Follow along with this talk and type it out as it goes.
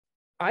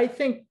I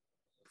think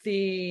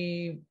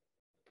the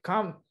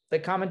the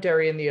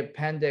commentary in the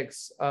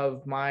appendix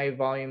of my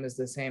volume is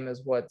the same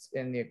as what's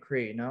in the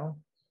Acree, no?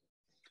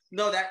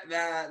 No,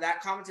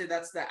 that commentary,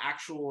 that's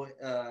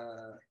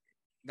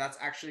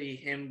actually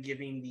him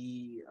giving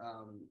the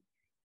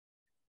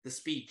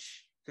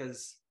speech,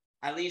 because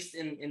at least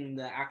in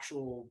the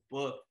actual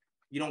book,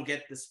 you don't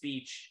get the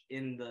speech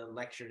in the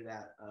lecture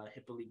that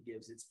Hyppolite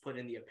gives. It's put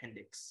in the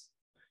appendix.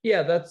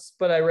 Yeah,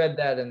 but I read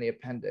that in the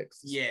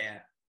appendix. Yeah,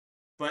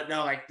 but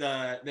no, like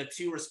the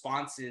two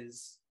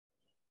responses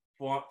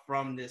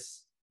from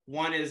this,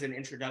 one is an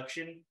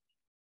introduction,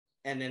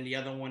 and then the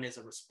other one is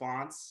a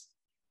response,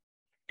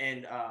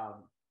 and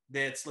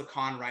that's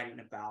Lacan writing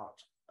about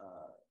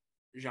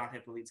Jean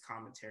Hyppolite's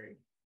commentary.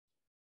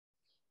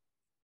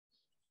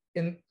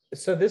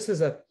 So this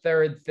is a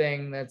third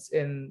thing that's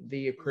in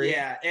the Acree.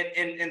 Yeah,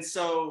 and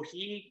so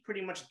he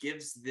pretty much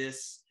gives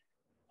these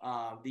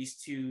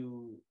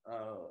two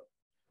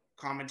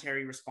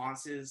commentary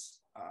responses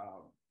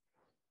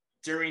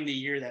during the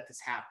year that this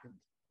happened.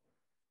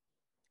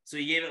 So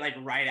he gave it like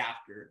right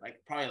after, like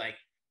probably like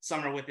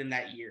somewhere within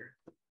that year.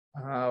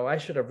 Oh, I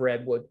should have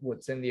read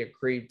what's in the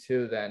Acree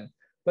too then.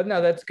 But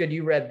no, that's good.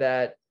 You read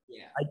that.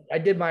 Yeah. I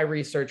did my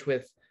research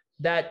with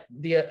that.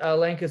 The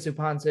Alenka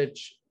Zupancic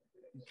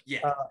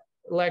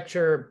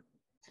lecture,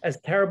 as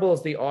terrible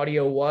as the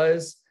audio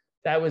was,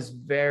 that was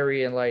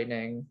very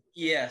enlightening.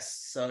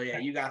 Yes. So yeah,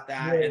 you got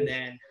that. Really, and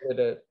then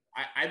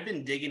I've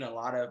been digging a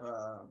lot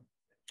of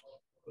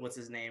what's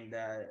his name,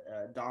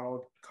 that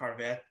Donald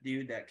Carveth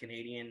dude, that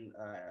Canadian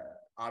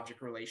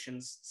object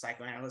relations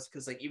psychoanalyst,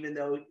 because like even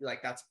though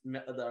like that's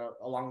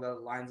along the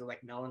lines of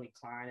like Melanie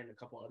Klein and a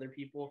couple other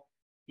people,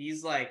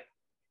 he's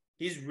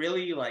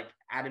really like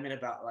adamant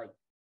about like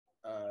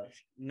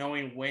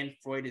knowing when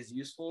Freud is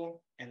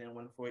useful and then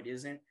when Freud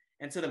isn't.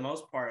 And to the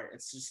most part,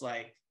 it's just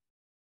like,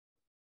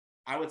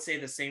 I would say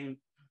the same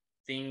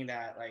thing,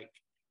 that like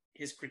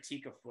his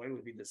critique of Freud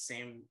would be the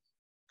same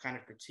kind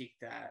of critique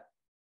that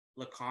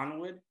Lacan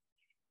would.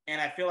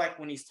 And I feel like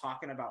when he's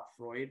talking about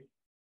Freud,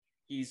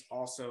 he's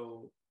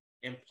also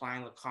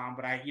implying Lacan,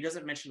 but he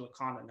doesn't mention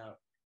Lacan enough.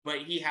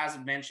 But he has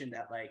mentioned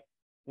that like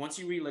once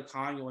you read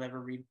Lacan, you'll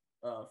never read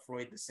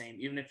Freud the same,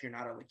 even if you're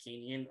not a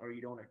Lacanian or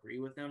you don't agree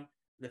with him.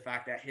 The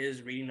fact that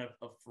his reading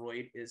of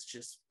Freud is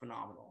just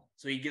phenomenal.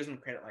 So he gives him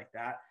credit like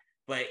that,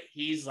 but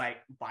he's like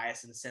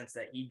biased in the sense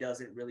that he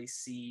doesn't really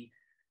see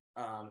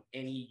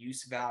any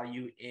use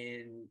value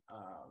in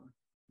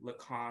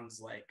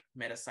Lacan's like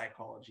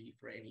metapsychology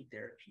for any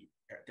therapy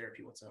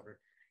whatsoever.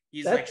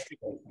 He's like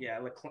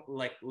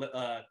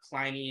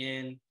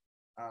Kleinian.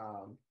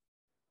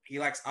 He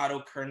likes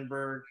Otto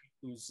Kernberg,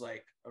 who's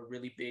like a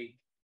really big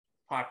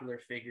popular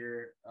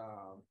figure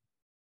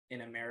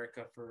in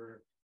America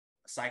for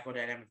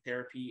psychodynamic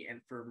therapy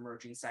and for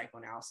merging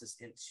psychoanalysis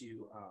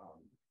into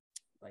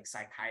like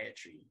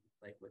psychiatry,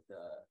 like with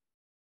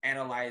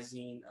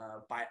analyzing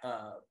not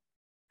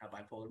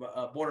bipolar,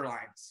 but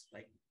borderlines,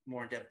 like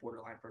more in-depth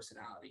borderline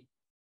personality.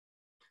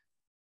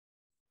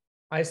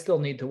 I still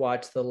need to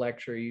watch the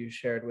lecture you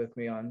shared with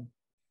me on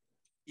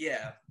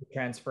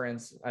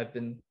transference. I've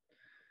been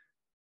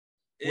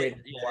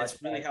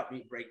it's really helped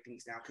me break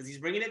things down, because he's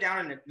bringing it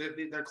down, and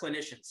they're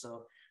clinicians,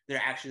 so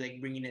they're actually like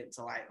bringing it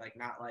to light, like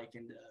not like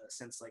in the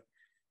sense like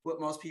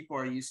what most people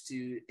are used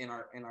to in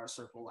our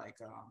circle, like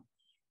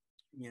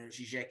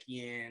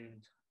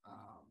Zizek'ian,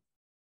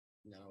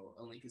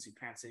 Alenka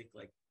Zupancic,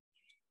 like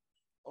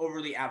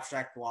overly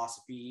abstract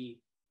philosophy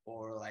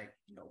or like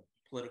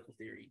political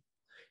theory.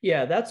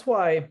 Yeah, that's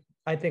why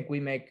I think we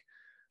make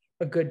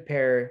a good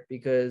pair,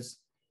 because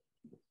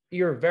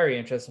you're very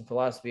interested in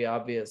philosophy,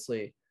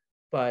 obviously,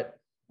 but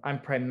I'm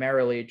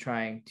primarily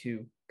trying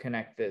to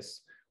connect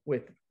this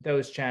with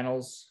those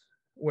channels,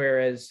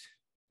 whereas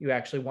you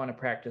actually want to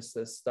practice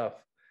this stuff.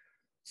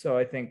 So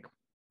I think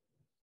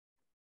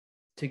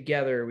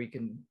together we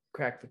can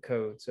crack the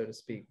code, so to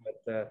speak.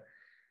 But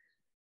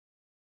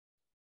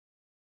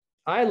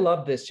I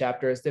love this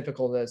chapter, as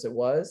difficult as it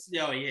was.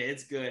 Oh yeah,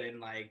 it's good, and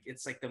like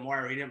it's like the more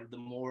I read it, the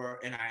more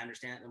and I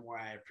understand it, the more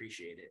I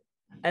appreciate it.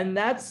 And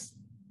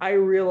I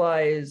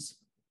realize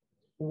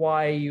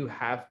why you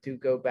have to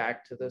go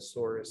back to the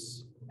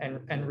source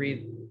and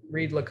read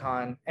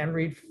Lacan and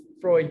read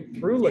Freud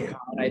through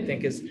Lacan. I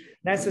think is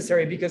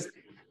necessary, because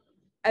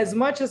as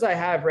much as I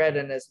have read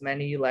and as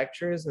many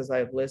lectures as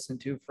I've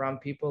listened to from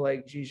people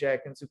like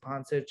Zizek and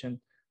Zupancic and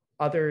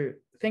other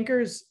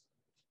thinkers,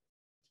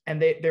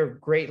 and they're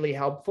greatly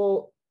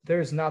helpful,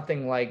 there's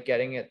nothing like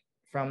getting it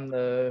from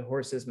the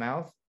horse's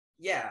mouth.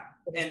 Yeah,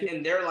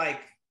 and they're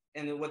like,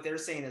 and what they're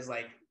saying is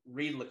like,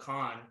 read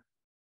Lacan,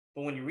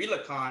 but when you read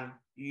Lacan,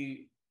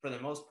 you, for the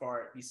most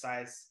part,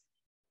 besides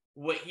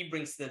what he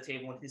brings to the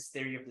table with his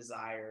theory of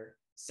desire,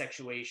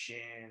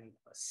 sexuation,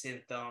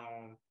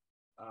 synthome,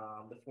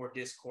 the 4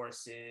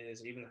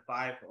 discourses, or even the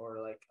 5,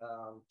 or like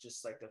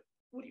just like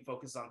what he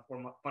focuses on,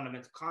 4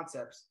 fundamental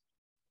concepts,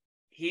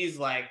 he's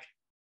like,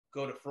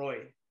 go to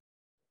Freud.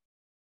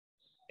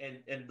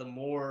 And the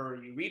more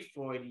you read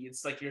Freud,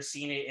 it's like you're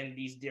seeing it in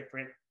these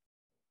different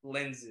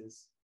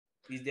lenses.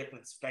 these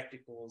different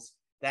spectacles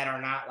that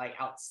are not like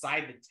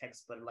outside the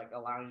text, but like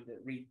allowing you to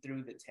read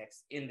through the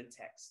text in the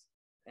text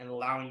and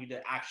allowing you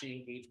to actually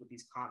engage with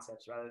these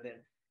concepts rather than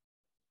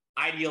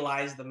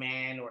idealize the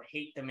man or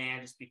hate the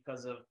man just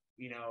because of,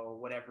 you know,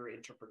 whatever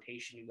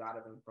interpretation you got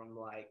of him from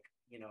like,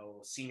 you know,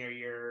 senior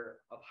year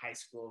of high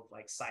school,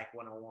 like Psych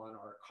 101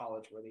 or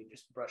college, where they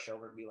just brush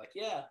over and be like,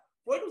 yeah,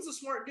 Freud was a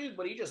smart dude,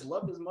 but he just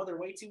loved his mother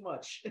way too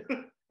much.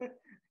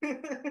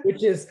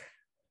 Which is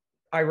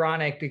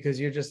ironic because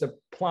you're just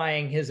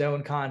applying his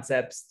own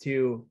concepts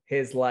to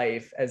his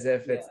life as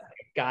if it's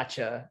like,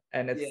 gotcha.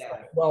 And it's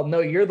like, well, no,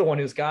 you're the one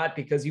who's got,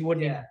 because you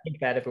wouldn't even think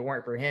that if it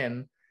weren't for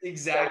him.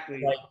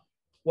 Exactly. Like,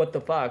 what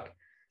the fuck?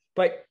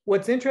 But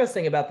what's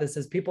interesting about this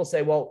is people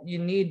say, well, you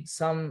need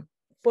some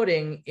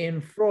footing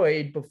in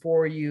Freud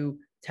before you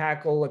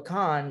tackle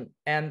Lacan.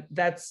 And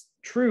that's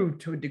true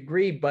to a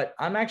degree, but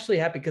I'm actually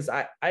happy because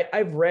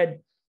I've read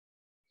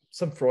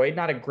some Freud,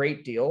 not a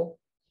great deal,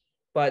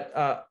 but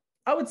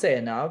I would say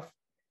enough.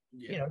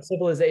 You know,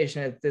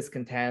 Civilization of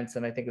Discontents,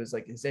 and I think it was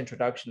like his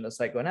introduction to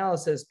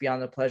psychoanalysis,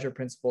 Beyond the Pleasure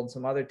Principle, and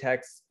some other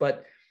texts.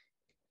 But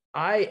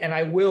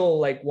I will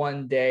like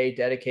one day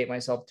dedicate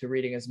myself to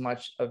reading as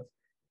much of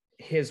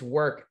his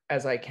work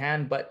as I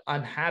can, but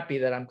I'm happy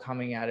that I'm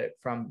coming at it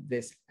from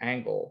this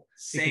angle.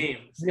 Same. It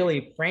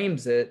really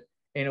frames it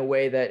in a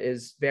way that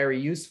is very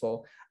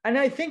useful. And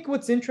I think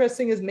what's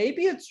interesting is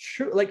maybe it's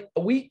true, like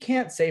we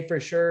can't say for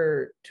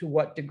sure to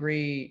what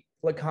degree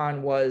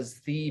Lacan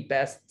was the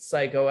best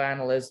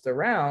psychoanalyst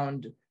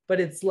around, but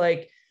it's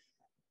like,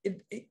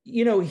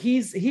 you know,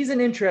 he's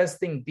an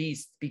interesting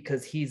beast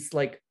because he's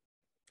like,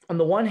 on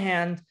the one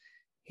hand,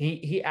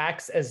 he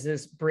acts as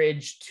this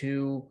bridge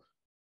to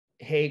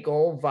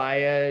Hegel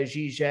via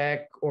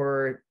Zizek,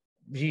 or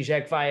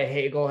Zizek via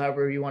Hegel,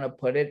 however you want to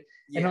put it.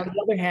 And on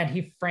the other hand,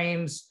 he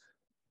frames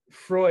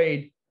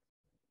Freud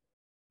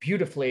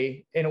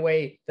beautifully in a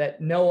way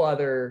that no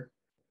other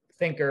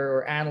thinker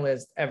or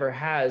analyst ever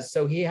has.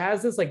 So he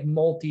has this like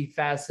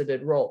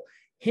multifaceted role.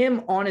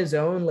 Him on his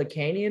own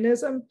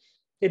Lacanianism,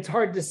 it's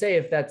hard to say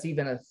if that's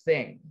even a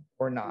thing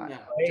or not. No,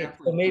 right?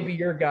 So maybe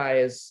your guy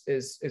is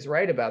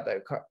right about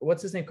that.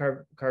 What's his name?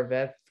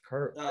 Carveth?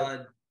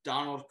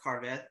 Donald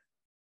Carveth.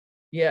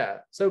 Yeah.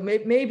 So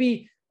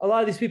maybe a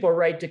lot of these people are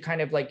right to kind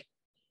of like,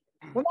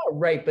 well, not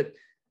right, but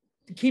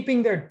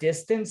keeping their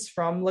distance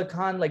from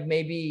Lacan, like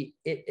maybe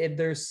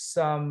there's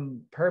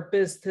some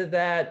purpose to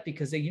that,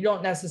 because you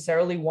don't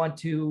necessarily want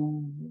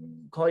to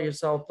call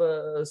yourself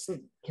a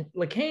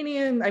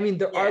Lacanian. I mean,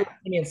 there are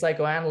Lacanian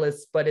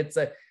psychoanalysts, but it's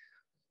a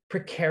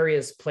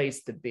precarious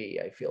place to be,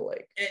 I feel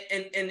like.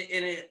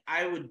 And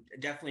I would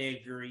definitely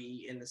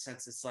agree in the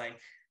sense it's like,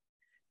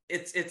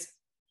 it's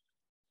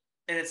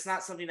and it's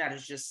not something that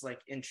is just like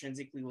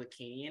intrinsically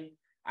Lacanian.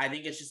 I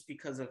think it's just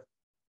because of,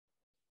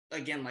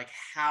 again, like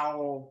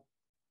how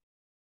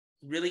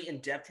really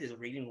in-depth his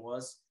reading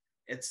was.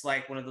 It's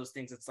like one of those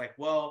things. It's like,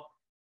 well,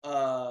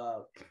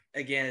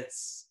 again,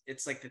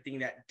 it's like the thing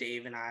that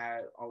Dave and I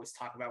always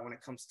talk about when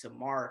it comes to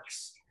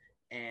Marx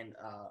and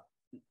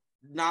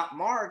not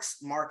Marx,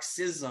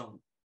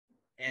 Marxism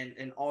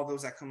and all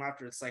those that come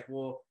after. It's like,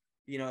 well,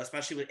 you know,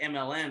 especially with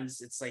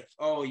MLMs, it's like,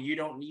 oh, you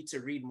don't need to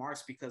read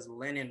Marx because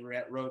Lenin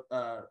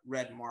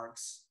read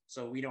Marx,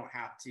 so we don't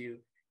have to.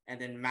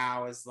 And then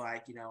Mao is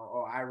like, you know,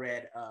 oh, I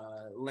read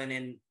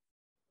Lenin,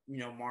 you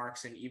know,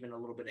 Marx, and even a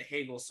little bit of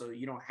Hegel, so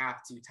you don't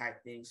have to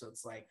type thing. So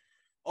it's like,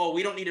 oh,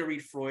 we don't need to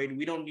read Freud.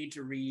 We don't need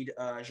to read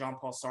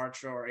Jean-Paul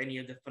Sartre or any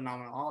of the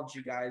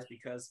phenomenology guys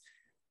because,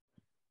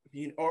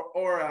 you know,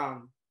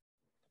 or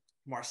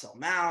Marcel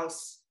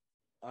Mauss,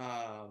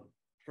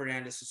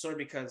 Fernandez Saussure,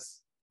 because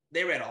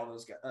they read all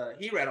those guys.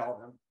 He read all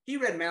of them. He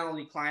read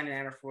Melanie Klein and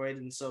Anna Freud,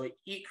 and so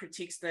he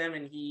critiques them,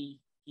 and he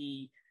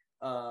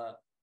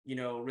you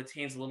know,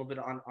 retains a little bit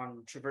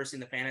on traversing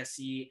the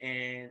fantasy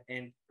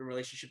and the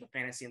relationship of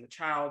fantasy and the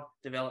child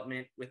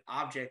development with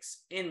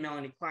objects in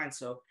Melanie Klein.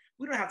 So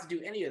we don't have to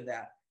do any of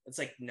that. It's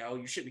like, no,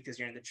 you should, because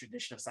you're in the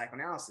tradition of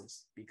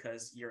psychoanalysis,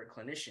 because you're a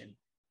clinician.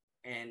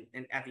 And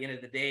at the end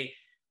of the day,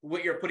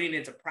 what you're putting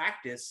into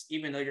practice,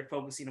 even though you're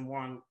focusing more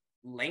on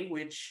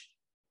language,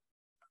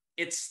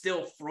 it's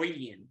still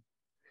Freudian.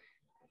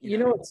 You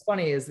know what's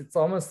funny is it's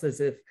almost as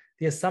if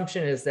the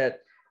assumption is that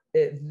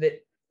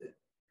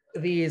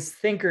these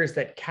thinkers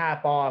that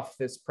cap off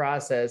this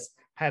process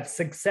have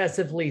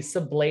successively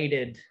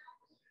sublated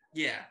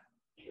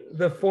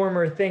the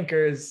former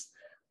thinkers,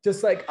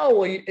 just like, oh,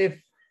 well,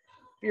 if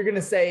you're going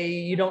to say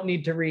you don't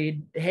need to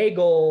read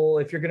Hegel,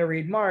 if you're going to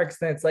read Marx,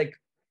 then it's like,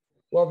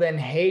 well, then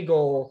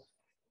Hegel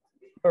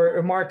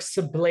or Marx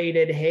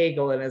sublated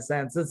Hegel in a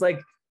sense. It's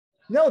like,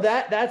 no,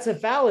 that's a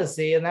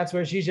fallacy. And that's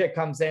where Zizek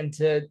comes in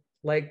to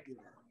like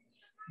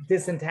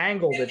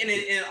disentangle it. And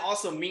it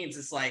also means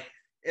it's like,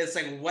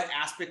 what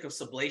aspect of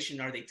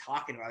sublation are they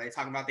talking about? Are they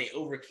talking about they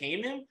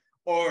overcame him,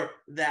 or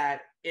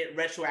that it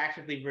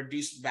retroactively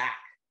reduced back?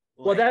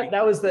 Well,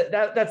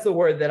 that's the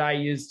word that I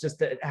use, just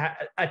to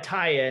a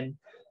tie-in.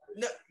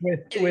 No,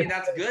 with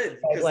that's good,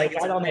 because like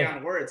it's a play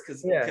on words,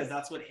 because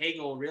that's what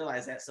Hegel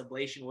realized, that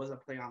sublation was a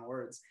play on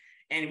words.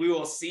 And we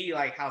will see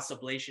like how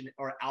sublation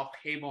or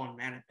aufhebung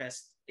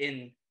manifests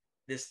in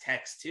this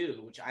text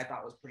too, which I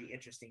thought was pretty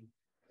interesting.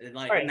 And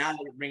like right. Now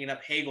we're bringing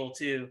up Hegel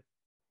too,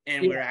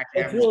 and we're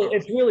actually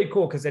it's really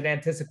cool because it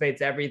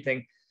anticipates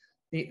everything,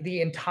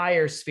 the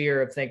entire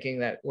sphere of thinking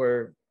that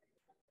we're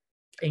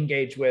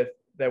engaged with,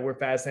 that we're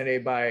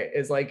fascinated by,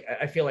 is like,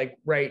 I feel like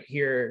right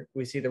here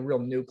we see the real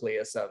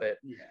nucleus of it.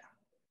 Yeah.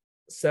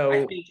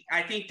 So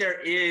I think there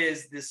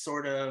is this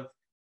sort of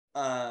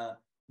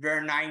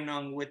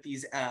Verneinung with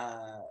these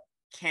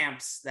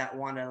camps that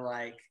want to,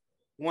 like,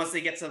 once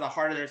they get to the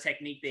heart of their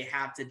technique, they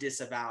have to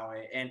disavow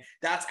it. And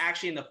that's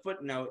actually in the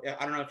footnote.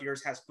 I don't know if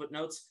yours has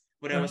footnotes,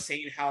 but I was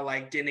saying how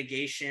like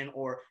denegation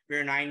or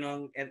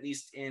Verneinung, at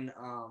least in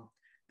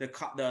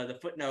the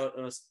footnote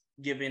was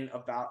given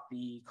about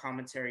the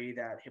commentary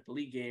that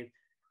Hyppolite gave,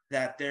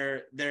 that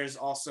there's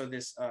also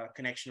this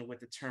connection with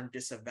the term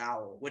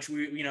disavowal, which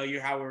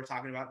how we were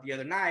talking about the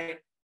other night,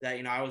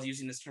 that, I was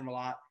using this term a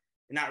lot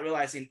and not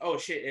realizing, oh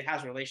shit, it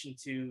has relation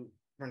to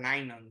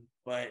Verneinung,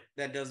 but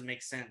that does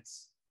make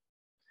sense.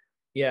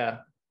 Yeah.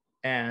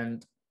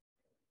 And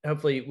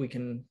hopefully we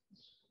can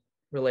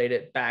relate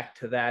it back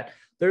to that.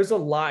 There's a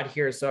lot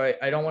here, so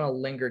I don't want to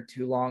linger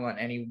too long on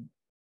any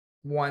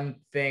one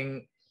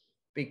thing,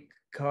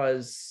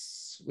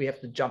 because we have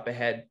to jump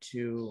ahead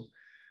to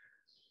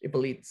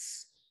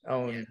Hyppolite's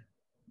own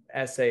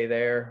essay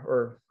there,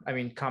 or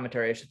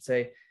commentary, I should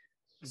say.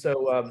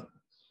 So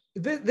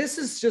this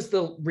is just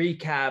the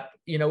recap.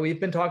 We've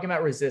been talking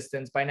about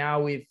resistance. By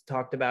now we've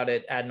talked about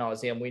it ad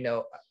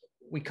nauseum.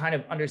 We kind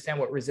of understand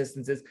what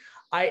resistance is.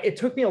 It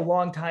took me a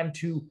long time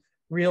to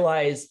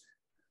realize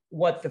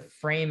what the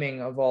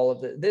framing of all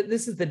of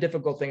this is. The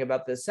difficult thing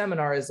about this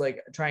seminar is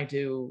like trying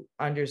to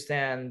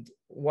understand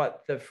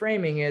what the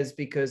framing is,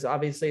 because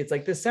obviously it's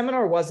like this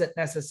seminar wasn't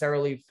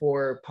necessarily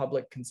for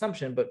public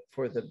consumption, but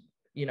for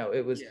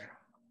it was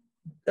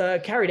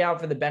carried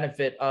out for the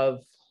benefit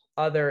of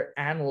other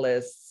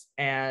analysts.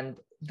 And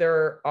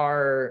there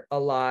are a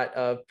lot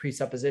of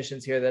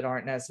presuppositions here that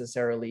aren't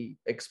necessarily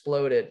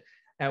exploded.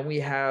 And we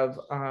have,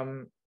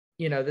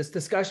 this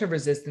discussion of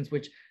resistance,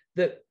 which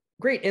the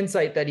great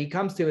insight that he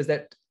comes to is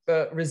that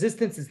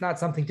resistance is not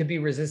something to be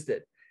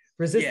resisted.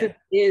 Resistance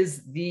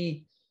is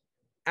the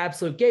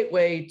absolute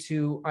gateway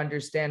to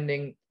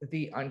understanding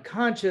the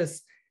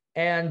unconscious,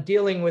 and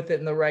dealing with it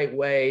in the right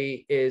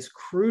way is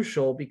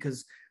crucial,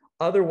 because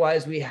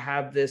otherwise we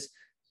have this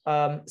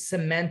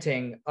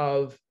cementing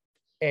of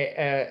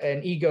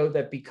an ego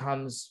that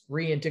becomes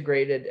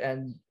reintegrated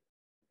and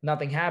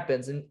nothing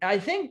happens. And I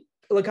think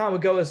Lacan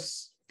would go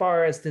as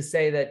far as to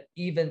say that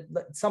even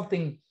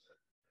something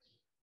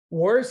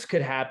worse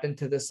could happen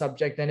to the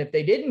subject than if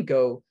they didn't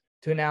go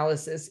to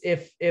analysis,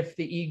 if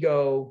the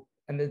ego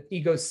and the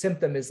ego's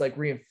symptom is like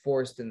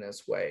reinforced in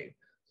this way.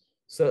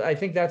 So I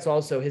think that's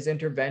also his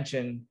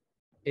intervention,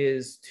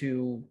 is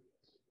to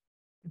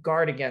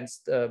guard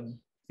against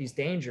these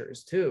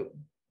dangers too,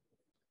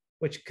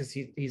 which, because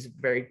he's a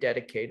very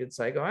dedicated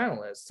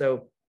psychoanalyst.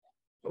 So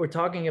we're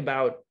talking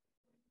about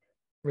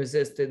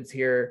resistance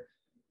here.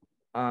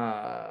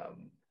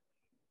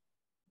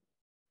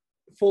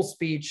 Full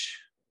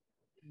speech.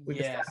 We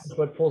established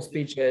what full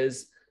speech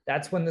is.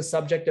 That's when the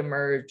subject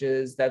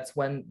emerges. That's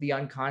when the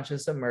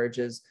unconscious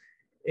emerges.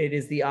 It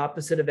is the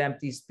opposite of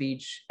empty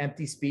speech.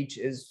 Empty speech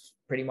is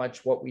pretty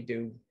much what we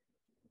do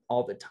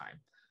all the time.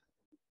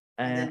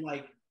 And then,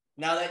 like,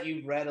 now that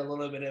you've read a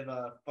little bit of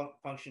a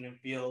function and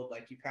field,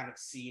 like, you kind of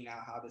see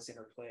now how this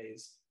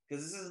interplays.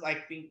 Because this is, I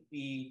think,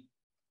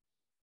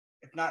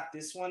 if not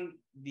this one,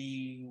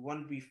 the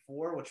one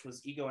before, which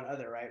was ego and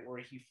other, right? Where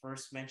he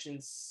first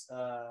mentions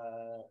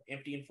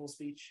empty and full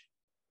speech.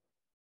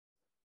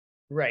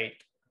 Right.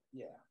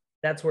 Yeah.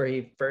 That's where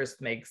he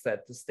first makes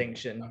that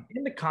distinction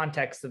in the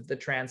context of the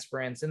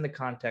transference, in the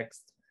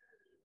context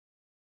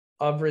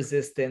of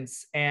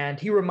resistance. And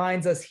he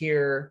reminds us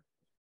here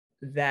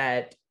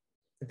that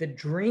the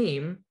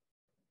dream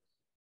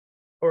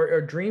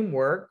or dream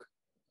work,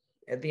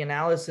 the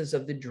analysis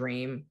of the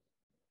dream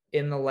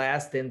in the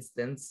last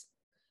instance,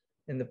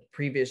 in the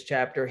previous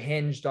chapter,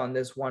 hinged on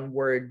this one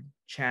word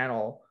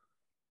channel,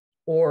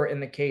 or in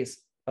the case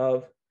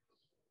of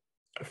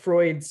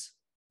Freud's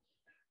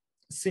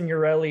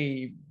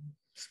Signorelli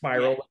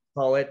spiral, let's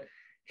call it,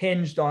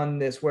 hinged on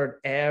this word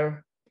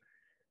er,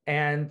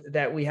 and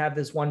that we have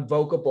this one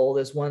vocable,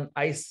 this one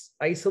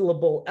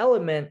isolable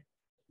element,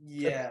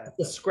 the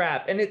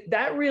scrap. And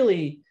that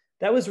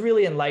was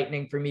really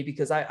enlightening for me,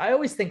 because I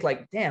always think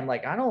like, damn,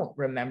 like I don't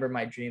remember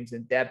my dreams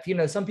in depth.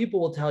 Some people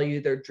will tell you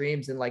their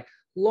dreams in like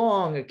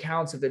long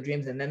accounts of their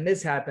dreams, and then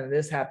this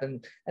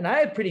happened, and I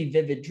had pretty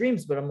vivid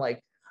dreams, but I'm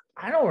like,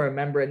 I don't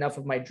remember enough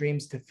of my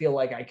dreams to feel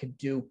like I could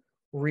do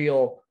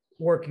real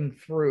working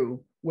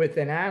through with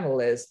an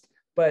analyst.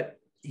 But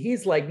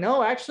he's like,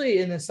 no, actually,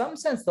 in some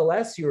sense, the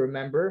less you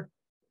remember,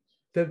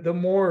 the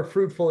more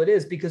fruitful it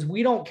is, because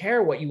we don't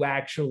care what you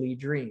actually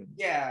dream.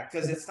 Yeah,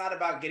 because it's not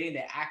about getting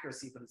the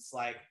accuracy, but it's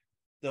like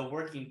the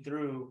working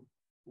through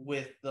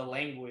with the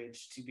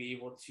language to be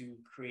able to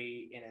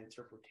create an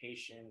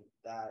interpretation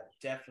that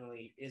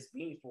definitely is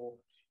meaningful.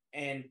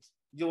 And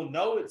you'll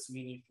know it's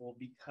meaningful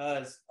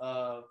because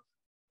of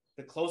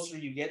the closer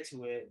you get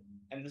to it.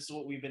 And this is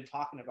what we've been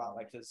talking about.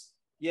 Like, because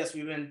yes,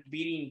 we've been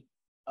beating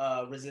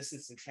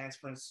resistance and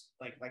transference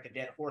like a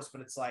dead horse,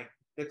 but it's like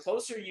the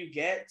closer you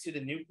get to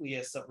the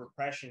nucleus of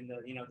repression,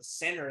 the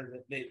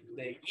center,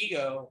 the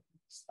ego,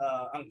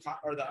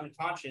 or the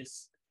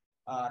unconscious,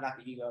 not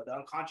the ego, the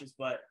unconscious,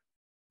 but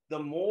the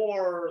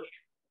more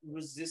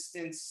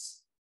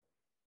resistance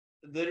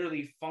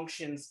literally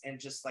functions and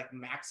just like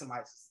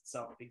maximizes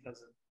itself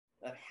because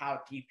of how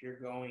deep you're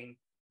going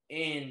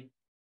in,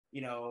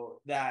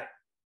 that,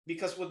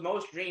 because with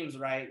most dreams,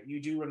 right,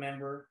 you do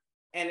remember,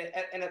 and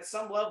at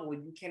some level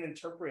you can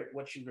interpret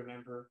what you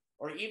remember,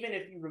 or even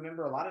if you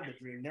remember a lot of the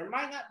dream, there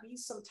might not be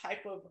some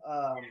type of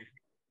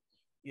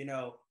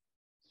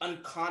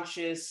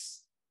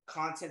unconscious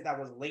content that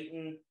was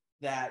latent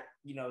that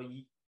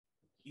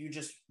you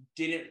just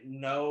didn't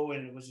know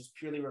and it was just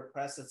purely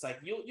repressed. It's like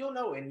you'll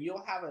know, and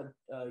you'll have a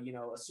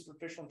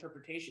superficial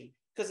interpretation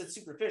because it's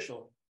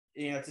superficial.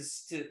 To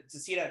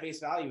see it at face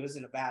value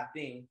isn't a bad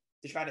thing.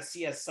 To try to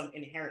see as some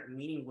inherent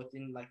meaning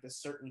within like the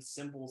certain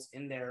symbols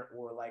in there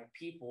or like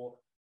people,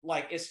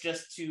 like it's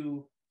just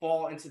to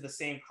fall into the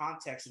same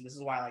context. And this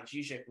is why like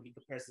Zizek, when he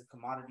compares the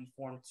commodity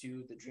form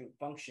to the dream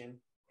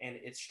function and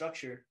its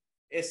structure,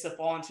 is to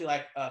fall into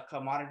like a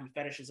commodity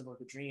fetishism of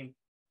the dream.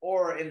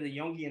 Or in the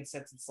Jungian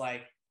sense, it's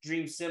like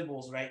dream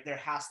symbols, right? There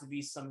has to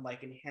be some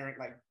like inherent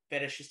like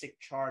fetishistic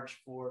charge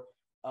for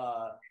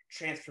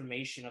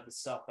transformation of the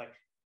self. Like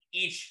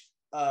each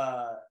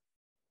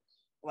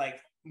like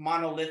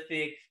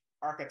monolithic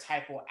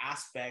archetypal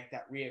aspect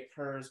that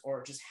reoccurs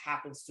or just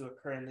happens to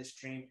occur in this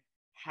dream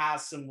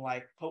has some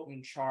like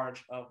potent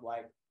charge of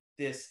like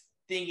this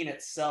thing in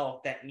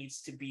itself that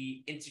needs to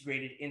be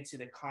integrated into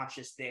the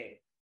conscious day.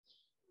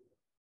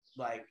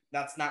 Like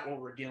that's not what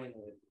we're dealing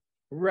with.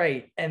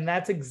 Right. And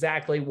that's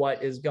exactly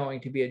what is going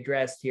to be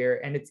addressed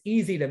here. And it's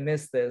easy to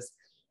miss this.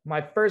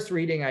 My first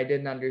reading, I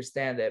didn't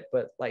understand it,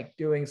 but like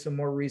doing some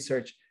more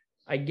research,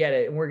 I get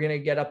it. And we're going to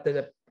get up to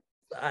the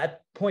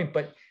point,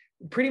 but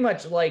pretty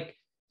much like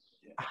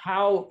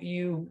before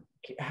we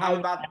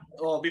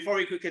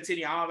could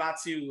continue, I'm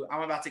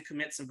about to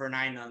commit some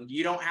Verneinung.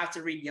 You don't have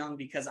to read Jung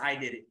because I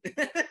did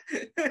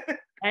it.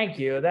 Thank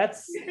you.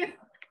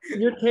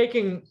 You're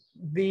taking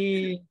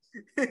the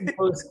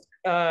most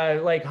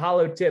like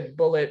hollow tip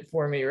bullet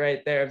for me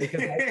right there,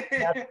 because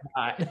that's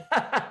not.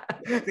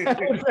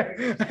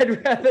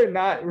 I'd rather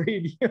not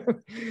read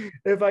you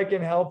if I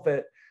can help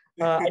it.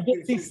 I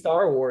did see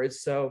Star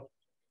Wars, so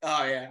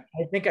I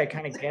think I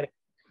kind of get it.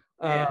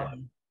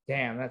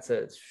 Damn,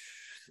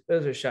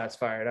 those are shots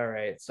fired. All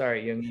right,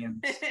 sorry,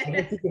 Jungians. I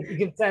guess you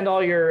can send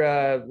all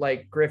your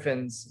like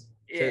Griffins.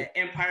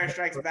 Empire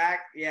Strikes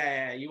Back.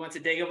 Yeah. You went to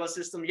Dagobah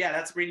system. Yeah,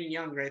 that's reading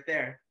Jung right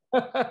there.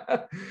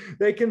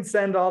 They can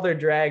send all their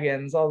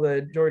dragons, all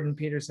the Jordan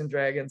Peterson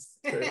dragons.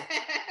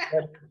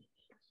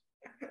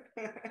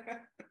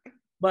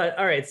 But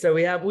all right, so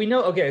we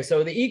know. Okay,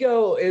 so the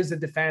ego is a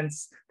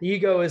defense. The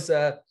ego is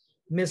a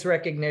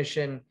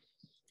misrecognition,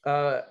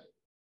 and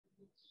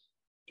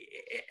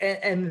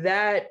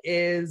that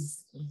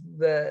is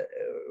the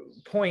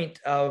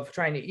point of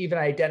trying to even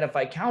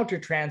identify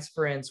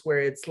countertransference, where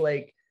it's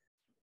like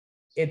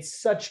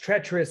it's such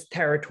treacherous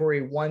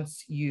territory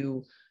once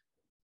you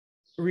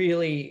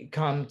really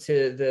come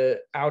to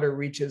the outer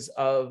reaches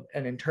of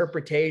an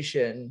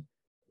interpretation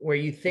where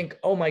you think,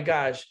 oh my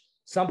gosh,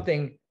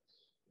 something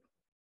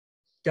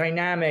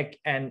dynamic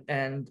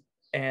and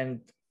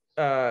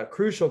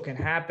crucial can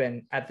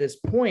happen at this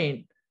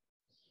point.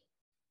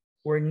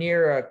 We're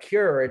near a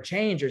cure or a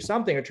change or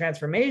something, a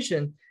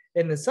transformation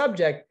in the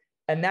subject.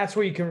 And that's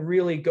where you can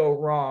really go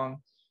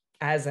wrong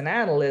as an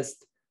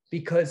analyst,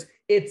 because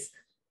it's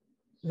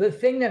the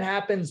thing that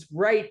happens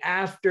right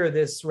after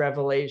this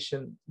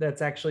revelation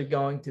that's actually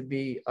going to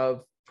be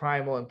of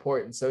primal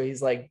importance. So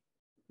he's like,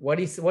 what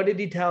did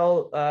he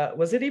tell?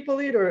 Was it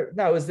Hyppolite or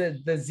no? It was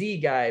the Z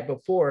guy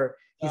before.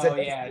 He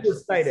said,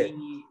 just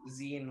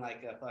Z in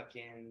like a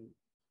fucking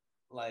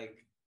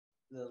like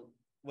the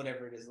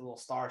whatever it is, a little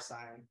star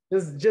sign.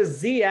 Just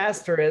Z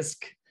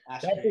asterisk.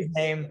 That's his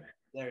name.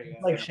 There you go.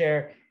 Like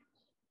share.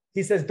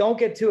 He says, don't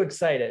get too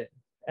excited,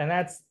 and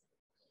that's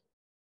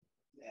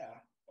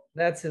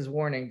his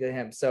warning to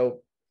him. So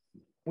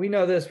we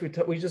know this.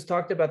 We just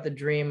talked about the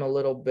dream a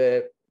little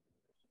bit.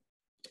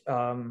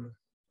 I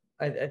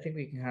think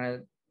we can kind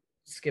of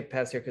skip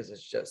past here because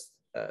it's just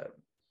a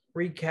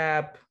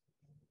recap.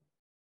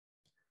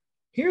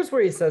 Here's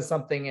where he says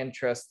something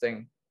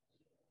interesting.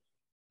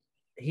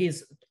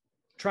 He's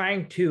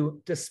trying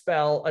to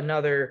dispel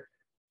another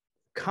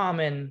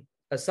common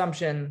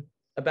assumption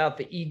about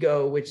the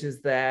ego, which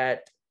is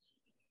that,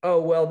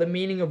 oh, well, the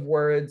meaning of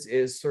words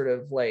is sort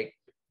of like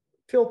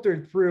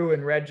filtered through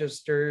and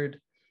registered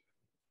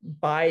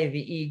by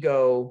the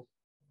ego.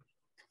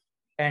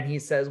 And he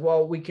says,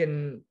 well, we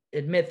can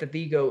admit that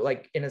the ego,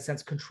 like in a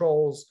sense,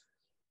 controls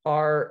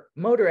our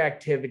motor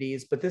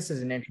activities, but this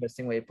is an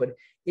interesting way to put it.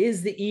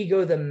 Is the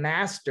ego the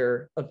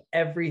master of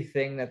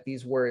everything that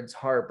these words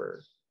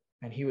harbor?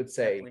 And he would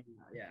say,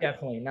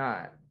 definitely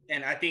not.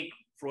 And I think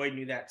Freud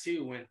knew that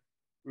too, when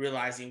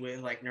realizing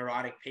with like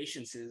neurotic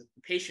patients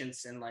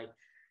and like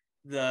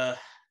the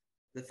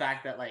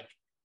fact that like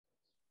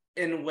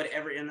in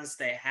whatever illness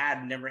they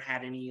had, never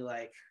had any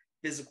like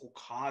physical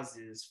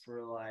causes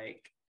for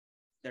like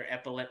their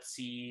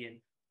epilepsy and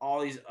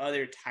all these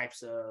other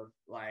types of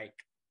like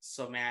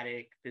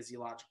somatic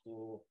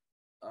physiological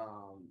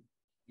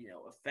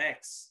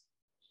effects.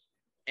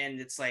 And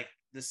it's like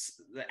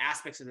the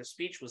aspects of their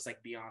speech was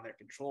like beyond their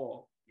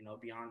control,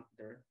 beyond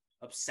their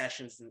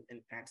obsessions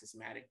and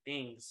phantasmatic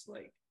things.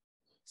 Like,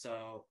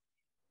 so,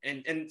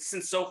 and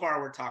since so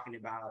far we're talking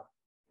about,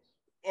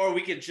 or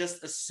we could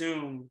just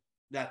assume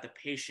that the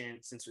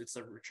patient, since it's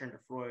a return to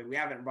Freud, we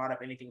haven't brought up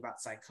anything about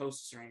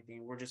psychosis or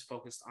anything. We're just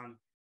focused on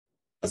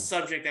a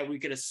subject that we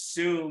could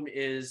assume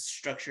is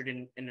structured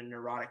in a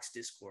neurotics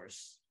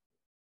discourse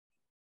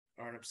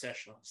or an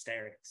obsessional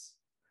hysterics.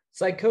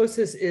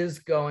 Psychosis is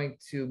going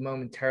to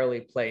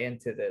momentarily play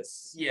into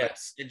this.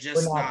 Yes, it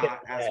just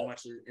not as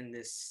much in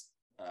this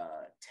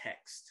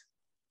text.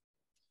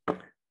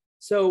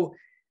 So,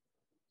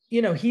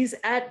 he's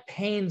at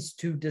pains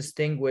to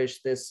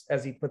distinguish this,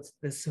 as he puts,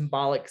 this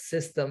symbolic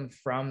system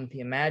from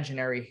the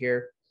imaginary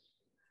here.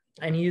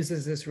 And he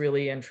uses this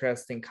really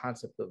interesting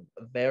concept of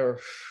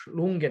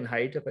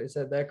Verschlungenheit, if I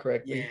said that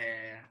correctly.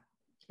 Yeah.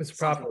 This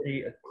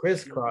property of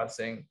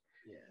crisscrossing.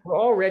 Yeah. We're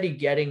already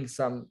getting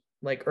some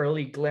like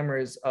early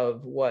glimmers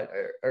of what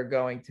are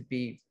going to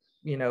be,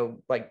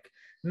 like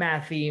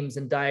math themes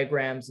and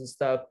diagrams and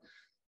stuff,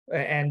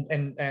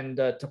 and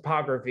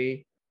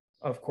topography,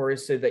 of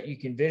course, so that you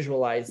can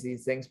visualize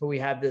these things. But we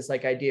have this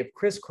like idea of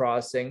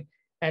crisscrossing.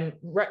 And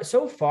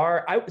so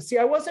far,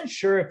 I wasn't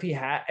sure if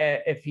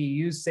he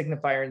used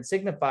signifier and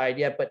signified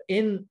yet, but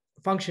in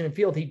function and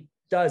field, he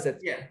does at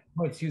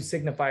points use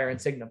signifier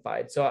and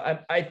signified. So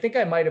I think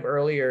I might have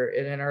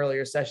in an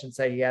earlier session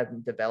say he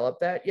hadn't developed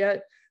that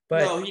yet.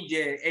 But no, he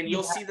did, and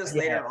you'll see this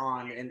later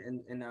on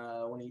in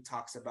when he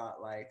talks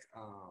about like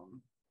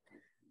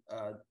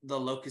the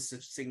locus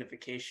of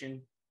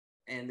signification,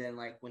 and then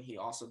like when he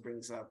also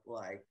brings up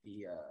like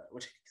the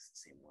which is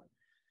the same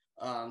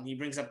one. He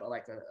brings up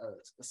like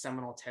a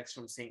seminal text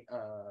from Saint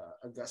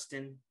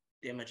Augustine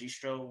de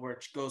Magistro,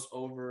 which goes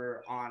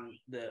over on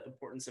the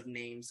importance of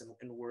names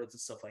and words and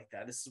stuff like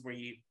that. This is where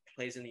he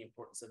plays in the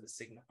importance of the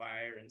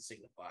signifier and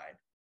signified.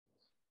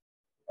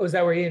 Oh, is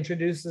that where he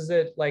introduces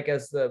it like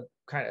as the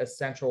kind of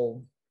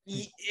essential?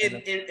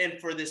 And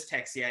for this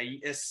text, yeah,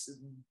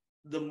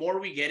 the more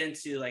we get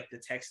into like the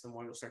text, the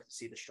more you'll start to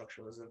see the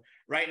structuralism.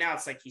 Right now,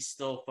 it's like he's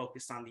still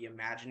focused on the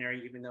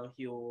imaginary, even though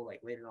he'll like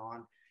later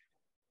on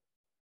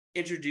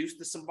introduce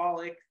the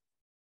symbolic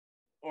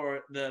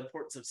or the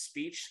importance of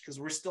speech, because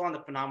we're still on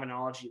the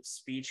phenomenology of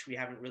speech. We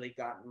haven't really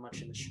gotten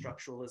much into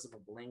structuralism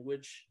of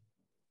language.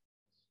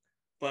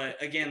 But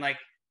again, like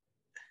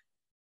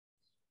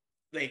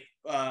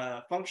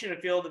function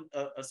and field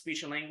of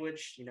speech and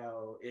language,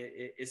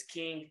 is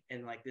king,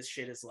 and like this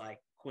shit is like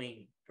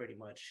queen, pretty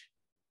much.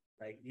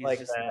 Like he's like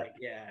just that. Like,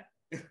 yeah.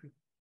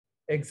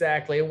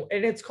 Exactly.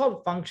 And it's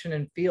called function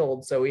and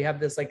field. So we have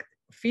this like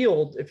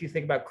field, if you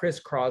think about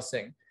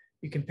crisscrossing,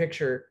 you can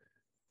picture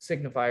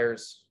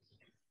signifiers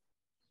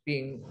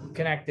being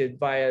connected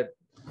via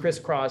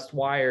crisscrossed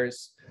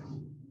wires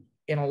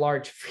in a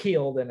large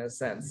field, in a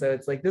sense. So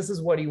it's like, this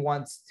is what he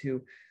wants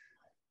to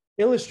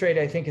illustrate,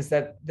 I think, is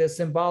that the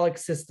symbolic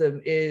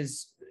system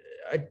is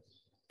an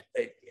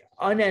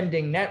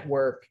unending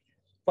network,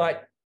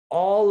 but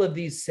all of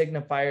these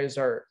signifiers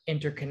are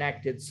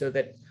interconnected, so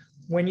that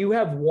when you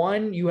have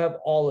one, you have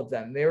all of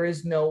them. There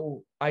is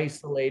no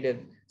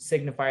isolated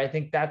signifier. I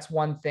think that's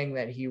one thing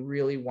that he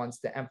really wants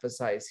to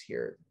emphasize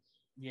here.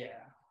 Yeah.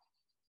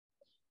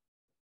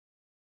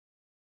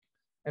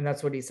 And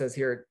that's what he says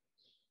here,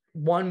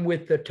 one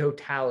with the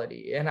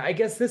totality. And I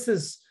guess this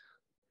is,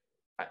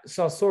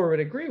 Saussure would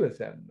agree with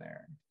him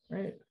there,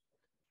 right?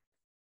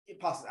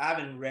 I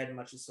haven't read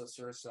much of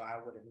Saussure, so I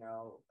wouldn't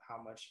know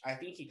how much. I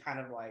think he kind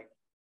of like,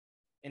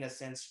 in a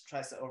sense,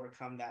 tries to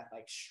overcome that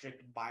like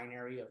strict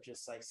binary of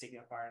just like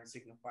signifier and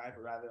signified,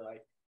 but rather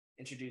like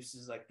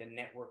introduces like the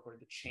network or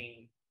the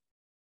chain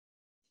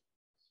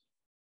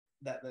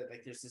that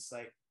like there's this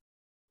like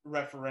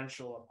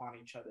referential upon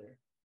each other.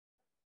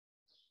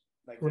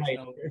 Like right,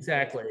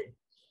 exactly.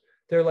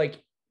 They're like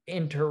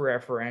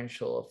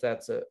interreferential, if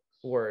that's a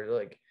word,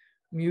 like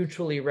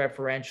mutually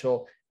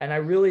referential. And I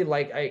really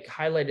I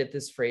highlighted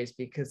this phrase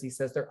because he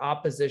says they're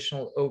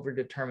oppositional over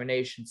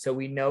determination. So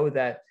we know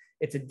that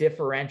it's a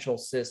differential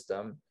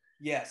system.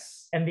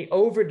 Yes. And the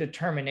over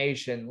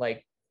determination,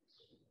 like,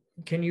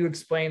 can you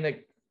explain that,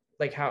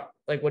 like how,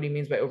 like what he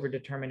means by over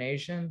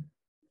determination?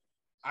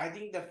 I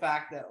think the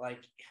fact that I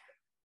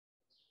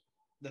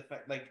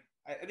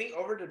think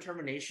over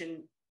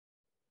determination,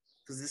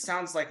 because this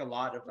sounds like a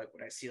lot of like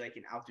what I see like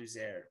in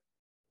Althusser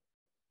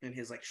in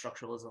his like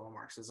structuralism or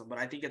Marxism, but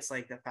I think it's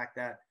like the fact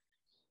that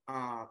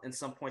in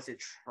some points it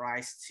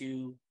tries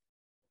to,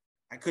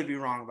 I could be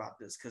wrong about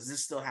this because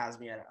this still has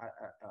me at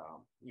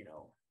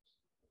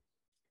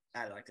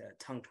at like a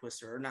tongue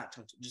twister, or not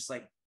tongue, just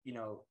like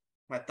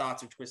my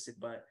thoughts are twisted,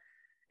 but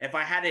if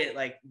I had to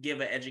like give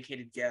an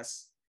educated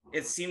guess,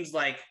 it seems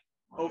like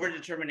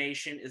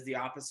overdetermination is the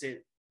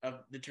opposite of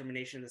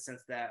determination in the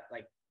sense that,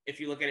 like, if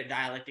you look at it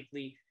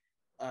dialectically,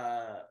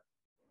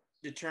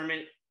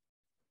 determine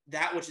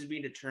that which is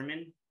being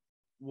determined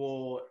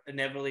will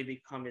inevitably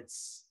become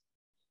its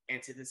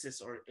antithesis,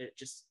 or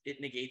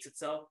it negates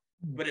itself.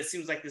 But it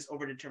seems like this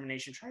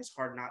overdetermination tries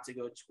hard not to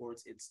go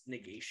towards its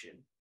negation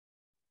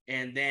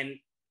and then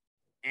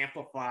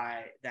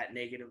amplify that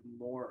negative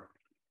more,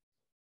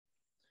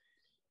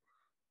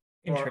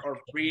 or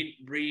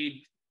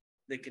breed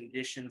the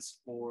conditions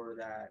for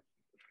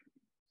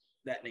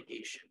that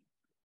negation.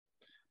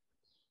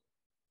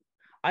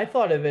 I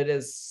thought of it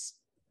as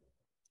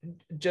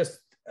just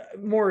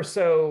more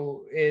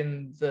so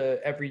in the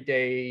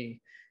everyday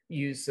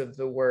use of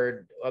the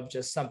word, of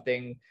just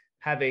something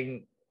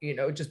having,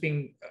 just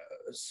being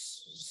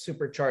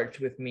supercharged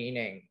with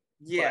meaning.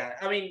 Yeah,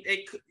 but, I mean,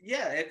 it could.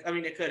 Yeah, it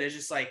could. It's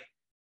just like.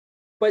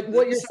 But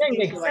what you're saying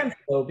makes sense,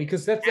 though,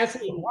 because that's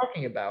what we're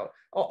talking about.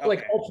 Okay.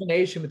 Like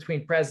alternation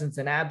between presence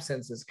and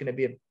absence is going to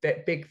be a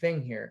big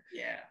thing here.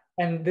 Yeah.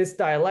 And this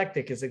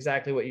dialectic is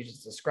exactly what you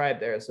just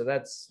described there. So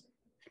that's.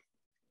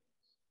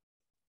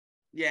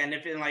 Yeah, and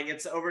if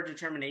it's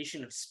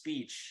overdetermination of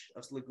speech,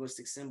 of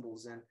linguistic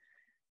symbols, and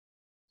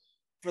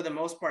for the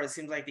most part, it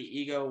seems like the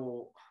ego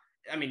will.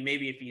 I mean,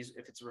 maybe if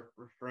it's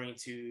referring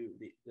to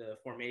the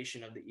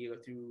formation of the ego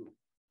through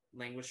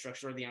language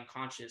structure or the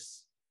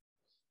unconscious,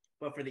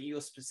 but for the ego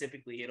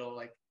specifically, it'll,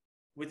 like,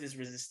 with this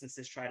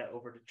resistances, try to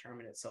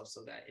overdetermine itself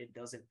so that it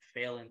doesn't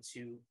fail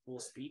into full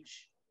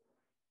speech.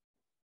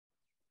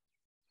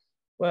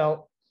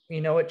 Well,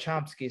 you know what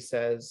Chomsky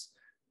says: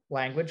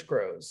 language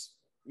grows.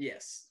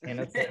 Yes. In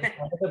a certain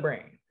part of the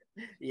brain.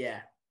 Yeah.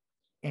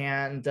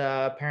 And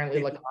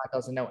apparently Lacan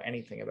doesn't know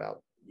anything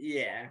about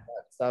that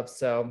stuff.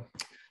 So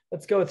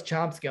let's go with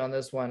Chomsky on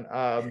this one.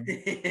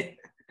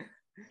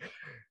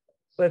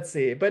 Let's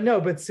see.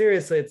 But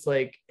seriously, it's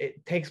like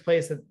it takes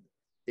place at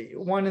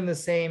one and the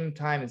same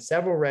time in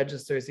several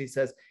registers. He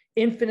says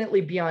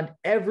infinitely beyond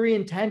every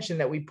intention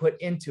that we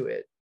put into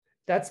it.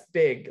 That's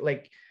big.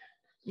 Like,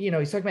 he's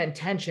talking about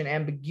intention,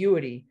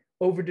 ambiguity,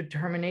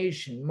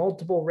 overdetermination,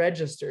 multiple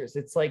registers.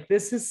 It's like,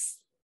 this is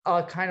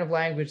a kind of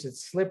language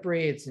that's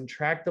slippery, it's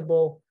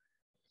intractable.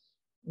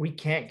 We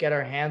can't get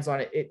our hands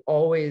on it. It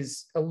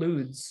always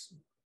eludes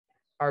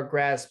our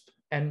grasp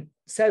and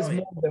says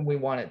more than we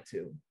want it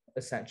to,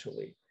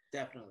 essentially.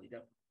 Definitely.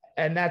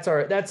 And that's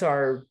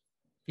our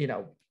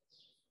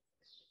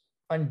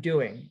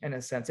undoing, in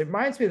a sense. It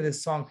reminds me of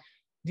this song.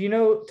 Do you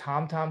know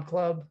Tom Tom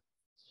Club?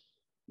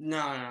 No,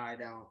 I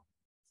don't.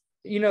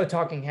 You know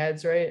Talking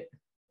Heads, right?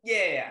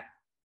 Yeah.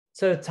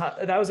 So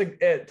that was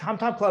Tom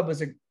Tom Club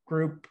was a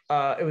group.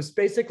 It was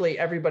basically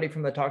everybody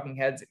from the Talking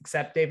Heads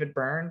except David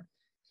Byrne,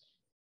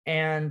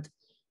 and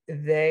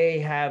they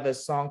have a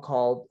song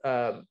called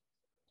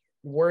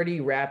 "Wordy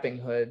Rapping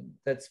Hood"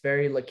 that's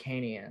very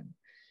Lacanian,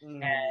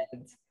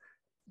 and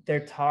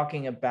they're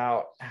talking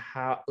about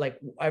how, like,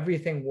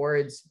 everything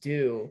words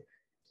do,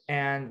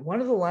 and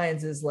one of the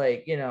lines is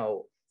like,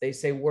 they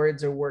say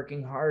words are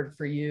working hard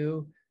for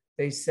you.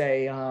 They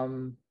say,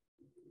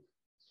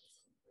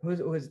 who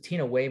was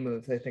Tina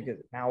Weymouth, I think,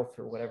 is Mouth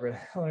or whatever the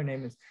hell her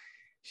name is.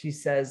 She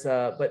says,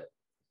 but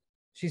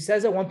she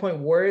says at one point,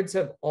 words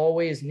have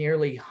always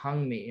nearly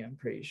hung me, I'm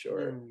pretty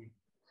sure.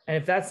 And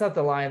if that's not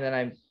the line,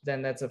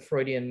 then that's a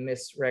Freudian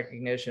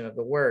misrecognition of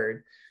the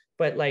word.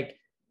 But, like,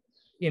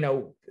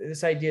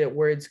 this idea that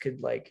words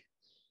could, like,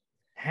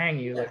 hang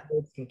you, like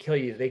words can kill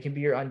you. They can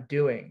be your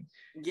undoing.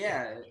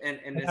 Yeah, and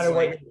no matter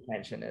what your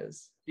intention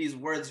is. These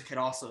words could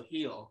also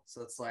heal.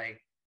 So it's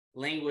like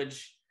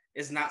language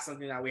is not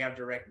something that we have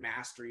direct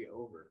mastery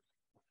over.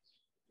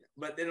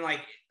 But then,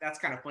 like, that's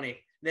kind of funny.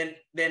 Then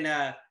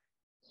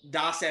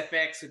Das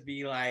FX would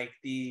be like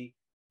the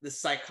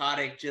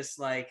psychotic, just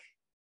like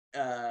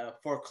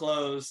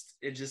foreclosed.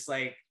 It just,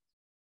 like,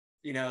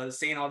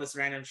 saying all this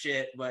random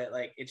shit, but,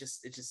 like, it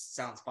just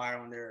sounds fire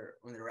when they're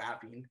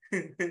rapping.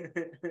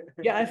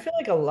 Yeah, I feel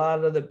like a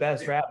lot of the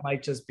best rap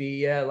might just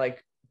be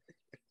like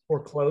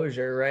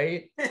foreclosure,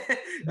 right?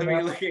 I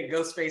mean, look at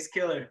Ghostface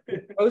Killer.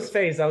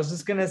 Ghostface, I was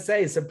just gonna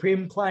say,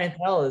 Supreme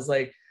Clientele is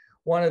like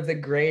one of the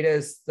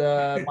greatest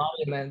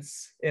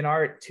monuments in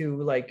art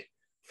to, like,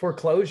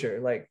 foreclosure.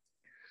 Like,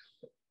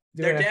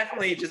 they're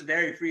definitely just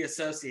very free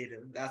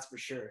associative, that's for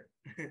sure.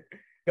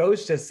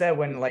 Ghost just said,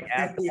 when, like,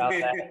 asked about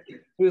that,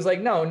 he was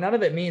like, no, none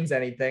of it means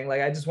anything.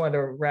 Like, I just wanted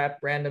to rap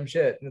random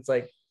shit. And it's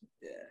like,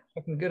 yeah,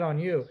 fucking good on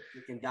you.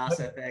 You can Das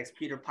FX,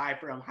 Peter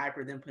Piper, I'm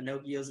hyper than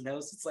Pinocchio's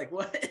nose. It's like,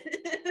 what?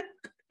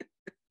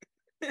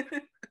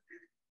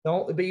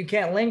 But you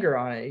can't linger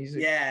on it.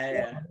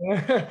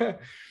 Yeah.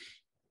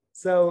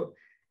 So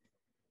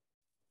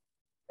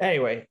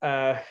anyway,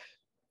 I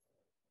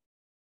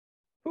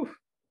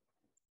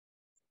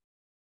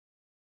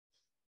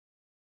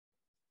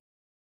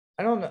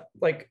don't know,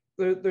 like,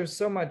 there's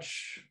so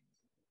much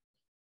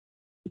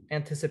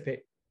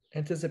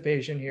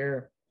anticipation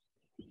here.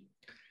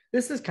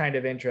 This is kind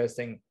of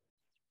interesting.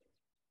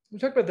 we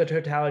talk about the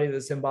totality of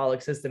the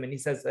symbolic system, and he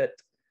says that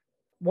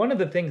one of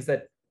the things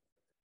that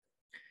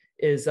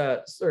is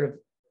sort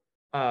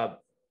of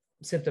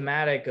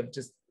symptomatic of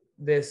just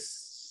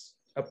this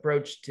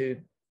approach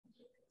to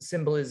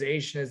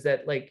symbolization is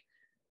that, like,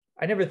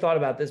 I never thought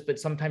about this, but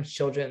sometimes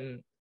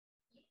children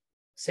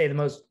say the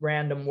most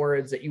random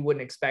words that you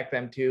wouldn't expect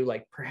them to,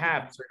 like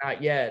perhaps or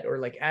not yet, or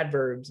like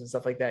adverbs and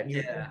stuff like that.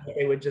 And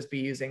they would just be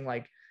using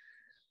like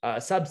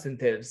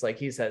substantives, like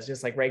he says,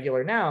 just like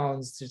regular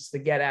nouns, just to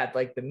get at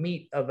like the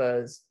meat of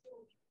a,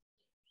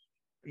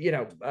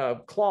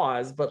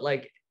 clause. But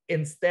like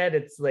instead,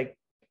 it's like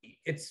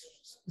it's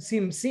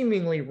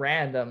seemingly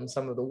random,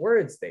 some of the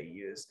words they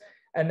use,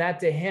 and that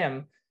to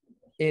him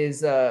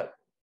is a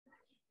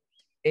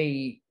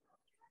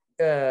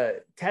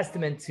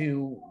testament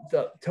to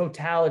the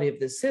totality of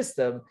the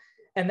system.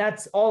 And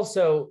that's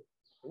also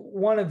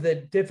one of the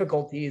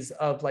difficulties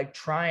of like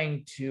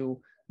trying to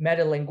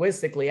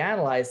metalinguistically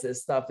analyze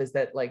this stuff, is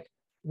that like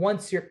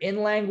once you're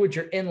in language,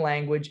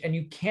 and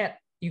you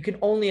can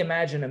only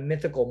imagine a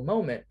mythical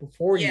moment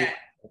before you.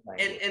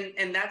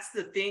 And that's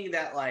the thing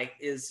that like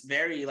is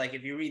very, like,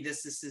 if you read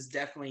this is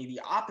definitely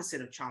the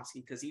opposite of Chomsky,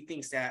 because he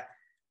thinks that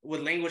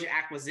with language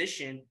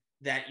acquisition,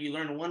 that you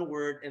learn one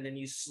word and then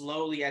you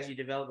slowly, as you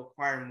develop,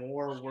 acquire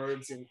more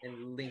words and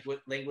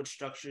language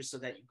structures, so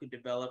that you could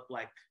develop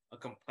like a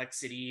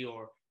complexity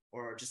or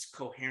just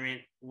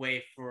coherent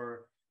way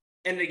for.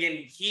 And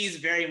again, he's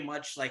very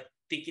much like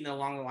thinking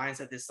along the lines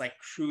of this like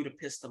crude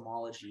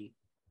epistemology,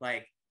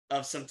 like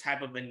of some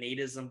type of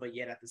innatism, but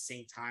yet at the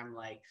same time,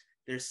 like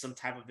there's some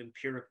type of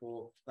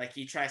empirical, like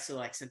he tries to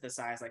like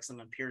synthesize like some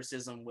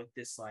empiricism with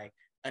this like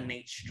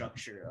innate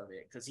structure of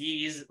it, because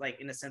he is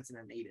like in a sense an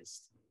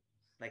innatist.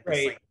 Like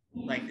this, right.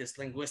 like this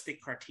linguistic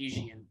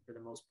Cartesian for the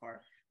most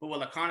part. But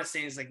what Lacan is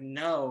saying is like,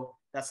 no,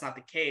 that's not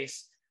the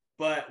case.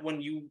 But when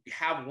you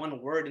have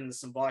one word in the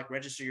symbolic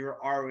register, you're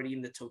already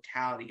in the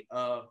totality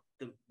of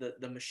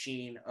the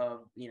machine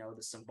of,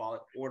 the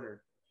symbolic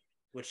order,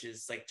 which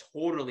is like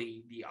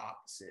totally the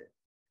opposite.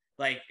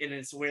 Like, and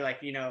it's where like,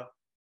 you're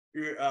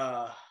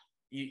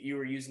you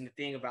were using the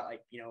thing about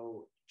like,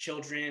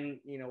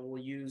 children, will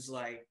use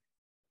like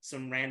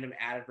some random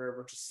adverb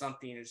or just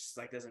something. It just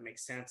like doesn't make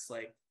sense.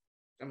 Like,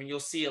 I mean,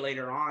 you'll see it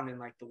later on in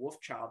like the wolf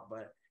child,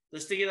 but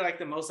just to get like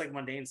the most like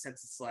mundane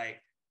sense, it's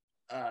like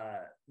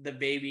the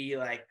baby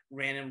like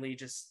randomly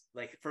just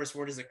like first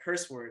word is a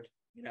curse word,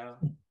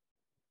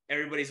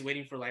 everybody's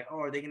waiting for like,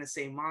 oh, are they gonna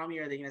say mommy,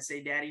 or are they gonna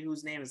say daddy,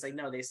 whose name? It's like,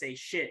 no, they say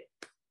shit.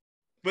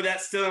 But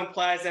that still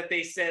implies that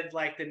they said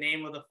like the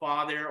name of the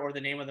father or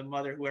the name of the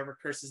mother, whoever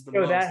curses the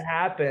most. That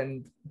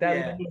happened.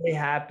 That literally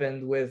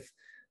happened with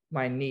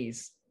my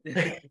niece.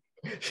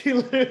 She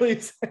literally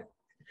said,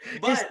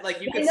 but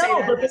like you could say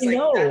that, but they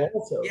know that,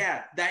 also.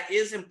 Yeah, that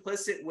is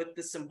implicit with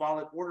the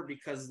symbolic order,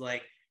 because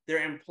like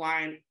they're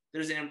implying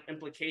there's an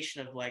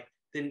implication of like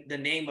the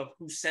name of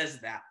who says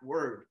that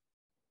word.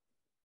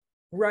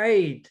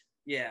 Right.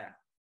 Yeah.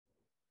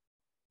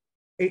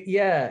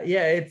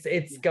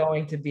 It's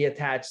going to be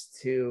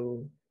attached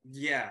to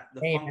the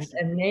name,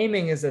 and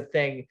naming is a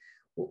thing.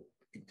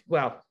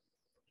 Well,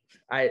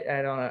 I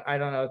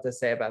don't know what to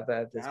say about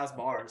that. That was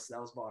bars.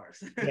 That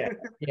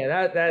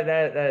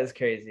is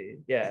crazy.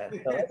 Yeah.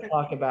 So let's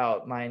talk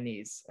about my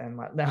niece and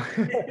my no.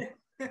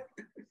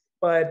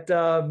 But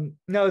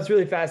no, it's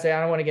really fascinating.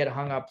 I don't want to get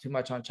hung up too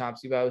much on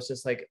Chomsky, but I was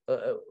just like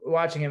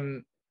watching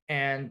him,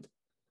 and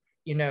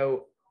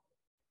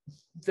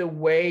the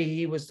way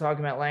he was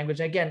talking about language.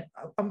 Again,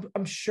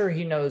 I'm sure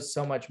he knows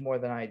so much more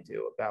than I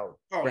do about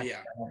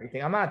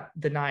everything. I'm not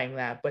denying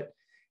that, but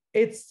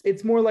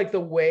it's more like the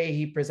way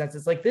he presents.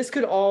 It's like this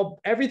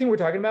everything we're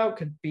talking about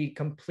could be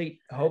complete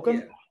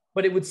hokum,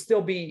 but it would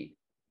still be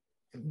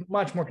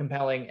much more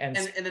compelling. And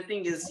the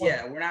thing is,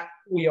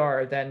 we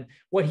are than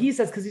what he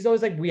says, because he's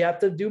always like, we have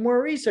to do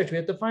more research. We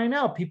have to find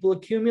out. People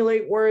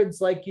accumulate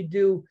words like you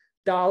do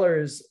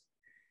dollars.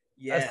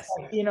 Yes.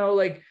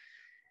 Like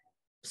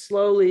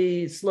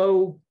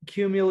slow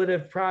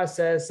cumulative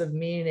process of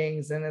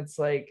meanings, and it's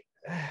like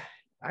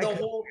I couldn't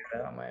do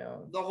that on my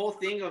own. The whole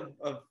thing of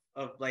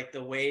like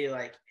the way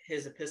like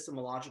his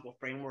epistemological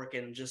framework,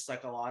 and just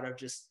like a lot of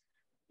just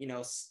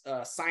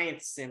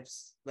science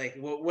simps, like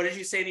what did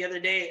you say the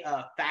other day,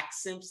 fact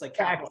simps, like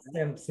fact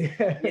simps.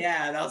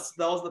 Yeah, that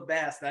was the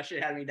best. That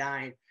shit had me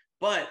dying.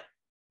 But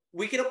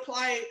we could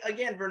apply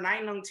again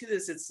Verneinung to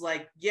this. It's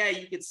like,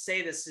 you could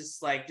say this is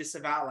like just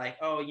about like,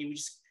 oh, you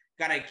just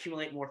gotta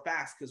accumulate more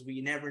facts because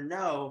we never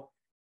know.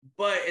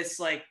 But it's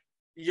like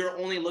you're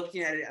only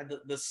looking at it at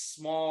the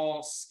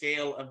small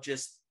scale of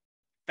just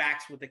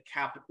facts with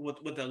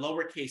with the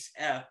lowercase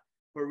f,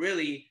 but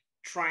really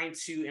trying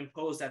to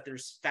impose that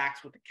there's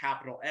facts with the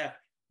capital F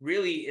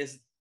really is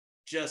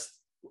just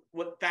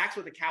what facts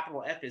with the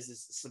capital F is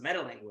it's a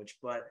meta language.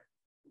 But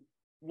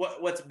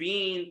what's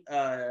being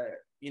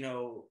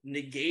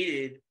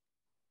negated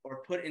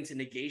or put into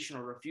negation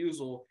or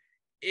refusal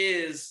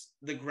is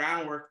the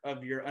groundwork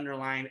of your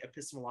underlying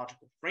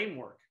epistemological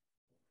framework,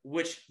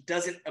 which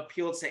doesn't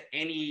appeal to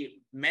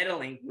any meta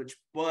language,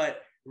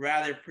 but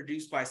rather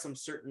produced by some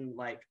certain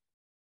like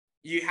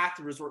you have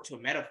to resort to a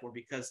metaphor,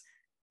 because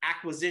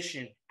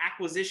acquisition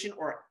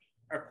or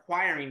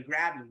acquiring,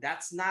 grabbing,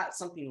 that's not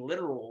something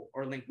literal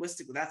or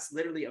linguistic. That's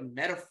literally a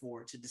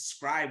metaphor to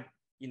describe,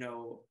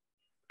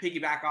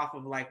 piggyback off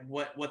of like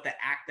what the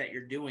act that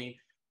you're doing,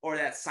 or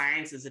that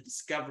science is a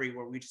discovery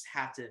where we just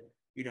have to,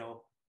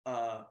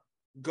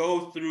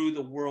 go through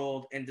the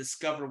world and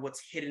discover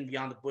what's hidden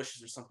beyond the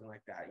bushes or something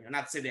like that.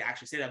 Not to say they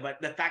actually say that, but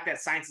the fact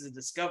that science is a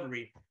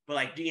discovery, but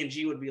like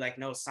D&G would be like,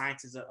 no,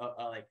 science is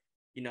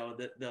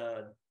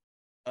the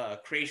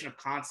creation of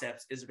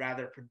concepts is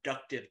rather a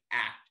productive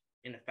act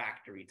in a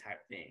factory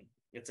type thing.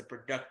 It's a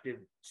productive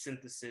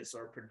synthesis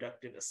or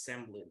productive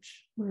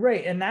assemblage.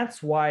 Right. And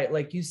that's why,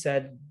 like you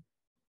said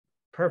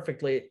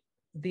perfectly,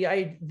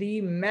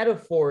 the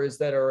metaphors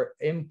that are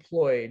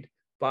employed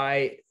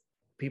by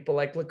people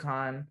like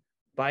Lacan,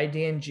 by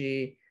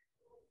D&G,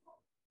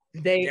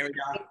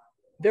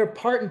 they're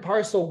part and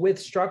parcel with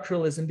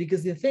structuralism,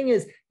 because the thing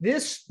is,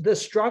 the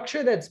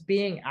structure that's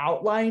being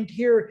outlined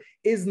here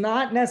is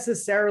not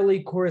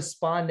necessarily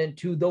correspondent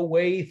to the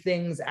way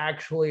things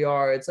actually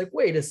are. It's like,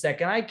 wait a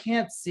second, I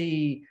can't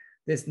see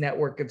this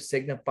network of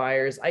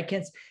signifiers.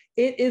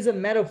 It is a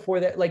metaphor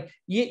that, like,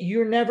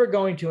 you're never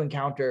going to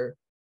encounter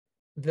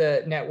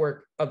the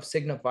network of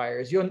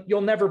signifiers.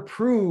 You'll never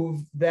prove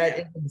that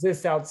it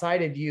exists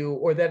outside of you,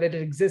 or that it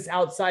exists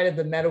outside of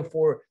the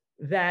metaphor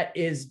that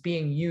is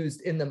being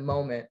used in the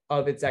moment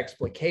of its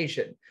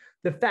explication.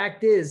 The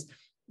fact is,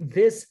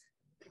 this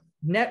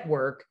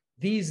network,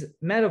 these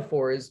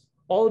metaphors,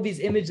 all of these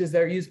images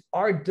that are used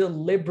are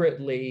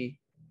deliberately,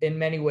 in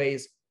many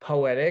ways,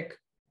 poetic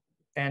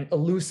and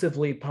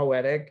elusively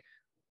poetic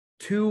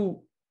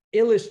to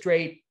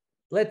illustrate,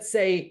 let's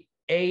say,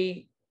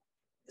 a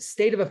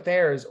state of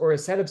affairs or a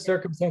set of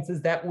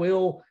circumstances that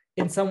will,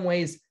 in some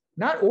ways,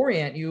 not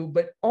orient you,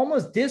 but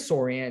almost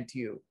disorient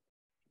you,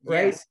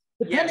 right?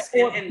 Yes.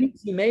 Depending on what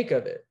piece you make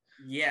of it.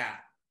 Yeah.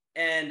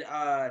 And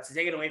to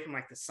take it away from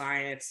like the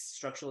science,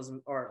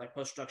 structuralism, or like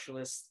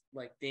post-structuralist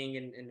like thing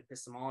in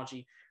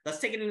epistemology, let's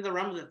take it into the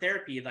realm of the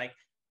therapy, like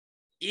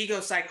ego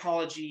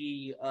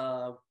psychology,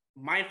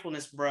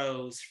 mindfulness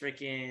bros,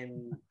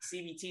 freaking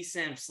CBT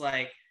simps,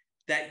 like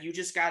that you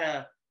just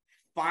gotta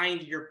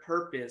find your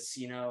purpose,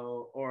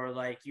 or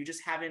like you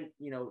just haven't,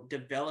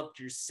 developed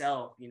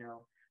yourself,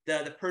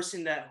 the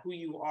person who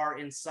you are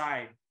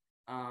inside.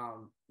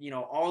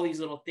 All these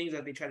little things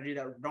that they try to do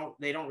that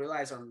they don't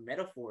realize are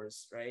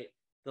metaphors, right?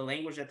 The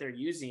language that they're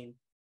using,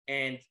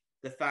 and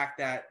the fact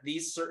that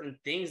these certain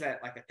things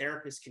that like a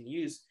therapist can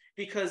use,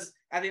 because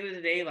at the end of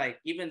the day, like,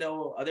 even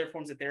though other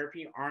forms of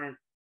therapy aren't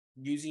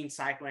using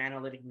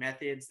psychoanalytic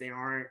methods, they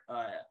aren't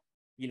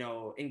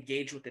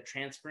engaged with the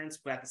transference,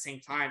 but at the same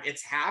time,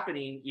 it's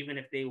happening. Even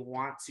if they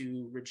want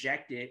to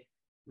reject it,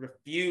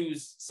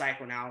 refuse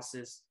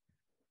psychoanalysis,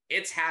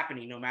 it's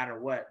happening no matter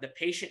what. The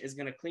patient is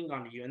going to cling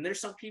on to you. And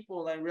there's some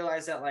people that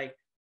realize that, like,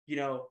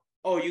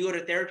 oh, you go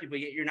to therapy, but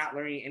yet you're not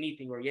learning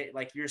anything, or yet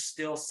like you're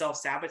still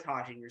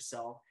self-sabotaging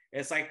yourself.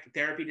 It's like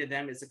therapy to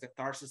them is a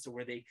catharsis to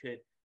where they could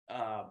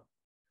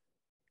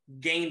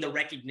gain the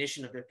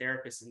recognition of their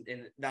therapist,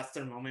 and that's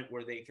their moment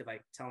where they could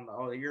like tell them,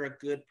 oh, you're a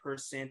good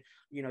person,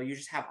 you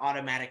just have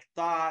automatic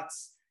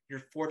thoughts,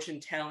 you're fortune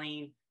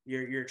telling,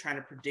 you're trying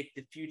to predict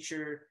the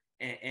future,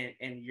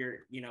 and you're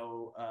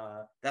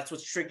that's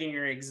what's triggering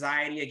your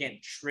anxiety. Again,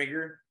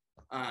 trigger.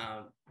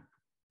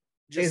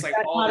 Just is like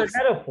that all not this,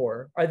 a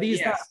metaphor? Are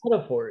these not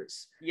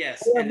metaphors?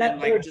 Yes, and then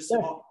like just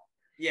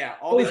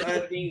all these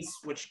other things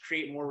which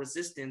create more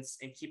resistance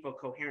and keep a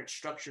coherent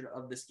structure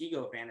of this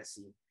ego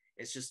fantasy.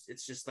 It's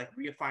just like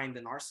reifying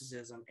the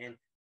narcissism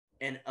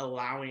and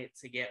allowing it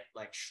to get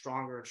like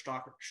stronger and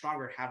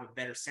stronger, have a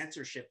better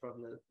censorship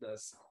from the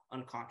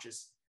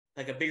unconscious,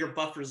 like a bigger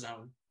buffer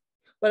zone.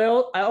 But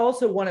I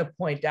also want to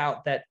point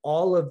out that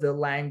all of the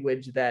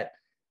language that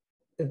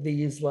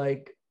these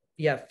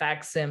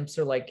fact simps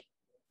or like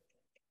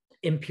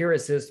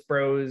empiricist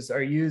bros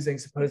are using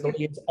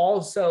supposedly, it's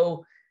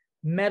also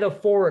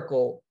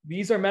metaphorical.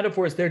 These are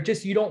metaphors. They're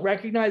just, you don't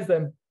recognize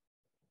them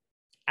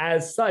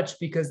as such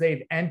because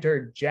they've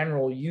entered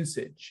general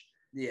usage.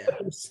 Yeah. But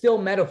they're still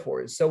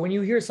metaphors. So when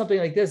you hear something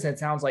like this and it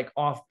sounds like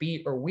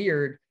offbeat or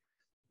weird,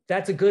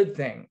 that's a good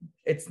thing.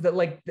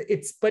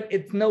 But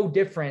it's no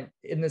different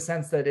in the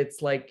sense that it's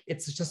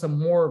just a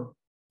more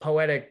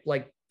poetic,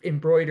 like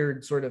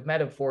embroidered sort of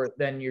metaphor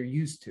than you're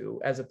used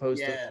to, as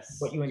opposed to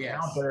what you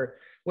encounter.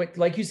 What,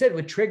 like you said,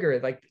 with trigger,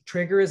 like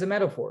trigger is a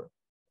metaphor.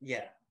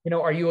 Yeah.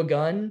 Are you a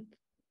gun?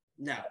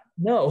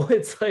 No,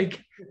 it's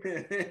like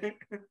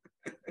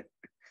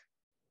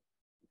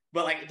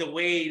but like the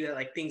way that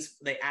like things,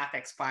 the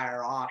affects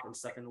fire off and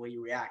stuff, and the way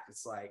you react,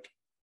 it's like,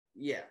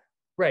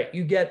 right.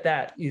 You get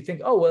that. You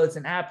think, oh, well, it's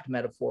an apt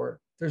metaphor.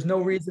 There's no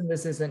reason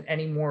this isn't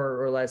any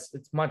more or less.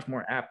 It's much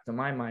more apt to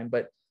my mind.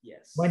 But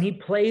when he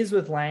plays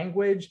with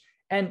language,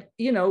 and,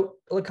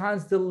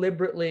 Lacan's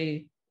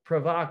deliberately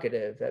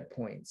provocative at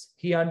points.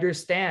 He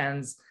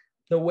understands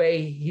the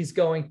way his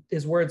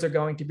words are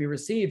going to be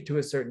received to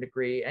a certain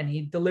degree. And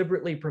he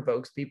deliberately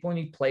provokes people and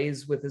he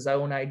plays with his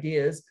own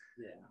ideas.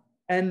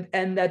 And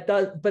that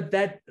does, but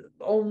that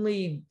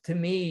only to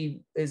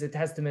me is a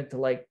testament to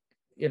like,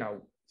 you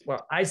know,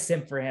 well, I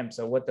simp for him,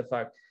 so what the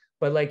fuck?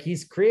 But like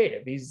he's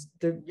creative.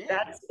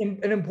 That's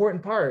an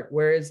important part.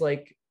 Whereas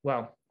like,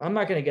 well, I'm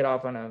not gonna get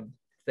off on a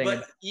thing.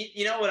 But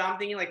you know what I'm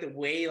thinking, like the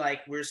way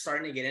like we're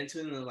starting to get into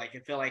it, and like I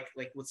feel like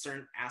with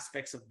certain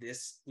aspects of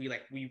this, we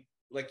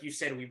like you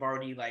said, we've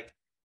already like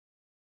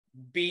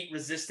beat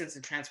resistance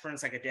and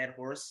transference like a dead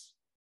horse.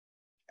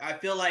 I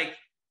feel like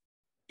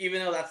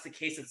even though that's the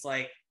case, it's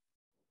like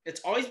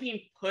it's always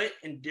being put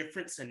in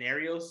different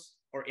scenarios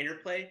or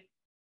interplay.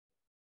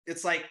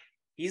 It's like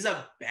he's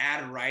a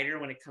bad writer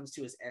when it comes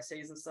to his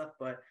essays and stuff,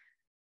 but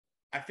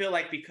I feel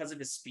like because of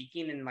his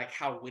speaking and like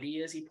how witty he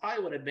is, he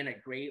probably would have been a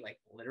great like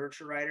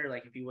literature writer.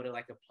 Like if he would have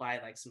like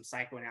applied like some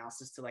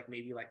psychoanalysis to like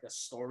maybe like a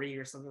story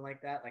or something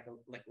like that, like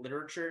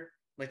literature,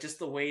 like just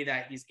the way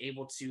that he's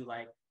able to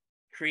like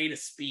create a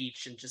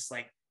speech and just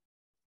like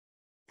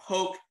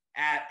poke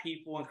at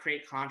people and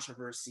create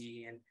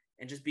controversy and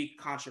just be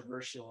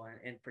controversial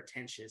and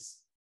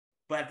pretentious.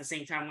 But at the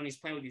same time, when he's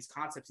playing with these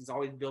concepts, he's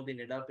always building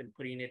it up and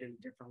putting it in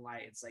a different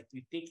light. It's like,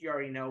 you think you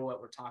already know what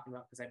we're talking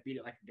about because I beat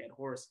it like a dead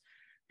horse.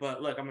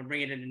 But look, I'm going to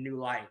bring it in a new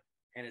light.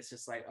 And it's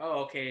just like, oh,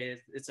 okay,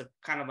 it's a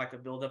kind of like a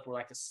buildup or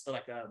like a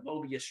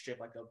Mobius strip,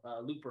 like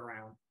a loop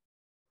around.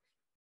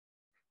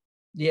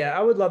 Yeah,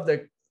 I would love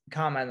to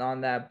comment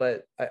on that,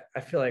 but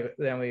I feel like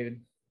then we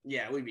would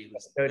we'd be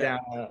go down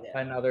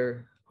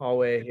another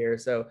hallway here.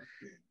 So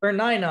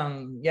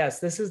Verneinung, yes,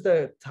 this is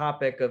the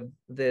topic of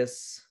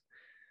this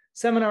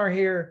seminar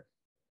here.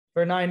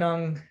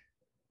 Verneinung,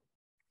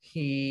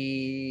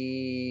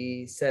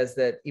 he says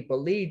that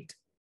Hyppolite,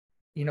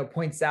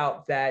 points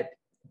out that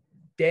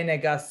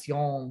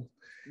denegation,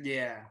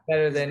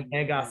 better than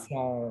negation,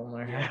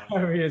 or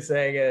however you're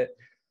saying it.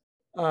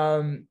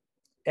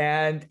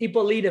 And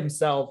Hyppolite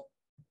himself,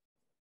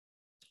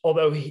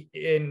 although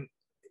in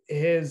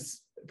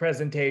his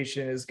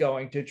presentation is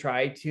going to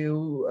try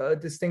to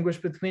distinguish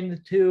between the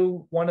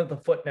two, one of the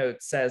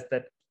footnotes says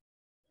that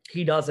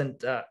he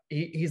doesn't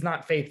he's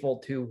not faithful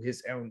to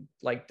his own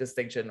like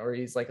distinction, or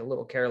he's like a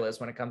little careless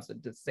when it comes to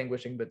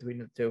distinguishing between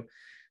the two.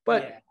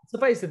 But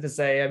suffice it to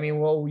say, I mean,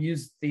 we'll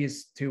use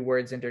these two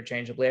words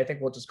interchangeably. I think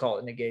we'll just call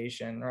it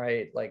negation,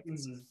 right? Like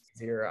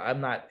here,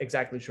 I'm not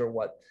exactly sure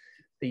what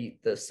the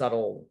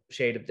subtle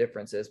shade of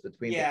difference is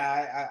between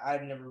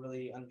I've never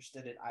really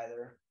understood it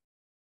either.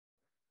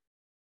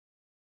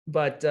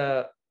 But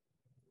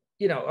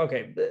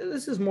okay,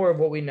 this is more of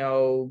what we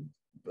know.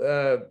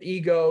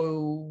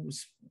 Ego,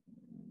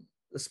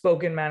 the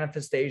spoken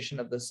manifestation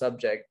of the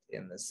subject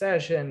in the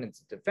session,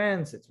 its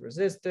defense, its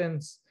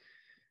resistance.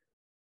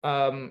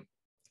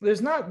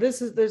 There's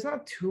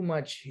not too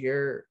much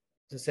here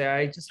to say.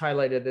 I just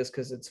highlighted this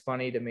because it's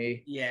funny to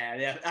me.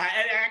 Yeah.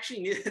 I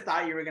actually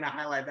thought you were gonna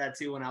highlight that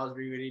too when I was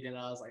rereading it.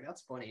 I was like,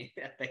 that's funny.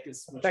 Affected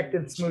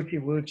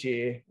smoochy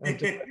woochy. I've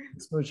just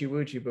smoochy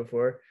woochy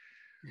before.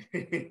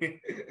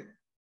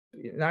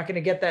 You're not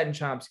gonna get that in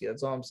Chomsky.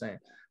 That's all I'm saying.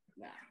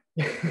 Nah.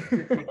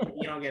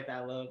 You don't get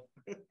that love.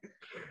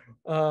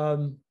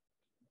 And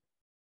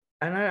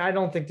I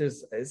don't think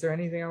is there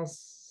anything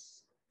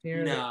else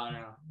here? No.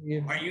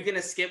 Are you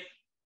gonna skip?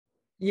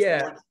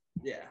 Yeah.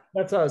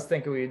 That's what I was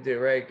thinking we'd do,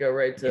 right? Go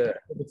right to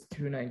it's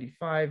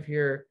 295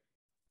 here.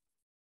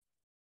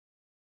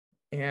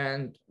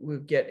 And we'll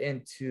get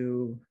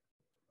into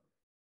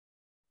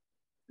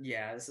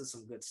this is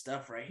some good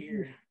stuff right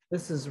here.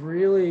 This is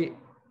really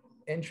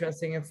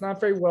interesting. It's not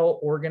very well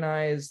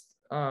organized,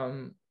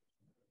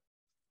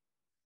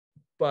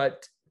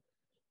 but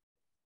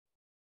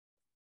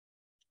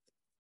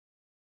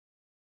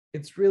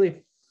it's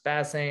really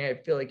fascinating.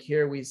 I feel like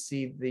here we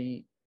see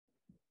the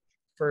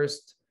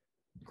first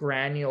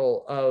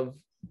granule of,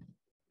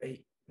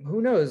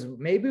 who knows,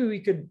 maybe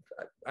we could,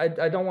 I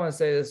don't want to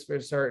say this for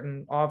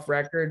certain off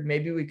record,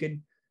 maybe we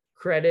could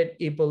credit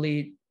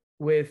Hyppolite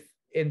with,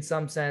 in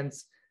some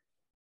sense,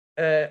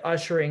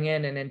 ushering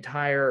in an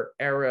entire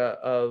era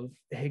of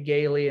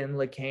Hegelian,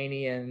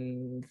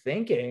 Lacanian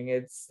thinking.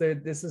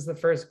 This is the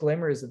first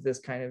glimmers of this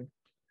kind of.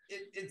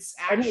 It's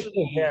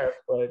actually.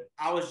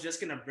 I was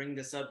just gonna bring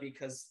this up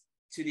because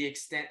to the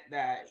extent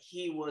that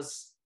he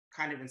was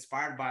kind of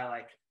inspired by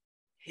like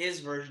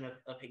his version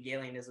of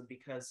Hegelianism,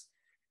 because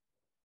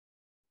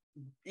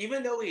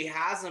even though he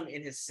has them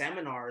in his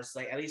seminars,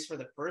 like at least for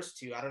the first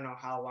two, I don't know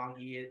how long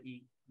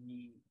he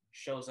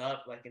shows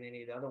up like in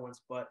any of the other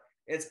ones, but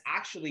it's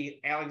actually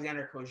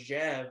Alexander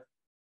Kojève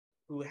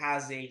who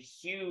has a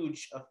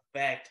huge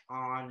effect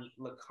on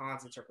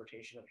Lacan's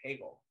interpretation of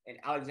Hegel. And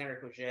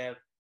Alexander Kojève,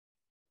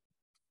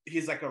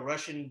 he's like a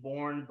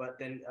Russian-born but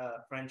then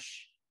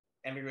French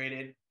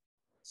emigrated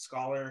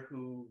scholar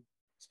who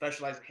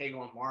specialized in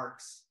Hegel and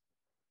Marx.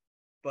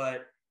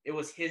 But it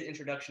was his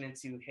introduction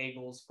into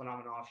Hegel's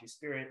phenomenology of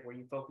spirit, where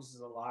he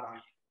focuses a lot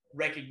on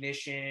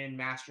recognition,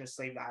 master and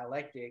slave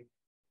dialectic,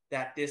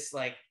 that this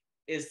like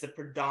is the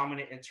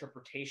predominant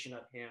interpretation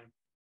of him,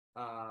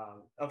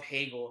 of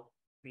Hegel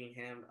being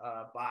him,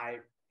 by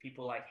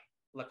people like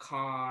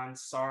Lacan,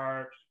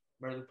 Sartre,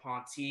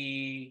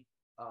 Merleau-Ponty,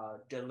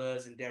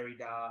 Deleuze and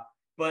Derrida.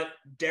 But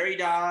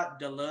Derrida,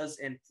 Deleuze,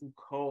 and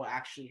Foucault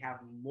actually have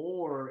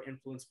more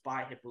influence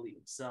by Hyppolite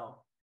himself.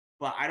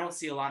 But I don't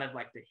see a lot of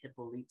like the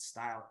Hyppolite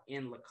style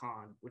in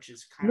Lacan, which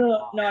is kind of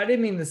odd. No, I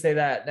didn't mean to say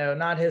that. No,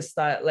 not his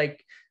style.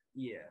 Like,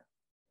 yeah,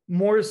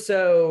 more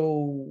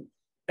so.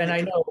 And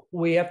I know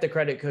we have to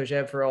credit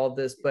Kojève for all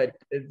this, but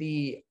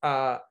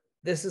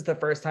this is the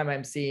first time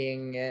I'm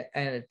seeing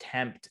an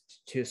attempt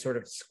to sort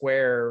of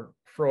square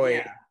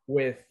Freud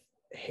with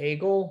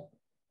Hegel,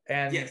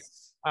 and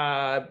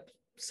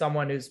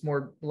someone who's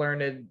more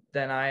learned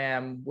than I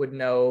am would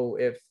know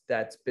if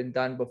that's been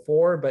done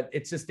before, but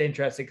it's just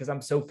interesting because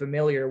I'm so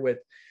familiar with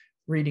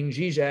reading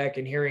Zizek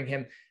and hearing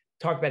him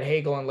talk about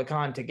Hegel and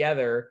Lacan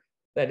together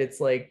that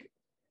it's like,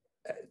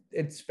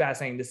 it's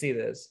fascinating to see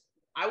this.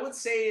 I would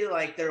say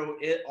like there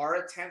are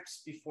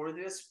attempts before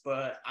this,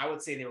 but I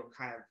would say they were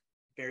kind of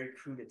very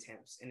crude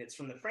attempts, and it's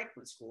from the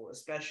Frankfurt School,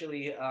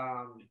 especially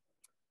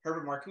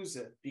Herbert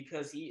Marcuse,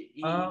 because he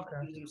calls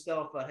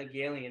himself a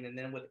Hegelian, and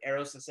then with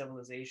Eros and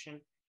Civilization,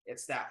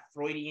 it's that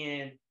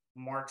Freudian,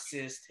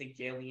 Marxist,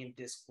 Hegelian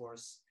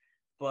discourse.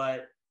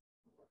 But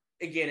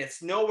again,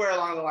 it's nowhere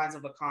along the lines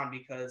of Lacan,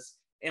 because,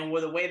 and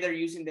with the way they're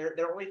using,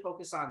 they're only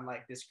focused on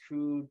like this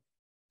crude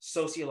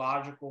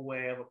sociological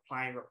way of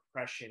applying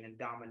repression and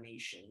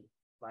domination,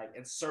 like,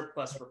 and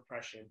surplus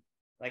repression,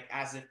 like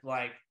as if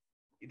like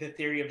the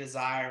theory of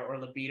desire or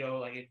libido,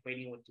 like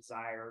equating with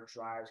desire or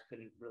drives,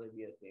 couldn't really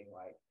be a thing.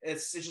 Like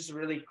it's just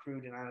really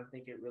crude, and I don't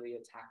think it really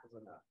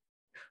tackles enough.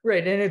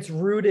 Right, and it's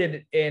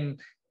rooted in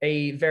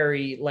a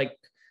very like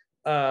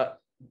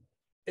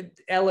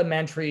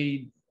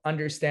elementary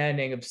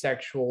understanding of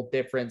sexual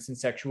difference and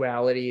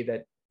sexuality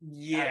that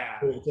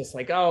just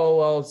like, oh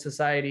well,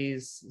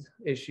 society's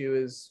issue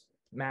is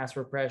mass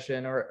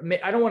repression, or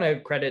I don't want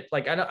to credit,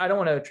 like I don't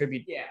want to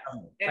attribute.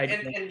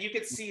 And you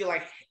could see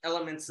like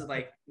elements of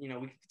like, we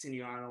can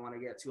continue on, I don't want to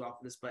get too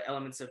off of this, but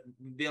elements of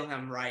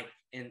Wilhelm Reich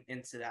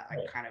into that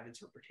like kind of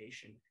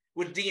interpretation.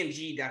 With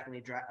D&G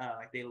definitely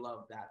like they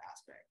love that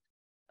aspect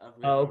of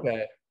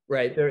okay,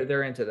 right,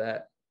 they're into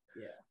that.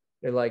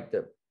 They like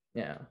the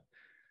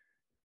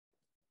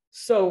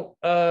so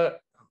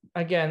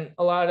again,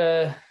 a lot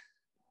of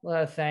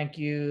thank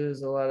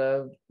yous, a lot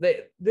of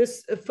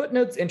this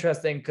footnote's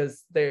interesting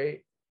because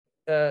they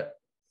is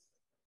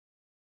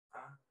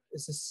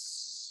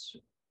this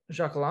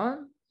Jacques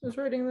is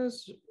writing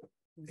this?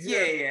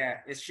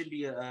 It should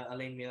be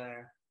Alain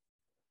Miller.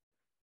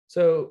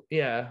 So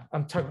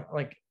I'm talking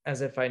like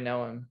as if I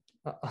know him.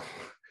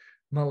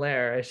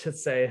 Miller, I should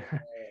say.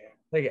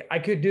 Like I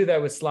could do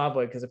that with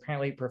Slavoj because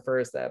apparently he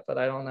prefers that, but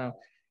I don't know.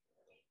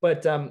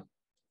 But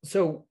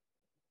so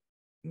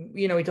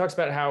he talks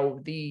about how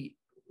the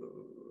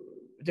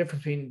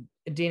difference between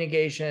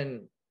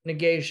denegation,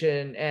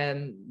 negation,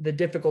 and the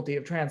difficulty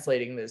of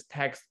translating this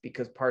text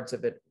because parts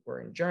of it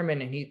were in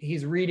German, and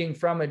he's reading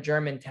from a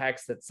German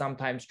text that's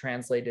sometimes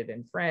translated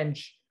in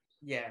French.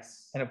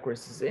 Yes. And of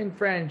course, it's in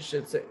French.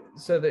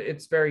 So that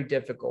it's very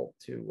difficult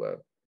to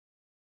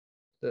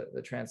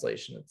the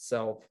translation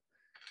itself.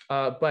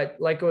 But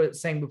like I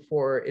was saying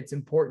before, it's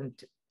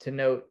important to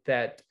note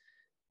that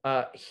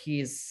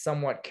he's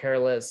somewhat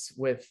careless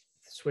with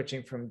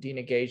switching from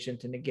denegation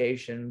to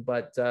negation,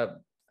 but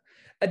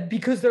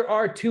because there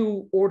are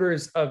two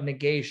orders of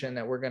negation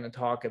that we're going to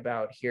talk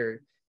about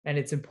here, and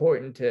it's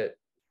important to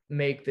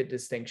make the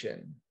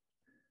distinction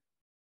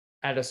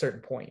at a certain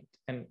point.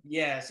 And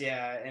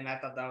and I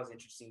thought that was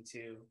interesting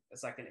too.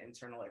 It's like an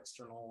internal,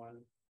 external one.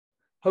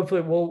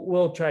 Hopefully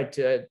we'll try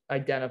to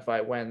identify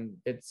when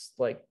it's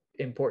like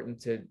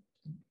important to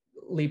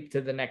leap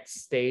to the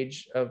next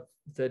stage of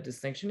the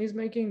distinction he's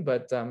making.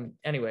 But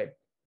anyway,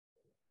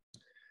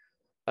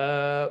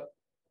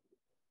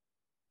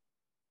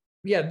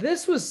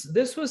 this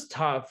was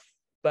tough,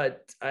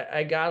 but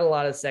I got a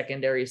lot of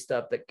secondary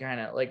stuff that kind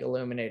of like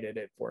illuminated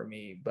it for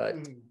me. But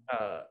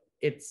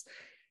it's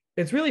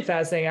really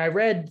fascinating. I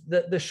read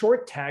the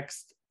short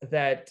text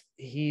that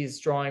he's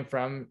drawing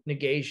from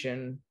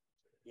Negation.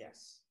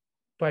 Yes.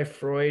 By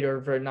Freud, or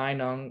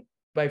Verneinung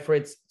by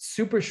Freud. It's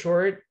super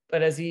short,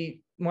 but as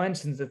he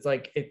mentions, it's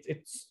like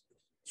it's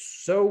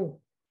so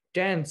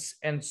dense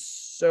and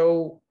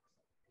so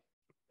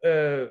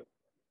in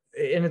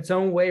its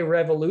own way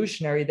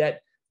revolutionary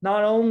that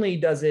not only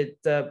does it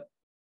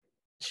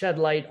shed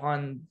light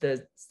on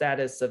the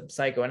status of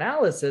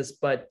psychoanalysis,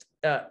 but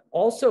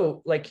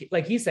also like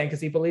he's saying,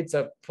 because Hyppolite's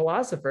a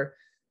philosopher,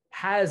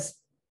 has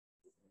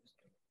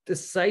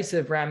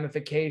decisive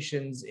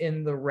ramifications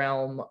in the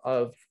realm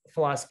of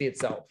philosophy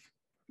itself.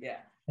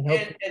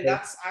 And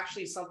that's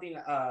actually something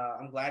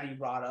I'm glad you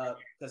brought up,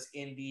 because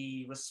in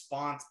the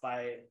response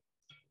by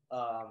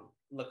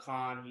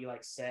Lacan, he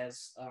like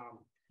says,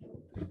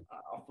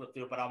 I'll flip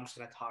through it, but I'm just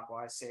gonna talk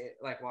while I say it,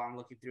 like while I'm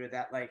looking through it,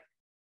 that like,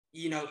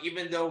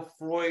 even though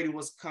Freud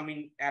was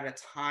coming at a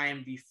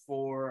time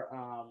before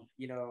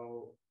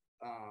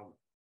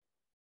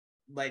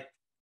like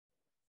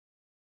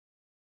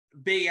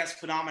big as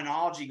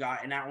phenomenology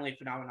got, and not only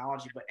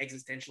phenomenology but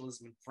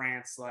existentialism in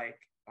France, like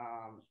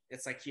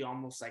it's like he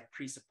almost like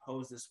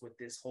presupposes with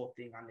this whole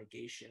thing on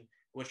negation,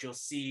 which you'll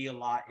see a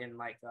lot in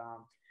like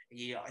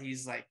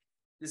he's like,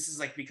 this is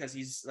like because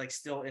he's like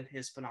still in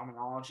his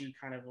phenomenology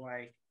kind of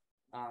like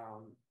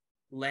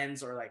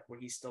lens, or like where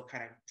he's still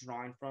kind of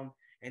drawing from,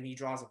 and he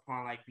draws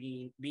upon like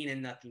being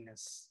in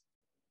nothingness.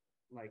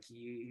 Like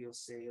he'll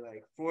say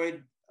like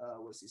Freud,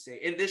 what's he say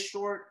in this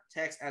short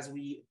text, as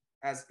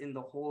in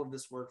the whole of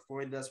this work,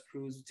 Freud thus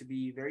proves to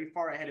be very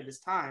far ahead of his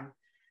time,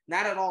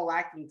 not at all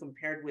lacking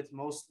compared with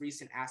most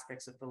recent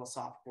aspects of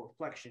philosophical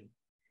reflection.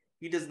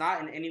 He does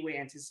not in any way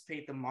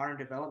anticipate the modern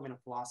development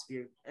of philosophy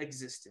of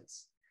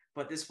existence,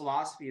 but this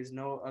philosophy is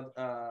no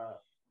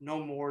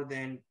more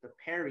than the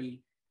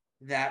Peri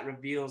that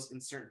reveals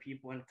in certain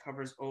people and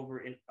covers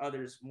over in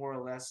others more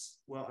or less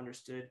well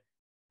understood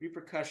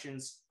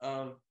repercussions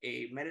of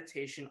a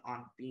meditation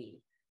on being,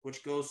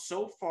 which goes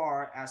so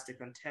far as to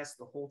contest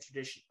the whole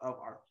tradition of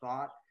our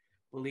thought,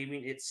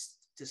 believing it's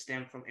to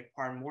stem from a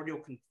primordial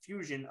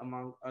confusion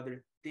among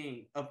other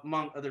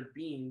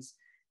beings.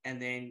 And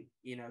then,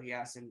 you know, he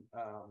has in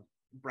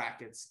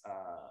brackets,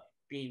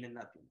 being and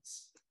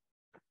nothingness.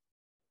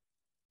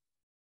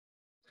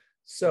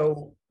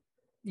 So,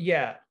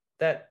 yeah,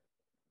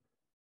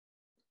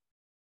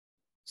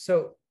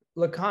 so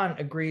Lacan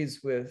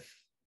agrees with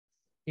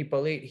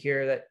Hyppolite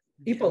here that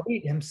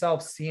Hyppolite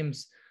himself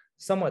seems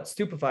somewhat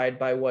stupefied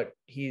by what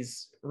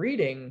he's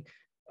reading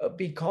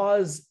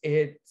because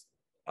it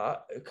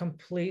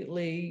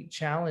completely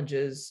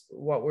challenges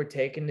what we're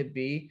taken to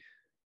be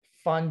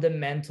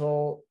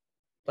fundamental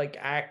like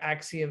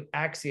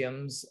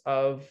axioms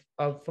of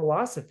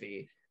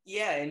philosophy.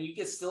 Yeah, and you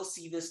can still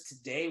see this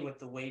today with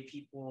the way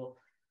people,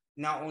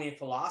 not only in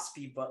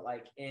philosophy, but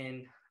like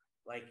in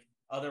like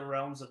other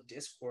realms of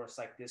discourse,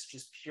 like this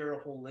just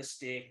pure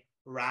holistic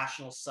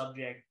rational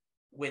subject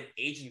with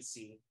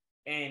agency.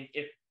 And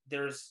if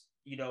there's,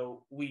 you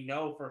know, we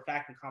know for a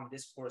fact in common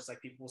discourse,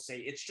 like people will say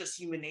it's just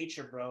human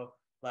nature, bro,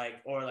 like,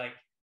 or like,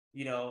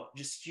 you know,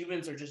 just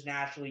humans are just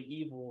naturally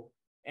evil.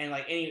 And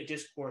like any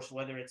discourse,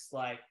 whether it's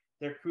like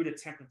their crude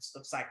attempts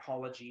of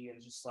psychology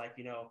and just like,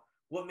 you know,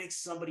 what makes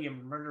somebody a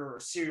murderer or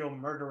serial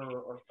murderer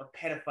or a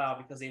pedophile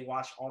because they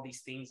watch all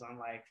these things on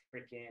like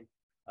freaking,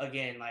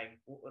 again, like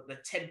the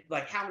Ted,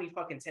 like how many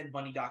fucking Ted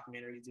Bundy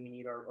documentaries do we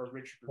need, or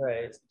Richard Ramirez?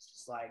 Right. It's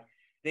just like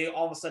they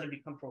all of a sudden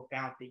become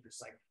profound thinkers.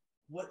 Like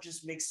what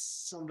just makes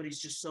somebody's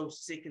just so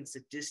sick and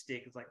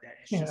sadistic? It's like that.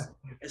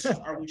 It's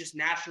just are we just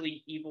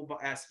naturally evil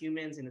as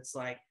humans? And it's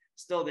like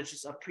still there's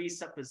just a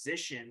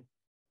presupposition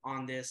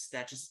on this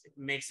that just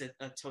makes it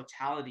a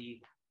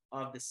totality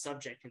of the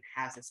subject and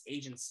has its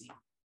agency.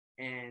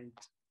 And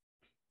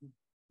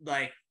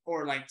like,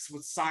 or like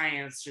with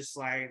science, just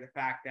like the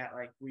fact that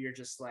like we are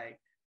just like,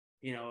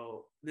 you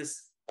know,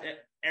 this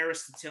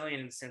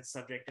Aristotelian in a sense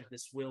subject of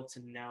this will to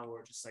know,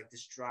 or just like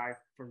this drive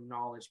for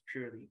knowledge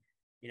purely,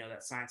 you know,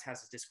 that science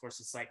has this discourse.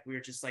 It's like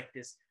we're just like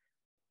this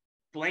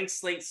blank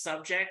slate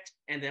subject,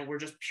 and then we're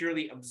just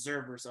purely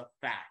observers of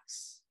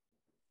facts,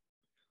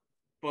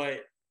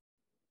 but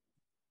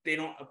they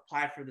don't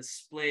apply for the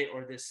split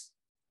or this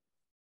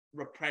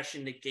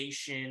repression,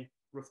 negation,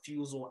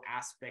 refusal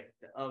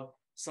aspect of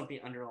something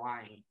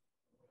underlying.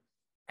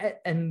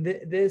 And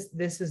this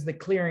is the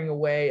clearing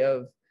away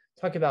of,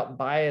 talk about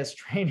bias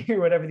training or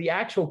whatever, the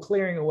actual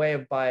clearing away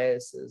of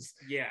biases.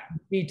 Yeah.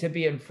 To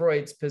be in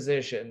Freud's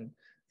position.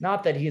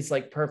 Not that he's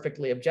like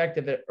perfectly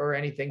objective or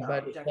anything, no,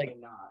 but like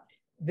not.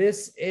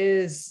 This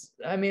is,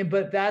 I mean,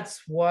 but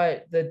that's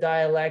what the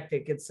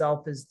dialectic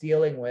itself is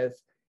dealing with.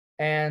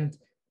 And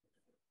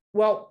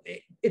well,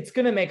 it's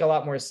going to make a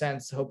lot more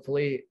sense,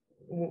 hopefully,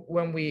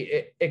 when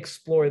we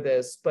explore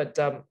this, but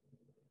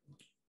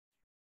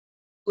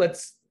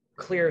let's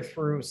clear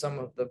through some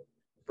of the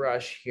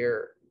brush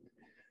here.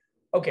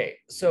 Okay,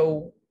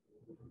 so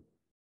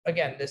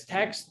again, this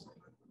text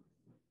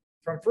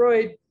from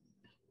Freud,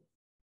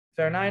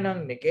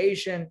 Verneinung,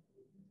 negation.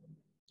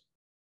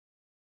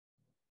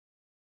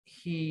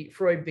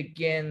 Freud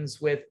begins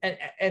with,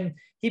 and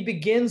he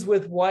begins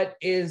with what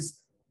is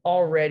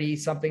already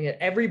something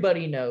that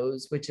everybody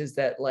knows, which is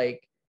that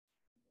like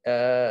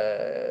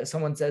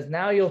someone says,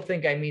 now you'll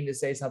think I mean to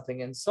say something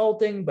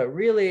insulting, but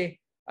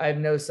really I have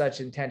no such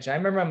intention. I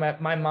remember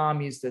my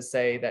mom used to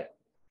say that,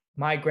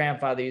 my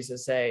grandfather used to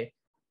say,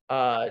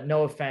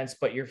 no offense,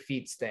 but your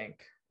feet stink,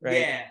 right?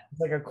 Yeah. It's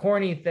like a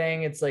corny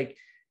thing. It's like,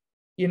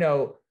 you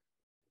know.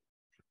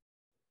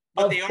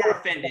 But they are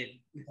offended.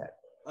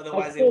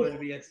 Otherwise they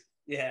wouldn't be,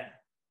 yeah.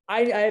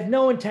 I have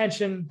no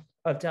intention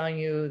of telling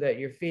you that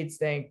your feet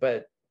stink,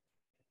 but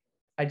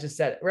I just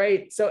said it,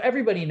 right? So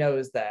everybody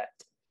knows that.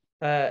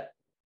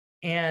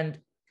 And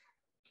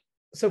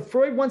so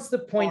Freud wants to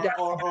point out.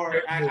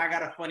 Or I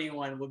got a funny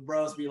one. Would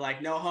bros be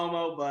like, no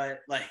homo,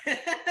 but like.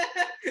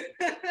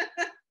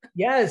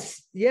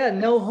 Yes. Yeah.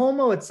 No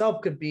homo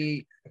itself could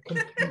be a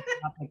complete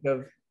topic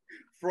of.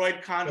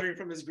 Freud conjuring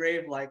from his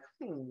grave, like,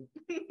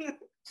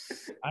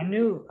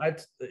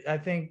 I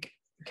think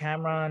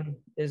Cameron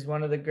is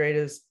one of the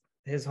greatest.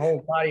 His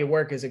whole body of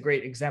work is a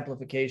great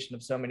exemplification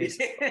of so many.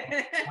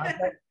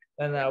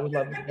 And I would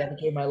love to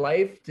dedicate my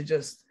life to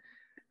just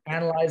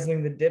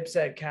analyzing the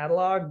Dipset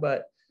catalog,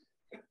 but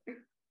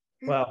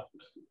well,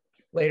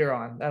 later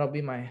on, that'll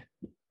be my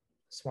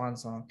swan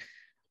song.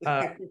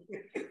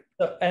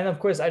 And of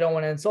course, I don't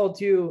want to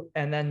insult you.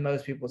 And then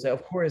most people say,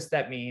 of course,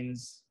 that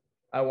means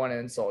I want to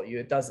insult you.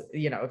 It doesn't,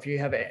 if you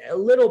have a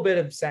little bit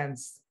of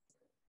sense,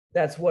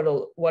 that's what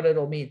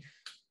it'll mean.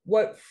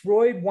 What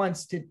Freud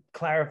wants to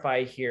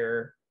clarify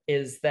here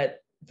is that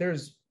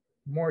there's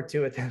more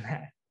to it than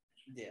that.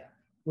 Yeah.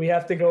 We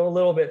have to go a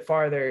little bit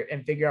farther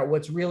and figure out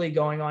what's really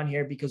going on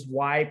here, because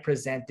why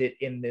present it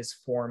in this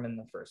form in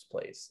the first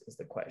place is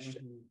the question.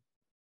 Mm-hmm.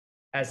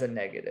 As a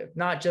negative,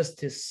 not just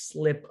to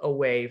slip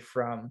away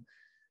from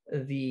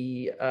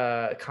the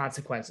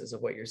consequences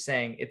of what you're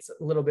saying. It's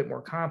a little bit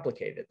more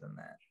complicated than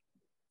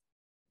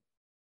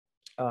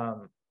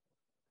that.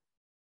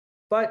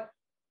 But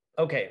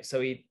okay,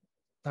 so he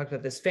talked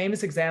about this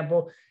famous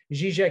example.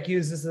 Zizek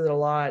uses it a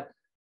lot.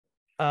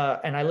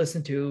 And I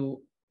listened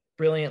to a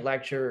brilliant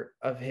lecture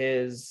of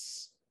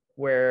his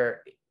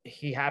where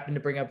he happened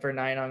to bring up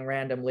Verneinung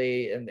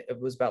randomly, and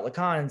it was about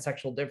Lacan and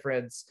sexual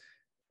difference.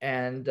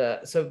 And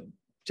so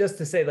just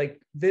to say,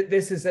 like,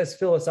 this is as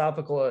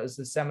philosophical as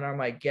the seminar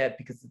might get,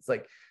 because it's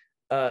like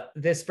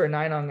this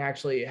Verneinung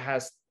actually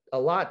has a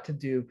lot to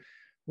do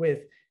with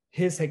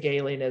his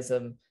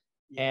Hegelianism.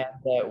 Yeah.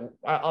 And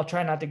I'll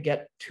try not to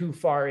get too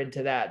far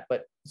into that,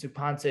 but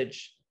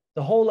Zupancic,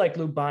 the whole like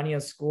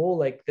Lubania school,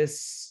 like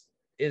this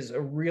is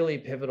a really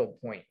pivotal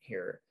point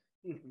here.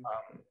 Mm-hmm.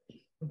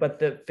 But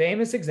the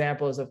famous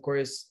example is, of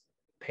course,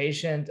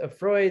 patient of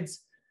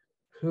Freud's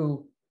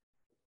who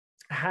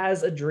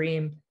has a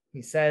dream.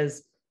 He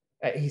says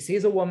he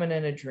sees a woman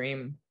in a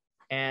dream,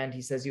 and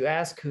he says, you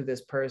ask who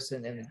this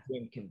person in the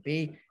dream can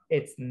be.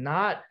 It's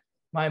not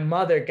my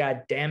mother,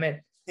 God damn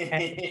it.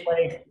 And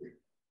like,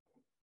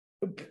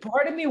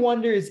 part of me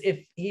wonders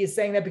if he is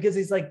saying that because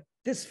he's like,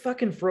 this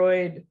fucking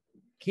Freud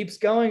keeps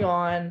going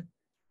on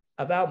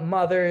about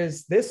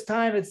mothers. This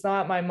time it's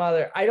not my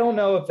mother. I don't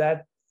know if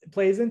that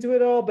plays into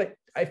it all, but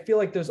I feel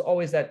like there's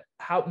always that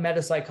how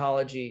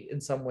metapsychology in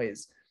some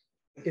ways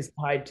is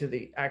tied to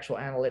the actual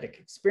analytic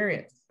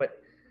experience. But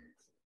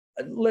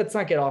let's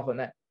not get off on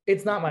that.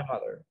 It's not my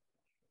mother.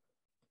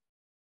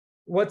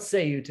 What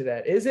say you to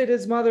that? Is it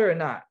his mother or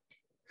not?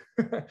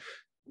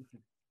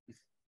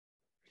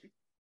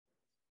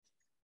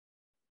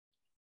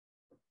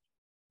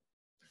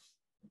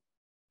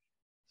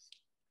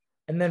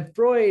 And then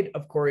Freud,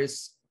 of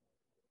course,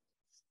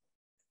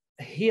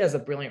 he has a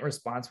brilliant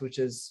response, which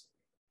is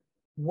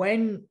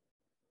when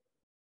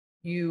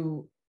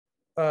you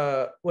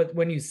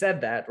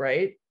said that,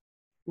 right?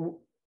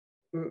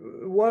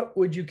 What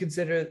would you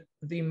consider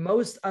the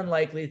most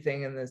unlikely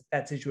thing in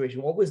that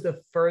situation? What was the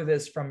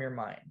furthest from your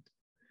mind?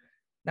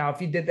 Now,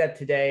 if you did that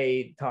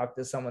today, talk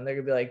to someone, they're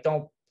gonna be like,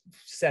 don't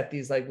set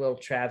these like little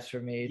traps for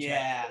me.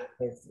 Yeah.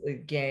 It's a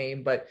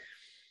game. But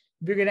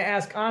if you're gonna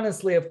ask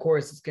honestly, of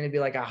course, it's gonna be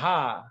like,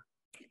 aha,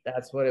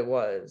 that's what it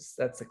was.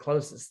 That's the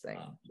closest thing.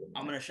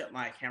 I'm gonna shut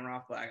my camera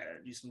off, but I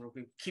gotta do some real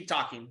quick. Keep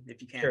talking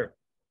if you can. Sure.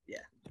 Yeah.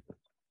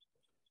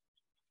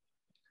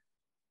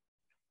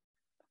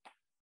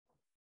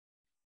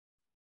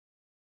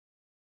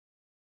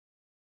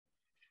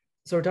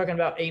 So we're talking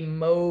about a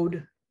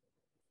mode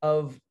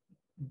of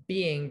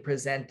being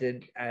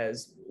presented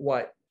as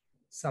what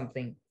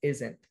something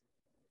isn't.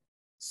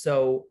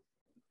 So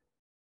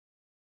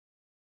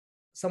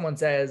someone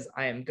says,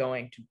 I am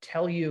going to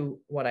tell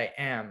you what I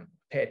am,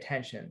 pay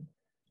attention.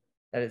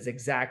 That is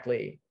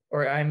exactly,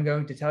 or I'm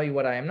going to tell you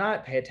what I am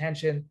not, pay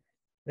attention.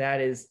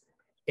 That is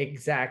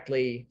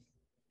exactly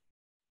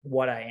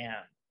what I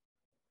am.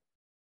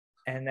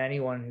 And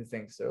anyone who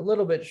thinks they're a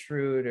little bit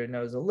shrewd or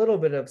knows a little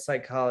bit of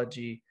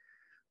psychology,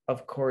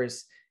 of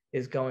course,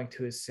 is going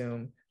to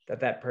assume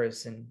that that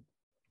person,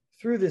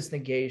 through this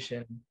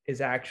negation,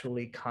 is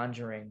actually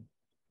conjuring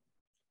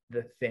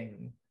the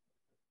thing,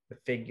 the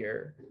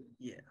figure,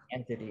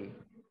 entity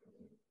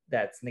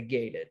that's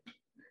negated.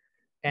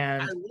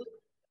 And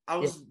I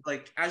was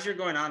like, as you're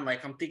going on,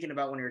 like I'm thinking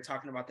about when you were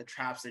talking about the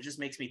traps, it just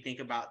makes me think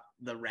about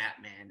the Rat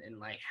Man and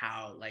like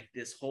how like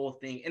this whole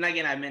thing, and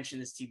again, I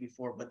mentioned this to you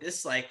before, but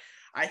this like,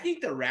 I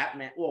think the Rat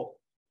Man, well,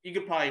 you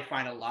could probably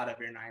find a lot of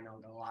Verneinung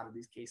in a lot of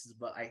these cases,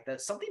 but like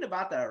there's something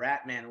about the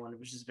Rat Man one,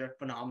 which is very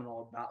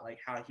phenomenal about like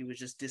how he was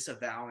just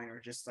disavowing or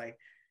just like,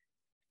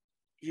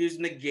 he was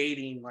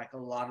negating like a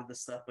lot of the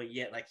stuff, but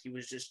yet like he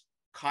was just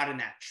caught in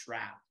that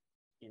trap,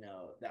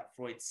 that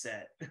Freud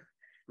set.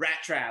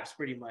 Rat traps,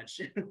 pretty much.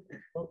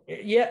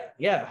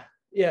 yeah.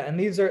 And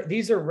these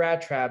are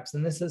rat traps,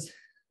 and this is,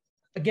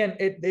 again,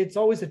 it's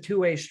always a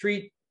two-way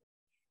street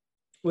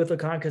with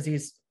Lacan, because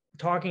he's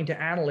talking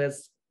to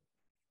analysts,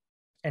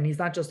 and he's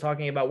not just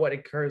talking about what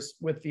occurs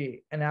with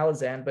the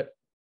analysand, but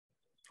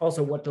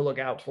also what to look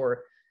out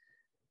for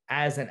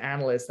as an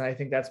analyst. And I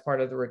think that's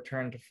part of the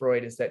return to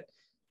Freud, is that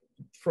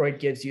Freud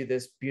gives you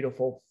this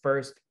beautiful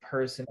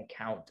first-person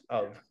account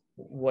of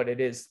what it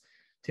is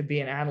to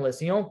be an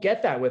analyst. You don't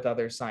get that with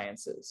other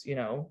sciences,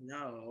 No,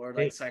 or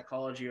like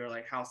psychology, or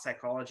like how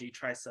psychology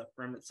tries to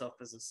affirm itself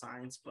as a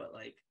science, but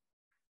like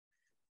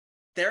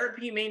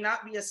therapy may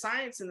not be a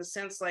science in the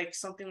sense like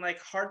something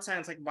like hard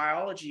science, like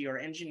biology or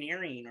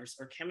engineering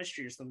or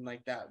chemistry or something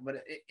like that,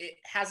 but it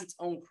has its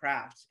own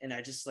craft. And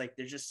I just like,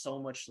 there's just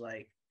so much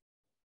like,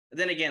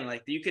 then again,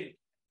 like you could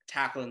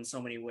tackle in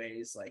so many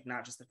ways, like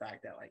not just the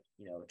fact that like,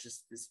 you know,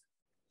 just this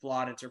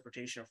flawed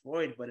interpretation of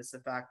Freud, but it's the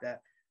fact that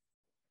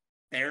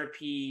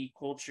therapy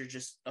culture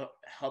just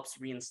helps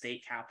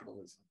reinstate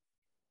capitalism.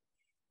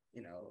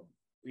 You know,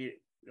 we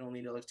don't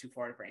need to look too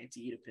far for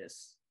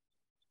anti-Oedipus.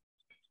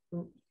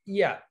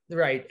 Yeah,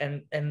 right.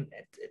 And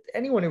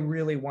anyone who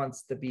really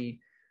wants to be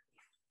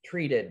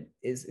treated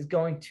is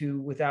going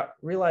to, without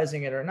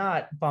realizing it or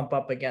not, bump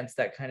up against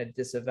that kind of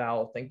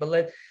disavowal thing.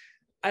 But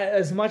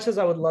as much as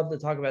I would love to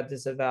talk about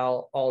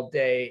disavowal all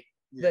day,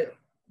 that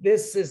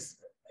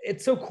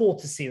it's so cool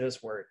to see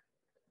this word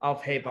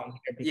Aufhebung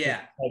here, because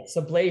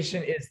like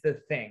sublation is the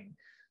thing.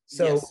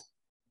 So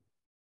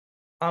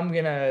I'm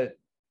gonna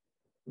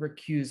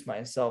recuse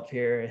myself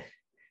here,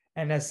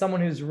 and as someone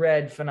who's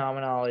read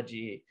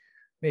phenomenology,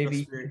 maybe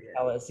you can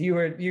tell us. You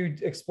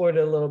explored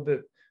it a little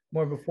bit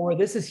more before.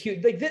 This is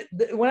huge. Like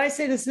when I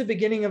say this is the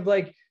beginning of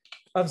like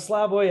of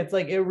Slavoj, it's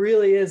like it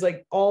really is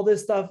like all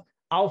this stuff.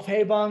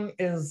 Aufhebung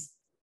is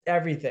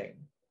everything.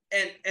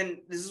 And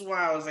this is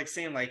why I was like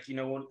saying, like, you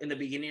know, in the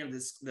beginning of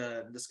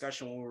the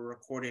discussion when we're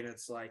recording,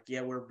 it's like,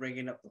 yeah, we're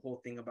bringing up the whole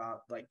thing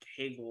about like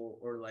Hegel,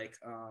 or like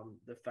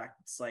the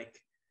fact it's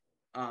like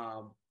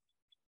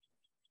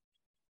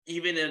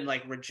even in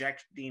like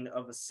rejecting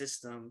of a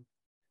system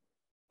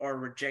or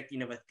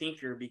rejecting of a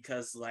thinker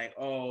because like,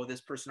 oh,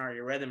 this person already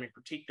read them and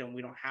critiqued them,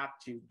 we don't have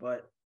to,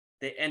 but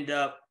they end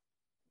up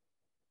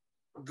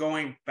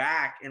going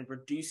back and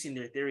reducing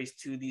their theories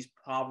to these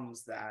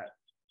problems that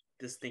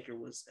this thinker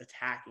was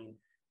attacking.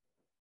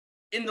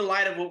 In the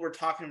light of what we're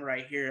talking about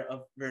right here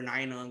of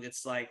Verneinung,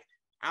 it's like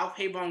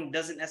Aufhebung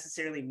doesn't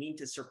necessarily mean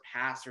to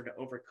surpass or to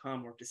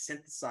overcome or to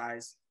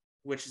synthesize,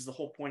 which is the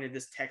whole point of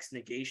this text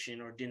negation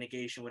or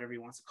denegation, whatever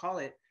you want to call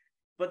it.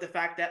 But the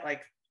fact that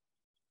like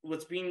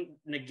what's being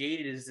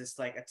negated is this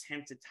like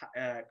attempt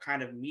to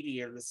kind of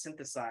mediate or to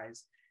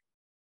synthesize,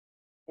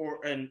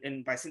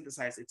 and by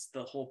synthesize, it's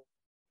the whole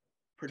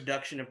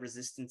production of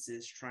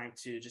resistances trying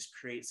to just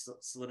create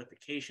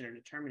solidification or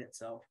determine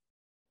itself.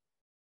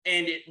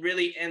 And it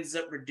really ends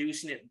up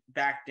reducing it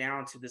back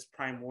down to this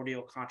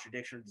primordial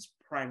contradiction, this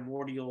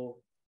primordial,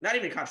 not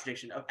even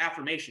contradiction, of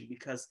affirmation,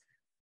 because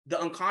the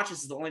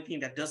unconscious is the only thing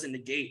that doesn't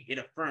negate, it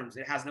affirms.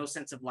 It has no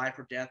sense of life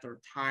or death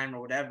or time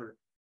or whatever.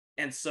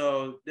 And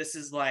so this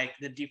is like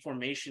the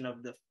deformation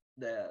of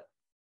the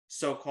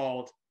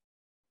so-called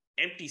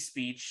empty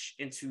speech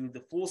into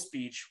the full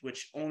speech,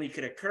 which only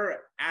could occur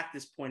at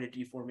this point of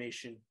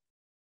deformation.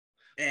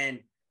 And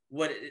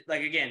what,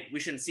 like, again, we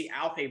shouldn't see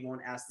Aufhebung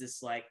as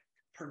this like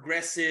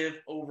progressive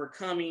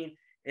overcoming.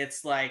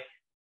 It's like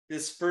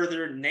this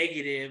further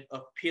negative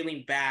of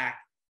peeling back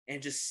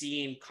and just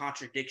seeing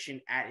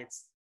contradiction at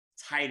its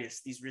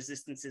tightest, these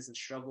resistances and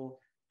struggle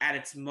at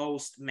its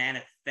most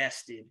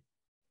manifested.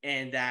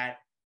 And that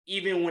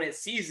even when it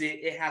sees it,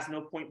 it has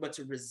no point but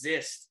to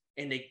resist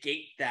and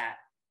negate that,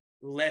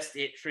 lest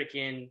it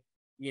freaking,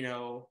 you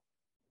know,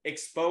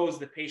 expose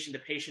the patient. The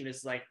patient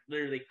is like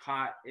literally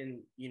caught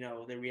in, you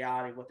know, the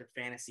reality of what their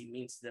fantasy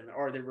means to them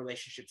or their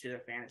relationship to their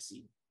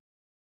fantasy.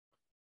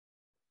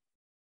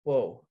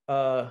 Whoa.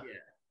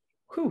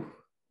 Whew.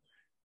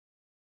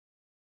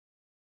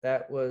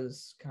 That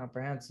was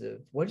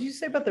comprehensive. What did you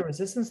say about the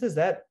resistances?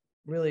 That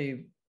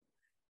really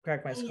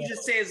cracked my skull. He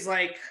just says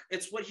like,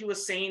 it's what he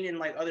was saying in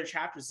like other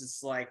chapters.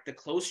 It's like the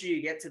closer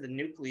you get to the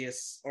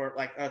nucleus or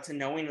like to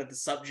knowing of the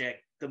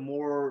subject, the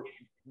more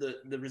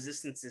the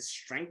resistance is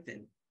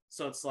strengthened.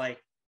 So it's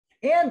like,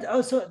 and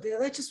so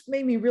that just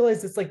made me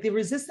realize it's like the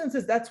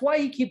resistances. That's why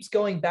he keeps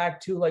going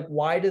back to like,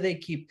 why do they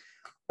keep?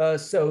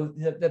 So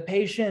the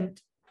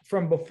patient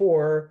from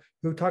before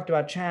who talked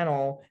about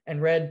channel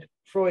and read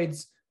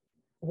Freud's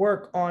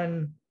work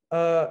on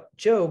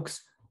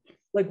jokes,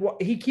 like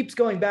he keeps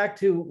going back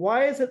to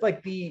why is it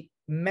like the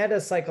meta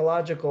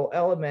psychological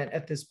element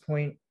at this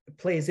point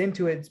plays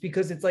into it. It's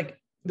because it's like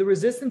the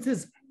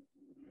resistances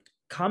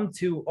come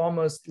to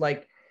almost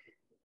like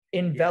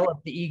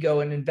envelop the ego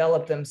and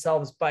envelop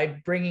themselves by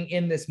bringing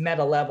in this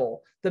meta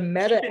level, the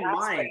meta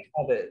aspect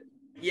of it.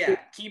 Yeah,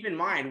 keep in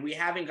mind, we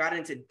haven't gotten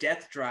into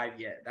Death Drive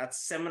yet. That's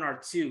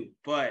seminar 2,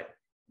 but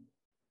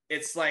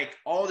it's like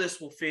all this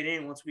will fit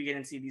in once we get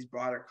into these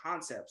broader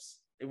concepts.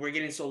 We're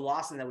getting so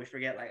lost in that we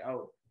forget, like,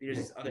 oh, there's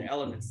these other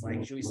elements like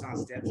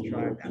Jouissance, Death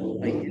Drive that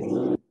play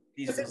in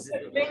these.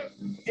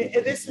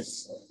 This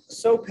is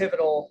so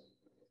pivotal.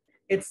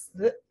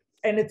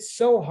 And it's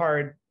so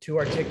hard to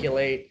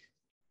articulate.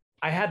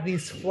 I had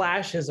these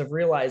flashes of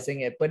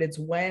realizing it, but it's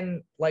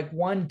when like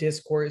one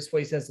discourse,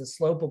 what he says, the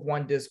slope of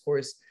one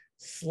discourse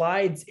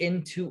slides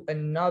into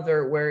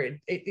another where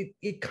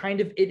it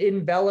kind of, it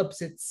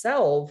envelops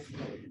itself.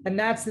 And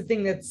that's the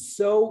thing that's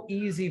so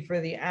easy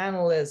for the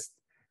analyst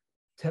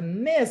to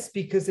miss,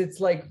 because it's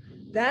like,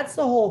 that's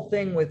the whole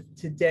thing with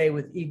today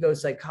with ego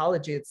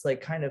psychology. It's like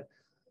kind of,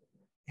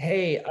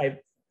 hey,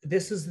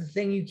 this is the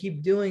thing you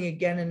keep doing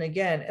again and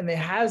again. And it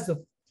has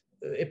the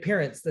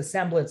appearance, the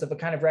semblance of a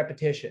kind of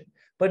repetition,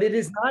 but it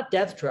is not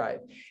death drive.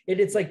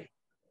 It's like,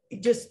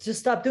 just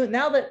stop doing it.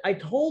 Now that I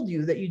told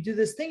you that you do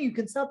this thing, you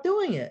can stop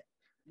doing it.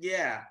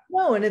 Yeah.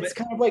 No, and it's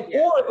kind of like,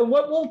 or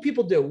what will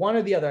people do? One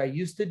or the other. I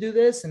used to do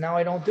this and now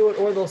I don't do it.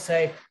 Or they'll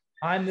say,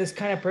 I'm this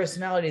kind of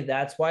personality.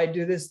 That's why I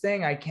do this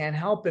thing. I can't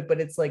help it. But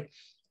it's like,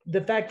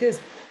 the fact is,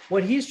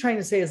 what he's trying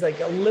to say is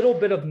like a little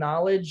bit of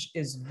knowledge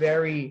is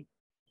very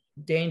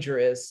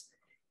dangerous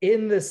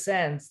in the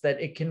sense that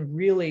it can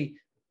really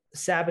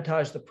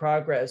sabotage the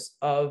progress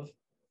of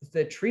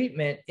the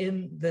treatment,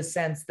 in the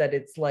sense that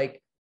it's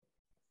like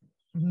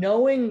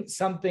knowing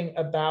something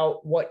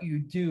about what you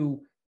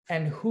do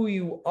and who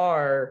you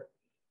are,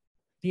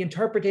 the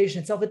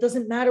interpretation itself, it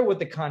doesn't matter what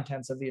the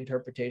contents of the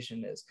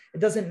interpretation is. It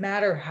doesn't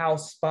matter how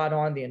spot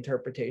on the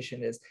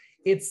interpretation is.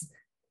 It's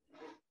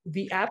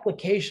the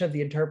application of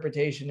the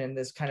interpretation in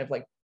this kind of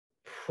like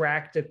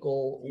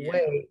practical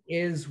way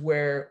is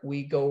where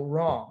we go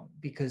wrong,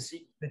 because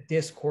the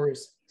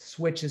discourse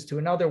switches to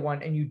another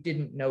one and you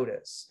didn't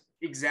notice.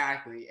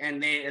 Exactly.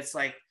 And it's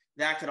like,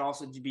 that could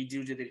also be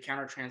due to the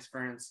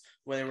countertransference,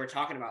 whether we're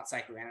talking about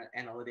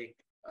psychoanalytic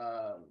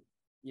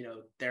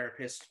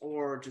therapist,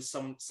 or just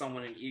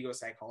someone in ego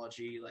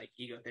psychology, like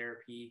ego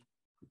therapy,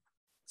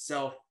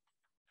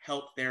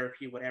 self-help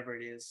therapy, whatever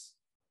it is.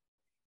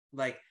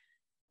 Like,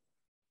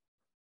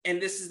 and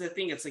this is the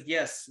thing, it's like,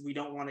 yes, we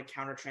don't want to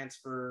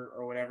countertransfer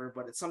or whatever,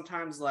 but it's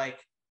sometimes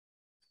like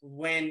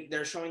when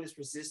they're showing this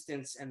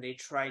resistance and they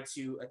try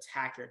to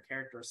attack your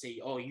character or say,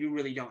 oh, you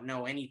really don't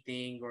know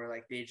anything, or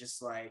like they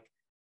just like,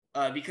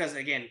 because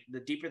again,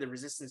 the deeper the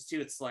resistance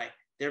too, it's like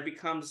there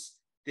becomes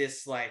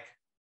this like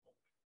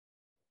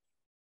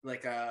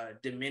a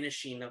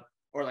diminishing of,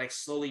 or like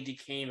slowly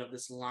decaying of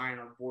this line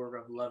or border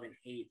of love and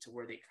hate, to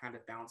where they kind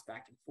of bounce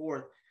back and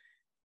forth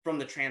from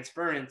the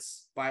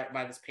transference by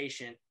this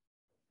patient.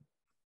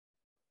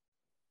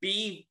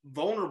 Be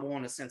vulnerable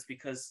in a sense,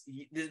 because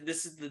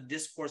this is the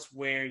discourse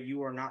where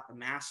you are not the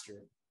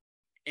master.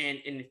 And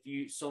if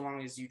you, so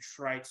long as you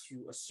try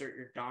to assert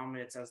your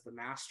dominance as the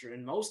master,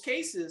 in most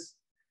cases,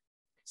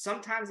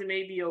 sometimes it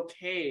may be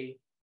okay,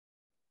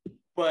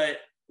 but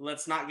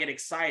let's not get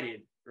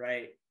excited,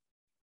 right?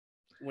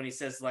 When he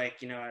says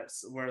like,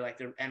 where like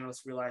the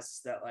analyst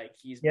realizes that like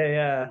he's being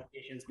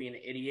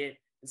an idiot.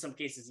 In some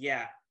cases,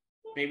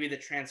 maybe the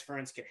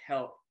transference could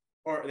help,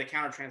 or the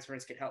counter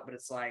transference could help, but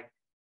it's like,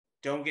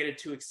 don't get it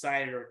too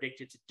excited or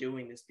addicted to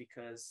doing this,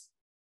 because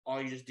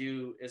all you just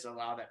do is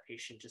allow that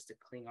patient just to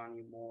cling on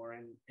you more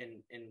and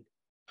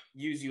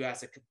use you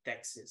as a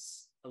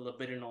cathexis, a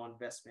libidinal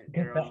investment.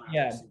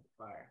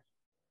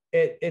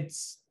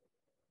 It's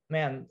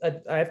man,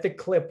 I have to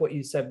clip what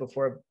you said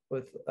before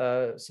with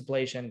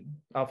sublation,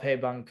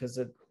 Aufhebung, because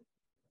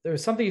there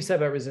was something you said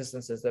about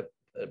resistances that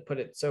put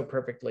it so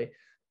perfectly.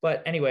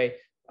 But anyway,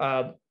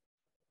 I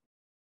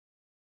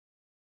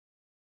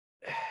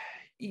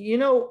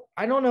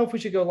don't know if we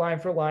should go line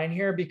for line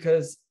here,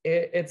 because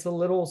it's a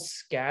little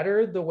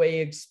scattered the way he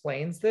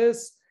explains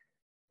this.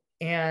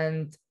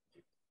 And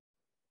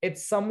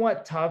it's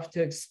somewhat tough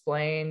to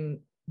explain,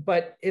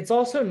 but it's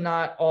also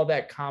not all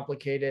that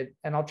complicated.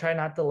 And I'll try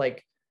not to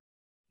like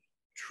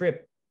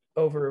trip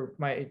over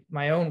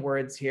my own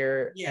words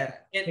here and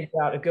think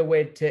out a good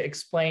way to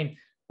explain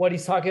what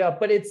he's talking about.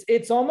 But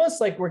it's almost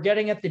like we're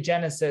getting at the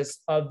genesis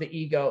of the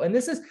ego. And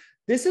this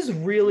is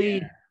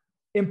really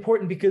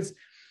important, because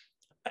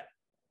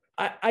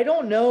I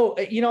don't know,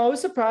 I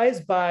was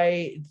surprised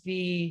by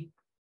the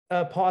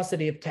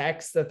paucity of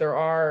text that there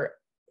are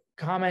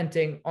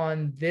commenting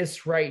on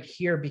this right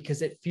here,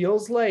 because it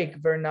feels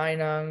like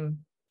Verneinung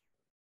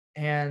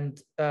and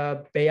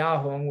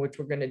Bejahung, which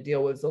we're going to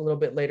deal with a little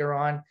bit later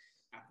on,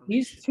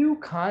 these two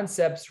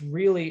concepts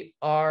really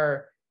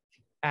are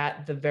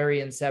at the very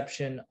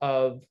inception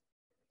of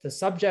the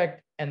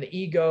subject and the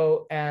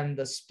ego, and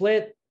the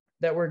split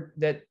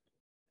that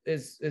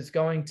is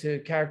going to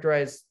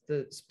characterize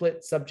the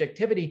split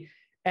subjectivity.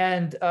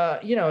 And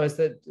as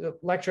the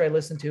lecture I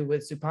listened to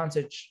with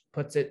Supancic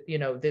puts it,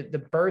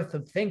 the birth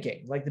of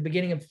thinking, like the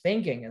beginning of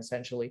thinking,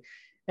 essentially.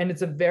 And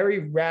it's a very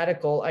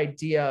radical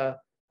idea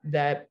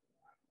that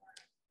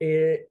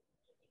it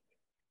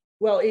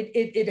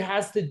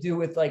has to do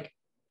with like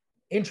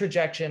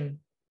introjection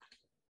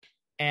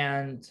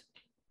and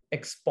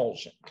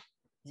expulsion.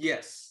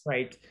 Yes.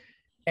 Right.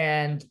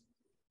 And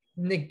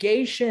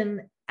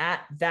negation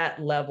at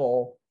that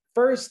level,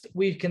 first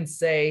we can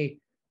say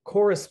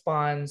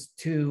corresponds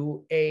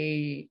to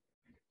I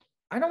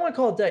don't want to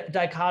call it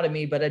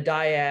dichotomy, but a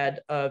dyad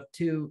of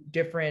two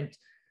different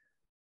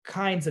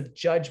kinds of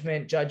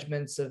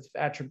judgments of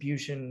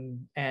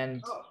attribution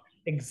and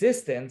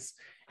existence.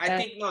 I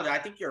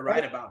think you're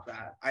right about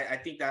that. I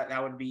think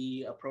that would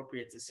be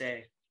appropriate to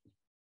say.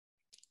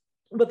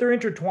 But they're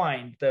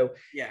intertwined, though.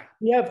 Yeah.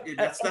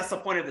 That's the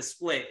point of the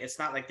split. It's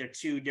not like they're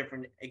two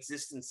different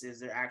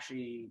existences. They're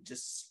actually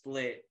just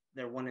split.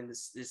 They're one in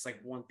this like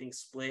one thing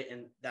split,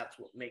 and that's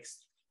what makes,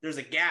 there's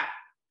a gap,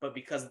 but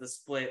because of the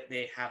split,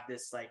 they have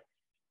this like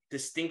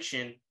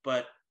distinction,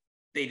 but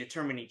they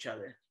determine each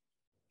other.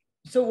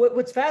 So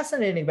what's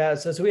fascinating about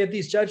it, so we have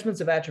these judgments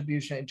of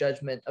attribution and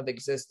judgment of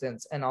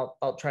existence, and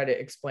I'll try to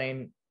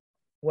explain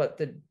what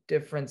the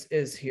difference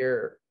is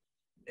here,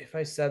 if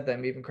I said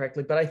them even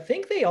correctly, but I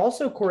think they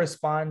also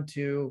correspond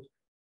to,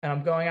 and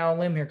I'm going out on a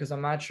limb here because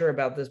I'm not sure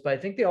about this, but I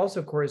think they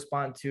also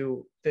correspond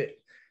to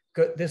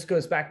this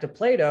goes back to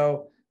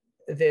Plato,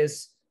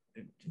 this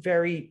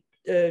very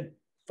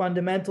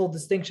fundamental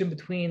distinction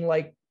between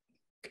like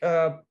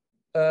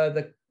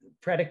the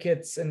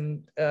predicates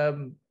and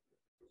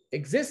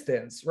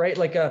existence, right?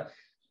 Like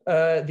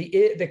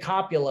the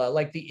copula,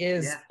 like the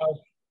is of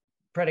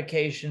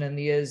predication and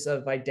the is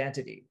of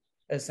identity,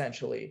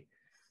 essentially.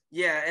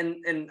 Yeah,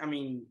 and I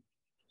mean,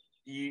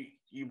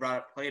 you brought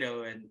up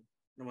Plato, and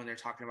when they're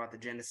talking about the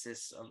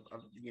genesis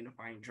of the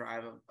unifying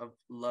drive of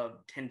love,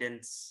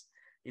 tendence,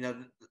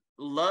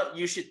 love,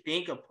 you should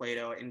think of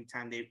Plato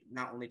anytime they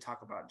not only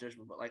talk about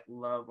judgment, but like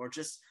love, or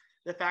just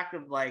the fact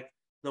of like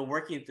the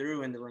working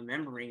through and the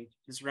remembering,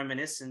 this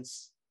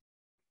reminiscence.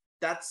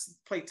 That's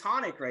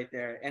Platonic right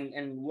there.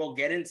 And we'll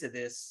get into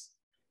this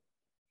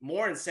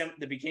more in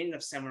the beginning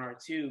of Seminar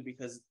 2,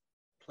 because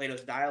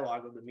Plato's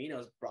dialogue of the Meno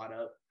is brought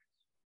up.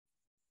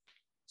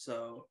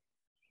 So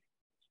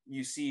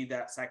you see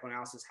that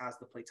psychoanalysis has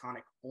the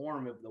Platonic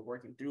form of the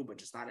working through, but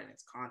just not in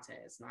its content.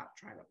 It's not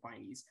trying to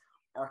find these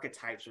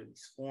archetypes or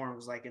these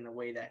forms like in the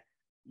way that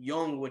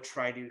Jung would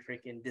try to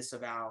freaking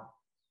disavow.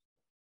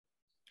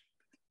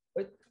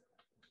 But,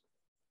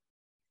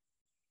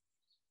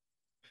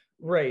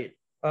 right.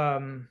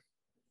 My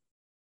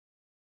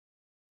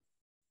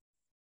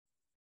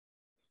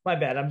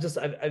bad. I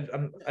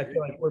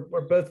feel like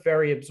we're both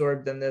very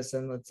absorbed in this,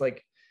 and it's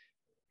like,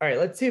 all right,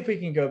 let's see if we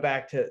can go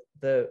back to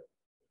the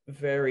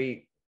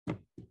very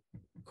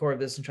core of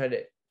this and try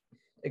to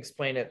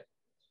explain it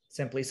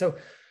simply. So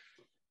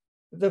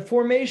the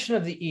formation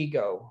of the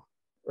ego,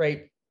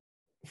 right?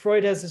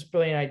 Freud has this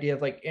brilliant idea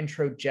of like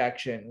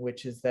introjection,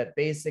 which is that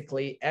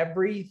basically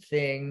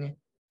everything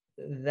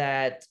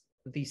that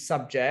the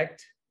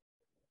subject,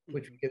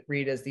 which we could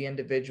read as the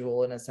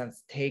individual in a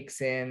sense,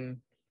 takes in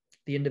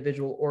the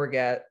individual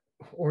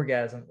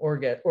organism.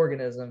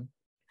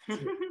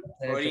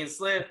 Freudian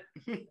slip.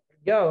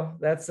 Yo,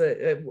 that's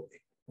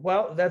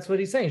well, that's what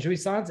he's saying.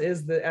 Jouissance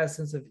is the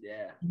essence of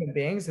human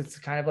beings. It's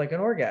kind of like an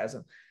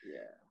orgasm. Yeah.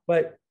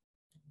 But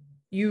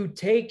you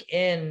take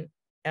in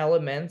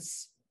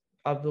elements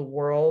of the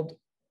world,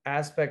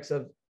 aspects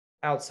of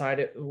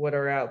what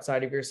are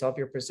outside of yourself,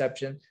 your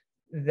perception,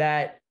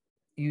 that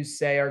you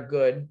say are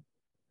good,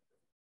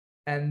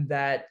 and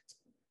that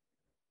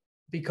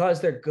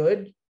because they're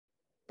good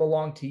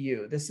belong to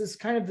you. This is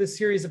kind of the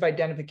series of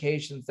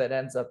identifications that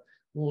ends up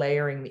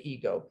layering the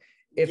ego.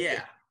 If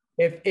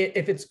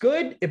it's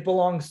good, it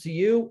belongs to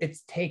you.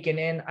 It's taken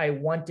in. I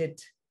want it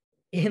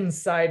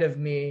inside of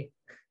me.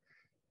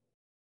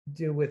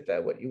 Do with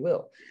that what you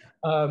will.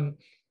 And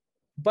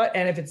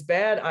if it's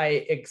bad, I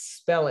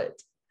expel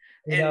it.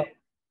 You know?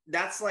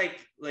 That's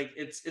like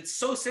it's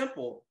so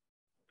simple,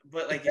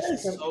 but like it's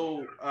just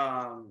so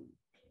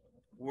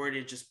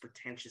worded, just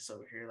pretentious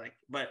over here. Like,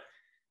 but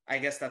I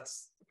guess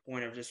that's the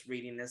point of just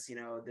reading this.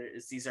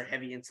 These are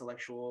heavy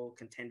intellectual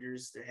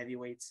contenders. They're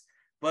heavyweights.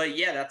 But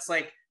yeah,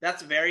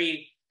 that's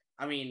very.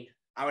 I mean,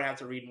 I would have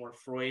to read more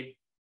Freud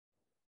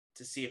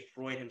to see if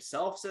Freud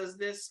himself says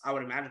this. I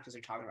would imagine because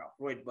they're talking about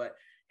Freud, but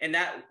and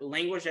that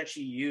language that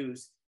she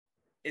used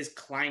is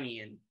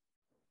Kleinian.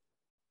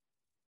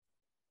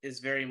 Is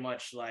very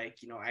much like,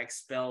 I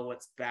expel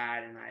what's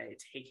bad and I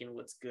take in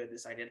what's good,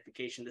 this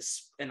identification,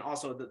 and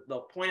also the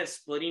point of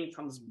splitting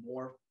comes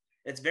more,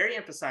 it's very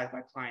emphasized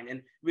by Klein.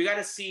 And we got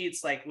to see,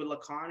 it's like with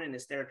Lacan and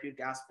his therapeutic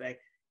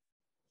aspect,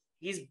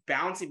 he's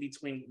bouncing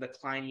between the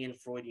Kleinian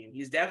and Freudian.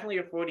 He's definitely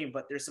a Freudian,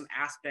 but there's some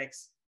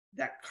aspects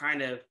that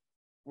kind of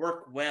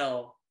work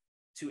well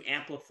to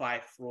amplify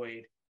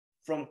Freud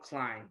from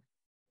Klein.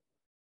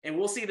 And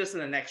we'll see this in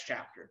the next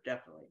chapter,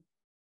 definitely.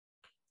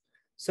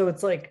 So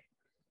it's like,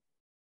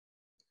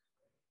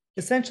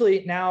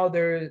 essentially now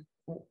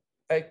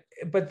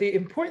but the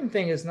important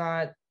thing is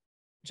not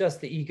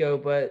just the ego,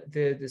 but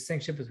the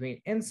distinction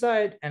between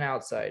inside and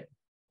outside.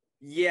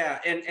 Yeah,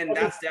 and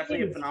that's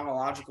definitely a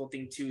phenomenological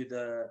thing too.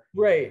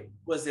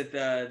 Was it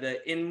the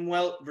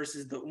Inwelt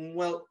versus the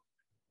Umwelt?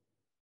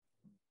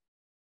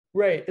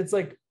 Right. It's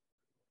like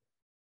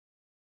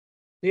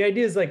the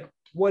idea is like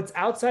what's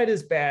outside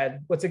is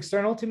bad, what's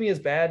external to me is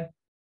bad,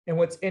 and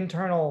what's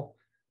internal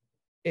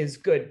is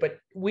good. But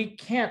we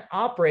can't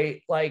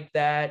operate like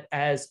that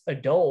as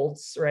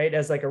adults, right?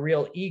 As like a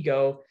real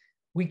ego.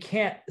 We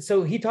can't.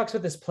 So he talks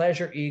about this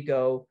pleasure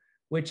ego,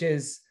 which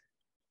is,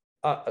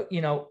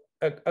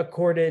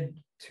 accorded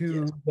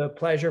to the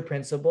pleasure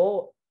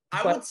principle.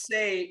 I would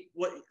say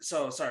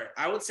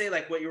I would say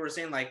like what you were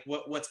saying, like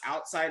what's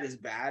outside is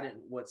bad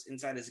and what's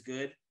inside is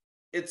good.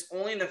 It's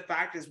only the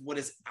fact is what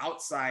is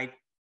outside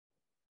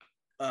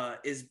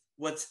is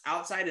what's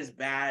outside is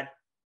bad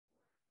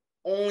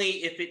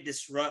only if it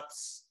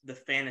disrupts the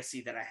fantasy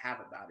that I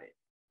have about it.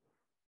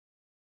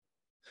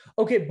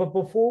 Okay, but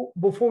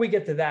before we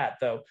get to that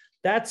though,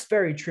 that's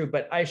very true.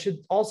 But I should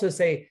also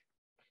say,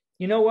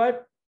 you know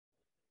what?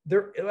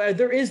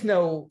 there is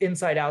no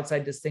inside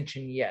outside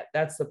distinction yet.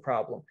 That's the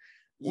problem.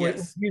 We're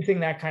using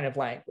that kind of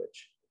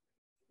language.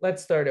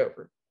 Let's start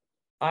over.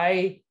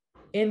 I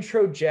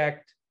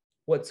introject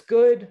what's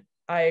good.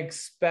 I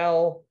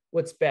expel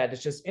what's bad.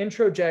 It's just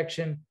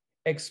introjection,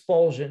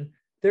 expulsion.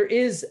 There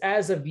is,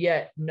 as of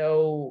yet,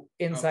 no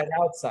inside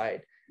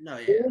outside. No,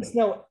 yeah. There is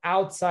no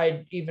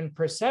outside even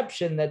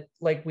perception that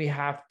like we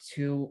have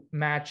to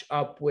match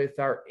up with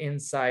our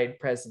inside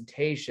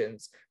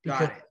presentations,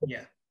 because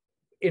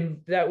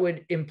that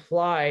would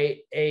imply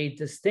a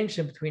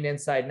distinction between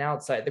inside and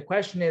outside. The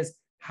question is,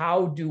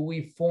 how do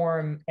we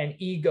form an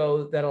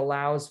ego that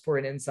allows for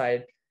an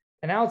inside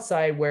and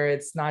outside, where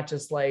it's not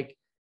just like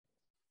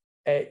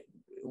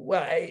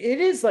well,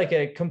 it is like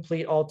a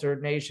complete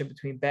alternation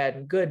between bad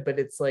and good, but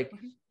it's like,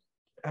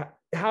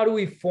 how do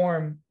we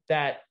form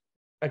that,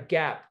 a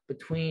gap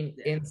between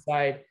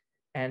inside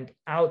and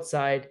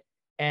outside,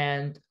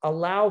 and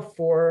allow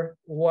for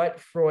what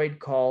Freud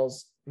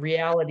calls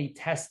reality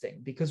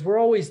testing? Because we're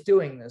always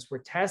doing this. We're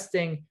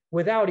testing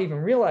without even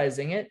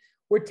realizing it.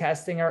 We're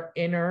testing our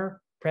inner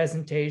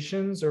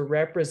presentations or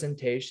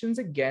representations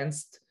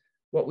against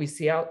what we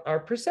see out, our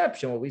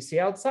perception, what we see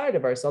outside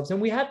of ourselves.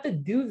 And we have to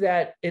do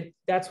that.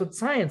 That's what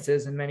science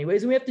is in many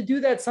ways. And we have to do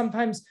that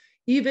sometimes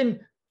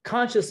even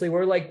consciously.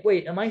 We're like,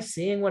 wait, am I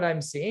seeing what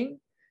I'm seeing?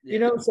 You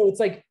know, so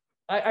it's like,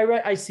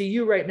 I see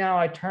you right now,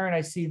 I turn,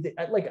 I see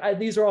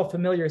these are all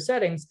familiar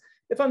settings.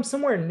 If I'm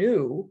somewhere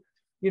new,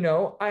 you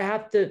know, I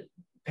have to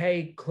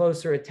pay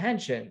closer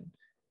attention.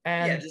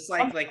 And just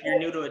like you're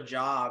new to a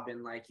job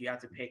and like you have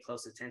to pay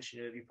close attention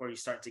to it before you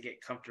start to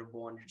get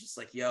comfortable, and you're just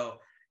like, yo,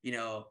 you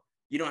know,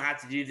 you don't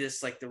have to do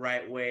this like the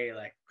right way.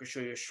 Like, I'll show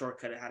you a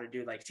shortcut of how to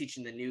do, like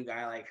teaching the new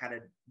guy like how to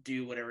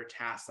do whatever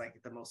task like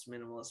the most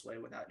minimalist way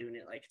without doing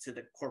it like to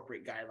the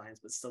corporate guidelines,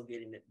 but still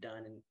getting it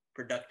done and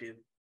productive.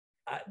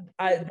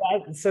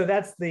 So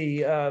that's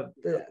the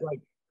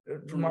like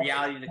from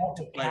reality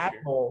to pleasure.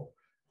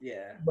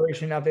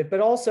 Version of it, but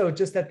also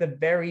just at the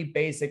very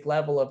basic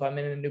level of I'm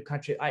in a new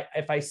country.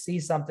 If I see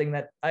something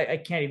that I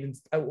can't even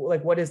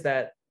like, what is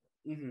that?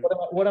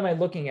 What am I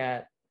looking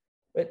at?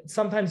 But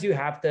sometimes you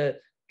have to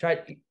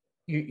try.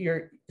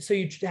 You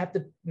have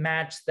to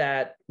match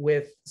that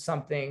with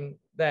something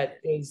that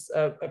is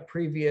a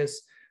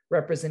previous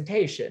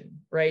representation,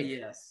 right?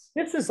 Yes.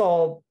 This is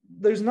all.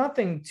 There's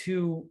nothing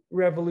too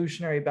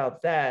revolutionary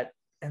about that,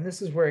 and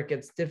this is where it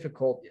gets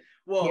difficult.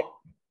 Well.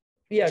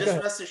 Yeah,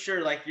 just rest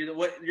assured, like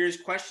your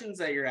questions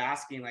that you're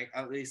asking, like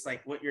at least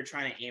like what you're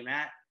trying to aim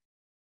at,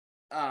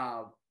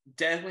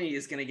 definitely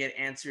is going to get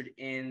answered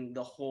in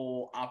the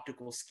whole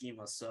optical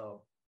schema.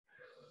 So,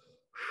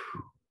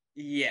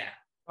 yeah,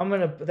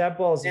 that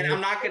ball's. And I'm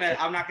not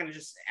gonna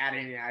just add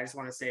anything. I just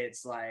want to say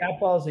it's like that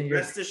ball's in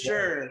rest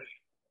assured,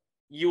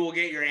 you will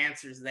get your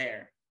answers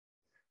there,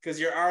 because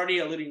you're already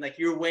alluding, like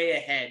you're way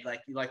ahead,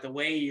 like the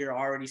way you're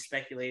already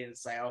speculating.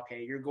 It's like,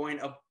 okay, you're going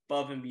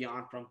above and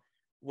beyond from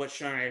what's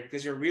shown right,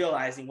 because you're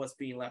realizing what's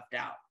being left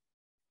out.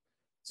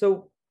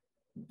 So,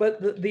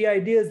 but the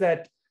idea is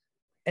that,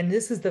 and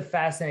this is the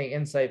fascinating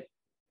insight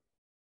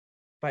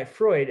by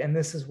Freud, and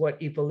this is what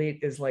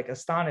Hyppolite is like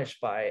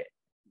astonished by.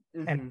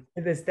 And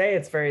to this day,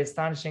 it's very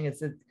astonishing. It's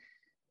that,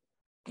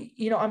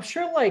 you know, I'm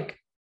sure like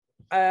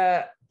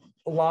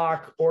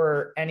Locke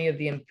or any of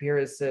the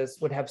empiricists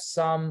would have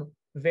some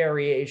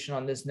variation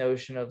on this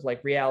notion of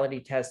like reality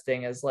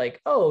testing as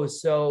like, oh,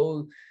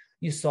 so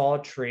you saw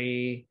a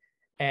tree,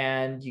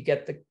 and you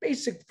get the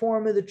basic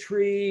form of the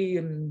tree,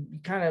 and you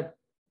kind of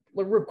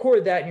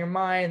record that in your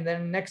mind.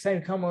 Then next time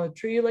you come on a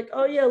tree, you're like,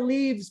 oh yeah,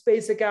 leaves,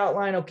 basic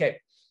outline. Okay,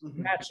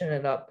 matching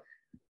it up.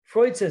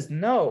 Freud says,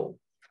 no,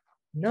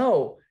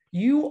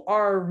 you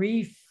are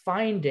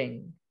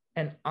refinding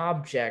an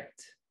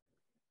object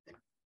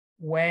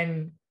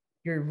when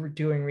you're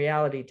doing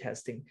reality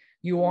testing.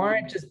 You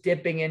aren't just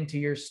dipping into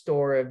your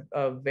store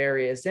of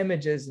various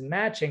images and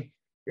matching.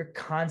 You're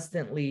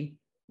constantly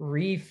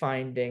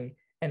refinding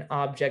an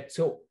object.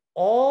 So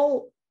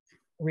all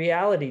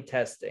reality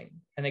testing,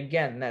 and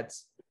again,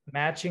 that's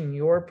matching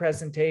your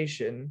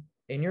presentation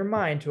in your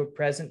mind to a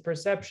present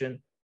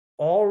perception,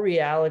 all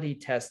reality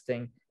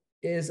testing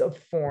is a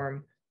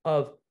form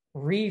of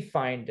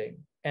refinding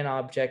an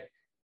object,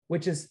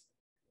 which is,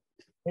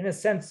 in a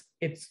sense,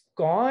 it's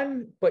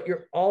gone, but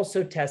you're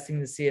also testing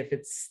to see if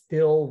it's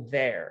still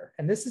there.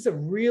 And this is a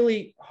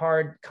really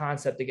hard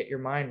concept to get your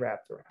mind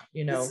wrapped around.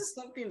 You know, this is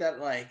something that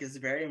like is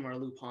very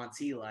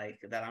Merleau-Ponty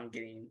like, that I'm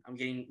getting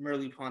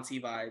Merleau-Ponty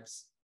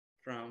vibes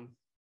from.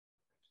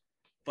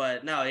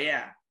 But no,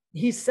 yeah,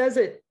 he says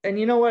it, and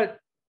you know what?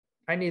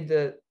 I need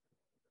to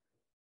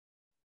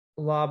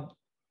lob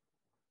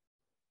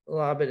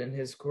it in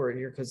his court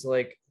here, because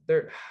like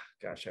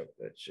gosh, I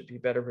should be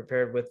better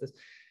prepared with this.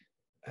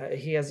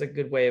 He has a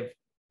good way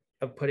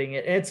of putting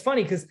it. And it's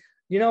funny because,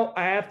 you know,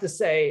 I have to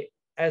say,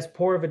 as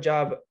poor of a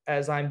job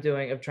as I'm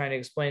doing of trying to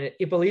explain it,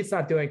 Hyppolite's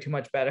not doing too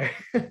much better.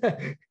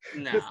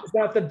 No. This is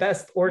not the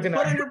best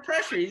organized. He's put under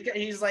pressure.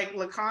 He's like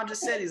Lacan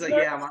just said, he's like,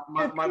 yeah,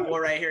 my boy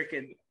right here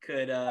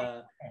could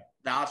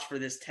vouch for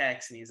this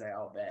text. And he's like,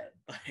 I'll bet.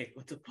 Like,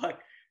 what the fuck?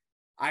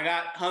 I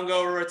got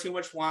hungover with too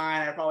much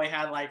wine. I probably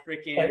had like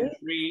freaking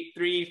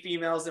three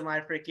females in my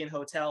freaking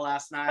hotel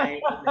last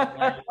night.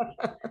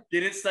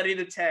 Didn't study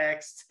the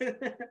text.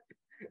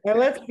 And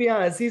let's be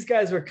honest, these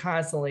guys were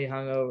constantly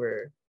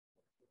hungover.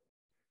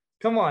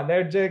 Come on,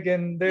 they're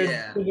drinking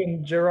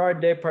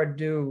Gerard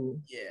Depardieu.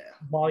 Yeah.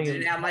 Volume.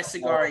 Didn't have my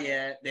cigar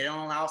yet. They don't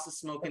allow us to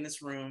smoke in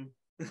this room.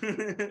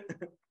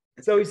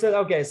 So he said,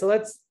 okay, so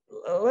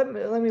let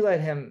me let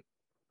him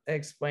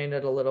explain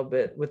it a little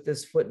bit with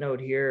this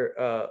footnote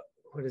here.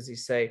 What does he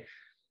say?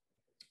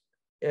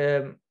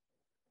 It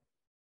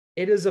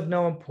is of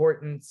no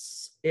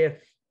importance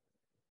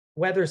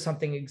whether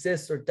something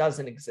exists or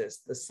doesn't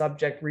exist. The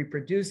subject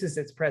reproduces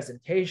its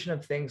presentation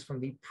of things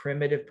from the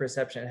primitive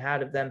perception it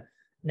had of them.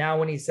 Now,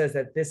 when he says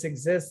that this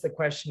exists, the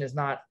question is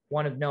not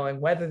one of knowing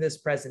whether this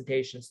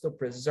presentation still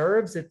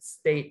preserves its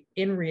state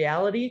in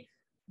reality,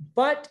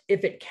 but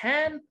if it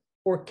can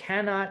or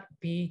cannot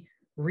be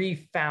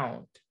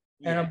refound.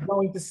 Yeah. And I'm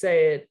going to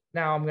say it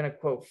now. I'm going to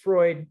quote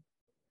Freud,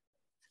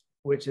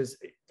 which is,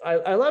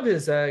 I love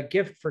his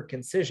gift for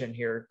concision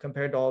here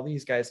compared to all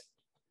these guys.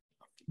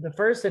 The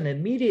first and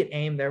immediate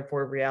aim,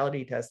 therefore, of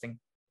reality testing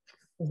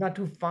is not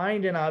to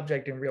find an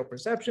object in real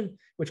perception,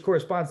 which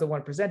corresponds to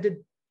one presented,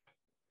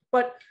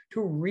 but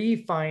to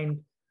refine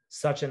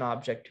such an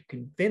object, to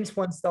convince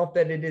oneself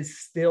that it is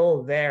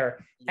still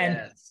there. Yes.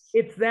 And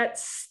it's that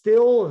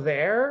still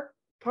there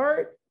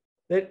part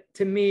that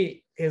to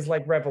me is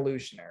like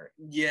revolutionary.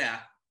 Yeah.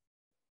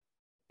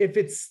 If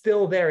it's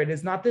still there, it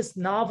is not this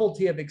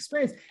novelty of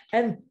experience.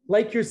 And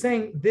like you're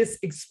saying, this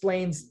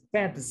explains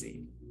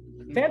fantasy.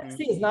 Mm-hmm.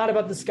 Fantasy is not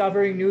about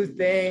discovering new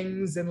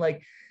things, and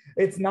like,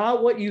 it's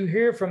not what you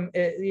hear from,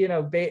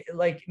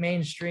 like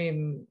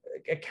mainstream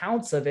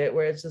accounts of it,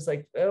 where it's just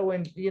like, oh,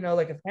 and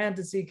like a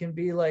fantasy can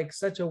be like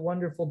such a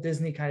wonderful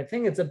Disney kind of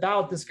thing. It's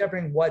about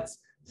discovering what's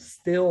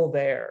still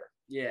there.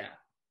 Yeah.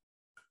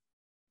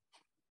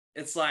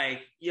 It's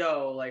like,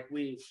 yo, like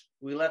we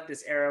left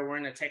this era, we're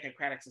in a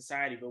technocratic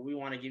society, but we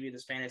want to give you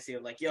this fantasy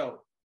of like,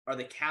 yo, are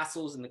the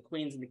castles and the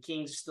queens and the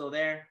kings still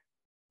there?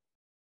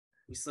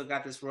 We still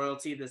got this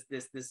royalty,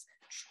 this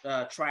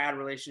triad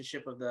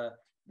relationship of the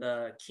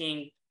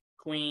king,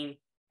 queen,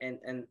 and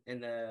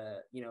the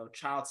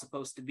child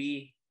supposed to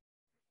be,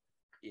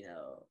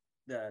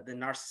 the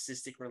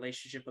narcissistic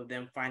relationship of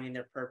them finding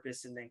their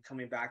purpose and then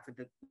coming back to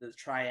the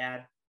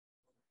triad.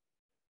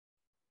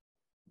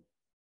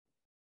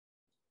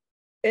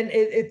 And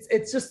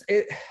it's just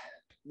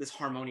this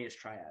harmonious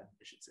triad,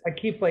 I should say. I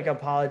keep like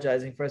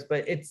apologizing for us,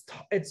 but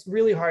it's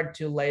really hard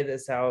to lay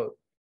this out.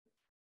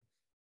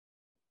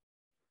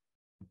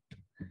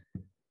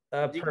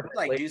 You could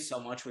like do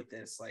so much with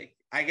this. Like,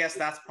 I guess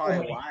that's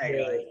probably why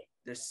like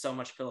there's so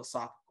much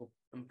philosophical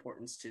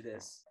importance to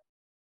this.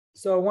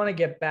 So I want to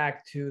get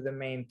back to the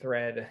main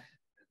thread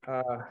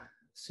as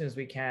soon as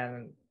we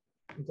can.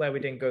 I'm glad we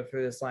didn't go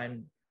through this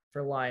line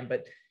for line,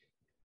 but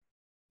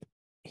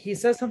he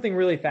says something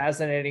really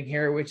fascinating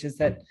here, which is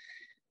that,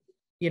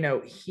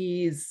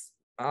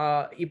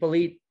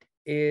 Hyppolite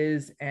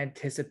is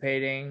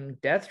anticipating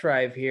death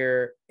drive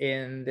here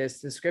in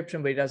this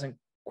description, but he doesn't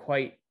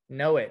quite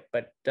know it.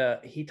 But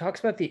he talks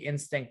about the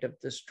instinct of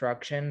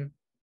destruction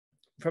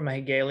from a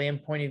Hegelian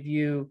point of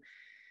view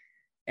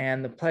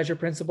and the pleasure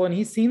principle. And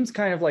he seems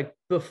kind of like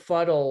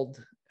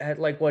befuddled at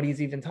like what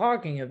he's even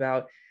talking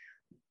about.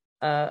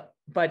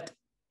 But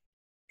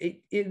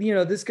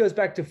this goes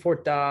back to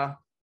Forta,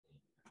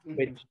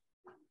 which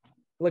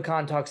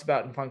Lacan talks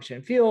about in Function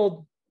and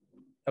Field.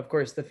 Of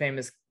course, the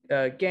famous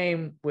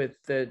game with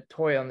the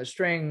toy on the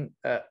string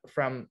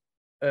from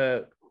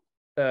Beyond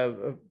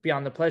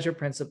the Pleasure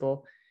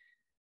Principle.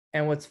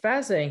 And what's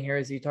fascinating here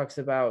is he talks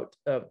about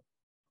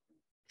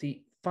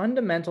the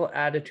fundamental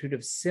attitude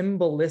of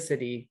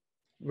symbolicity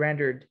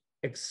rendered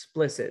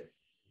explicit.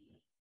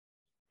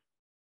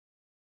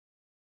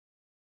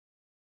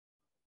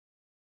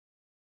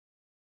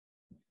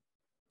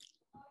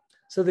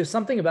 So there's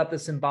something about the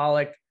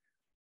symbolic,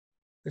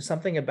 there's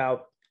something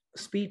about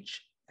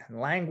speech and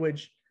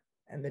language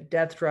and the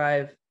death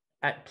drive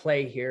at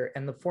play here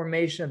and the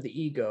formation of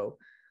the ego.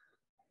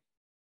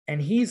 And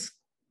he's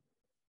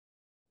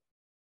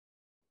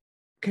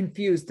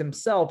confused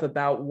himself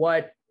about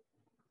what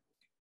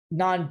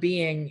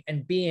non-being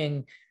and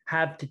being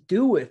have to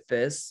do with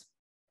this.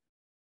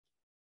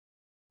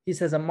 He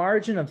says a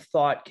margin of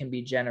thought can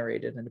be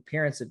generated, an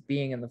appearance of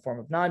being in the form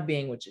of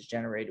non-being, which is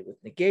generated with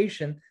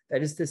negation.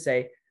 That is to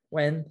say,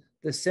 when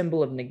the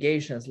symbol of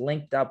negation is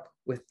linked up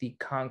with the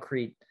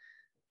concrete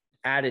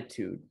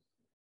attitude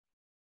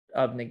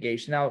of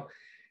negation. Now,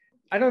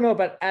 I don't know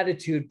about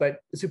attitude, but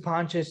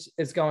Zupančič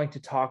is going to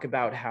talk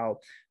about how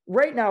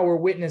right now we're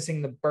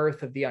witnessing the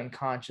birth of the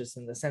unconscious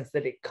in the sense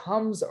that it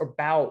comes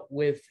about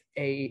with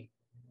a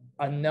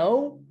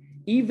no,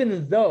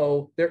 even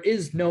though there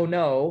is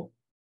no,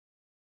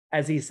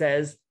 as he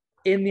says,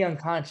 in the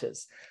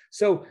unconscious.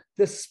 So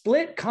the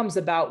split comes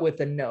about with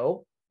a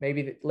no.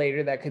 Maybe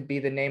later that could be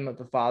the name of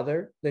the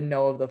father, the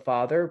no of the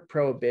father,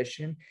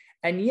 prohibition.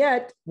 And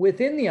yet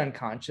within the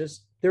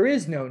unconscious, there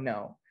is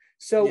no.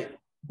 So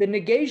the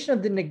negation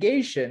of the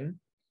negation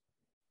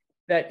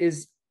that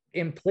is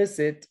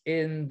implicit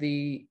in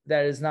the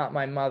that is not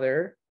my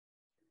mother,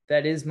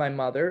 that is my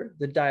mother,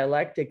 the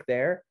dialectic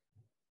there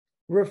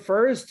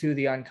refers to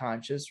the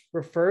unconscious,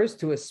 refers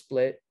to a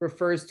split,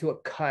 refers to a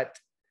cut,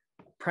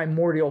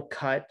 primordial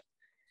cut.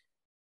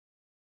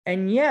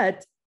 And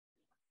yet,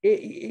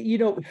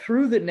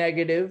 through the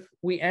negative,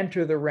 we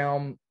enter the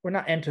realm, or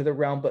not enter the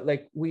realm, but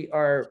like we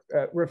are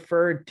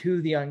referred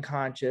to the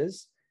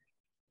unconscious,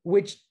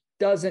 which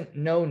doesn't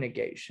know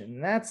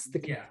negation. That's the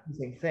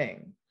confusing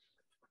thing.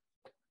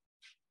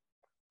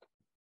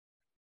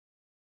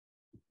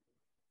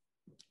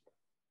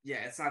 Yeah,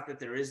 it's not that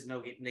there is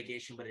no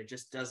negation, but it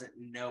just doesn't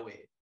know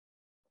it.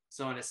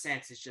 So in a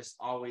sense, it's just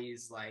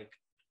always like,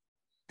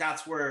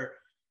 that's where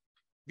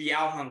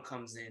Bialhung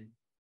comes in.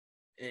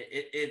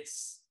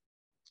 It's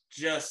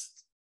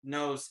just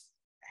knows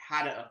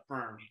how to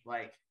affirm,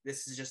 like,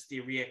 this is just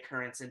the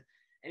reoccurrence. And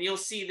you'll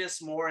see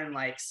this more in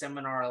like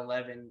seminar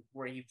 11,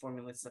 where he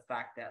formulates the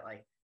fact that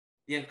like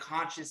the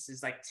unconscious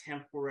is like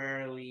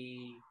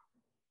temporarily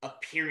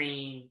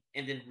appearing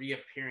and then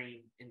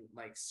reappearing in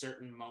like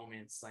certain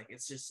moments. Like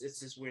it's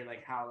just weird,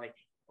 like how like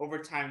over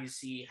time you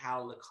see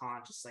how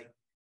Lacan just like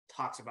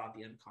talks about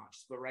the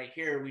unconscious, but right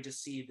here we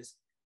just see this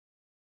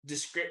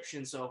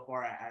description so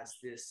far as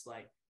this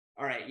like,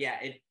 all right, yeah,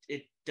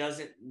 it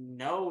doesn't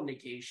know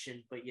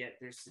negation, but yet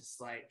there's this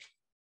like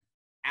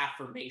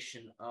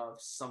affirmation of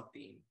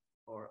something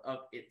or of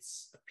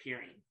its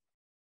appearing.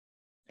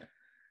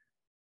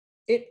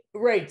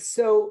 Right.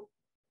 So,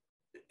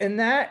 and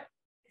that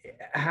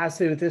has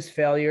to do with this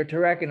failure to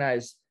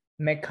recognize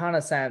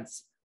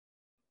méconnaissance,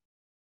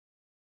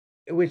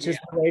 which is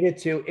related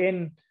to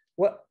in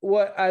what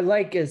I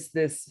like is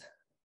this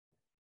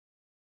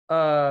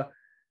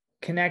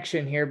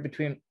connection here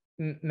between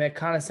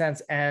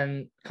méconnaissance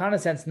and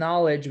connaissance,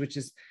 knowledge, which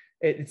is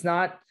it's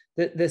not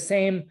the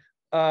same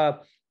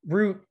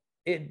root.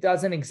 It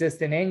doesn't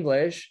exist in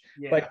English,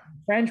 but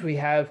in French we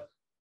have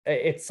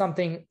it's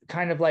something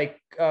kind of like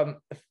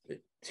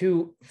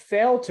to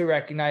fail to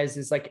recognize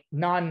is like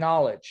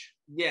non-knowledge.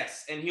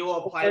 Yes, and he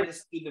will apply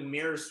this to the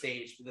mirror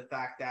stage, for the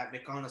fact that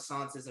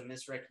méconnaissance is a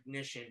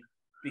misrecognition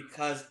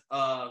because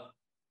of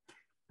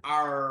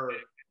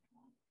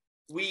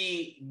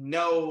we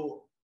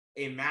know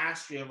a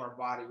mastery of our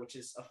body, which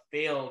is a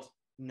failed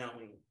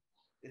knowing.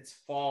 It's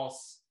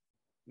false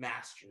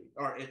mastery,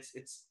 or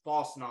it's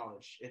false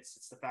knowledge.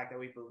 It's the fact that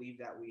we believe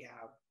that we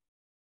have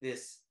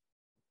this,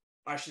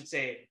 I should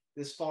say,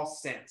 this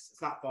false sense.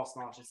 It's not false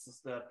knowledge. It's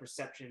just the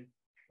perception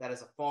that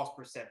is a false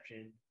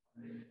perception,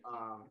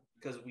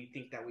 because we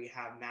think that we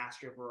have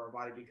mastery over our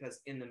body,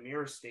 because in the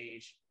mirror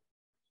stage,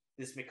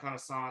 this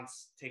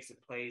méconnaissance takes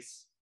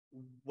place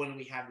when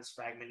we have this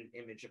fragmented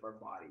image of our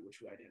body, which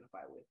we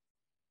identify with.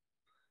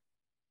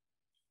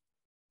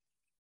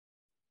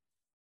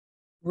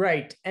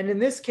 Right. And in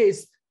this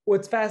case,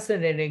 what's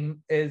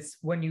fascinating is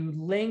when you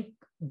link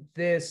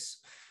this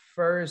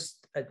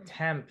first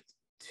attempt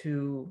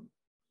to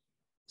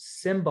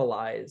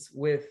symbolize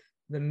with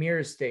the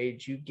mirror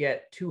stage, you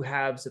get two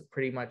halves of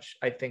pretty much,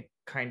 I think,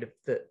 kind of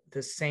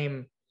the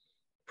same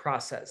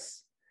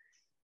process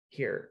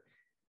here.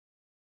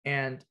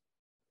 And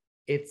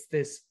it's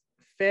this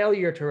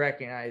failure to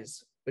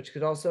recognize, which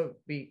could also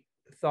be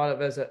thought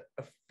of as a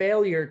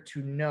failure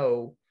to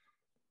know,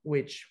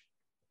 which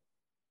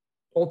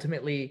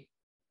ultimately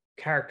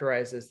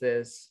characterizes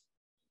this.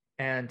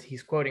 And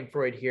he's quoting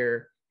Freud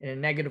here in a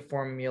negative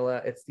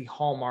formula. It's the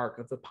hallmark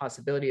of the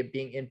possibility of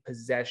being in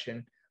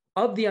possession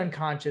of the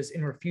unconscious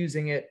and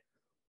refusing it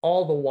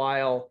all the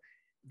while.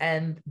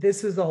 And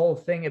this is the whole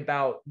thing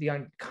about the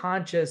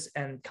unconscious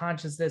and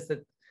consciousness,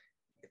 that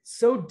it's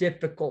so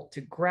difficult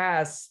to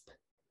grasp.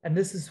 And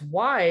this is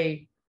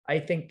why I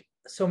think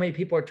so many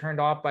people are turned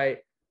off by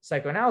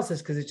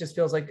psychoanalysis, because it just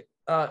feels like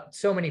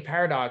so many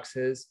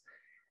paradoxes.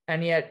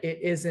 And yet it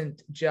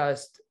isn't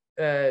just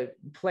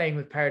playing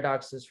with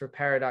paradoxes for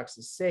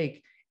paradox's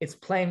sake. It's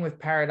playing with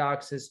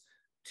paradoxes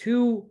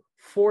to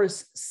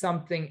force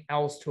something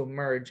else to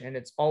emerge. And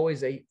it's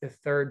always a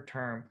third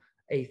term,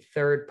 a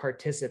third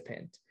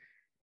participant.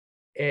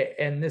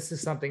 And this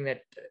is something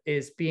that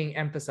is being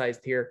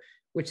emphasized here,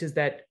 which is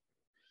that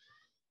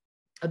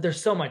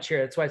there's so much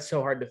here. That's why it's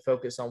so hard to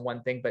focus on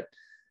one thing. But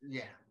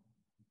yeah,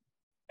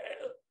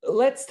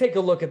 let's take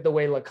a look at the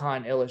way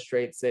Lacan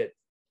illustrates it,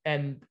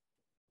 and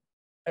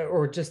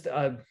or just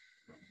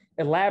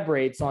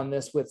elaborates on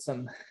this with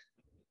some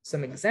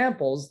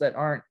examples that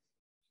aren't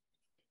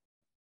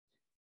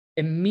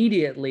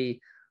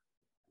immediately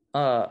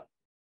that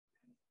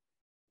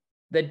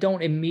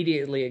don't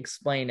immediately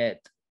explain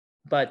it.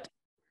 But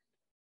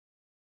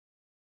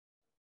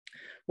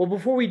well,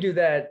 before we do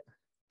that,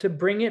 to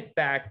bring it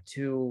back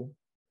to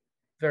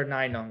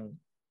Verneinung,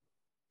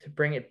 to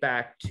bring it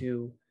back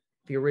to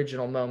the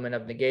original moment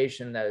of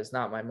negation, that is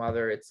not my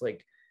mother, it's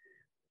like,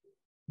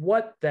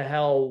 what the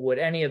hell would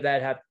any of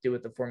that have to do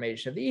with the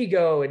formation of the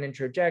ego and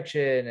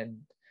introjection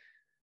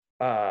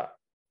and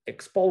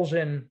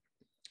expulsion?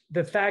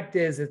 The fact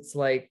is, it's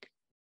like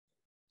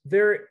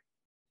there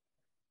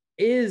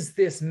is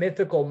this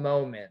mythical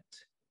moment,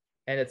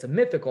 and it's a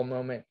mythical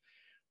moment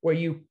where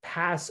you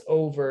pass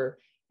over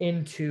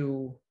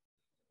into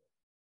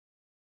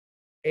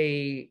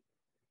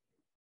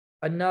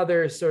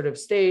another sort of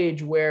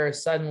stage where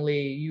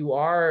suddenly you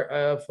are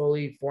a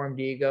fully formed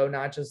ego,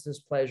 not just this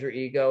pleasure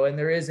ego, and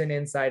there is an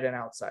inside and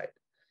outside.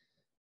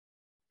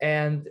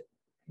 And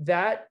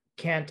that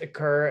can't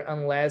occur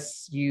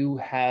unless you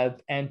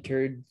have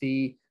entered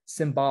the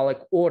symbolic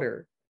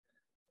order,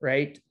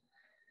 right?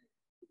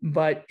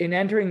 But in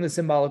entering the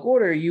symbolic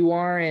order, you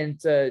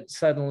aren't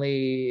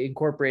suddenly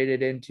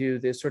incorporated into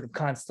this sort of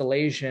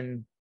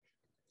constellation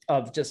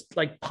of just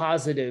like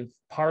positive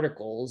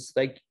particles.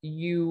 Like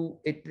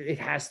it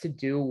has to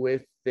do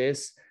with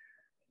this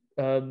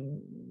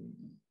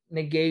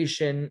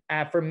negation,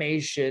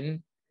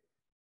 affirmation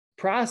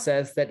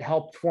process that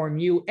helped form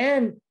you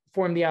and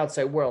form the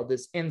outside world,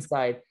 this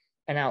inside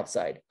and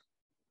outside.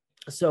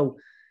 So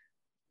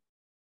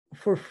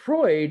for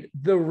Freud,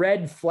 the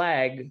red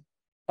flag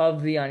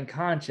of the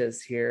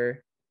unconscious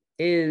here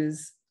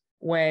is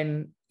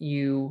when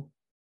you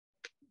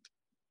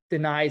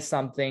deny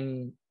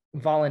something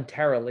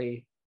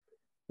voluntarily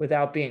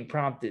without being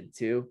prompted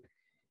to.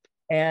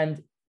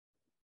 And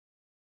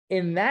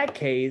in that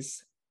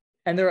case,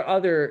 and there are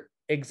other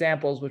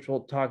examples which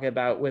we'll talk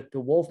about with the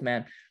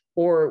Wolfman,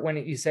 or when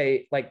you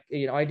say, like,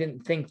 I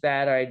didn't think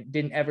that, or I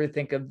didn't ever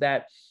think of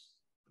that.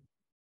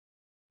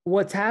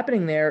 What's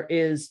happening there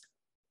is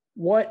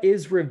what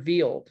is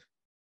revealed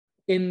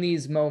in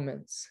these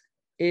moments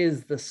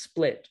is the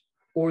split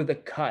or the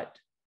cut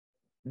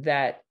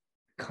that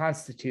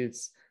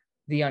constitutes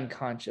the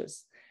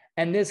unconscious.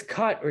 And this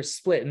cut or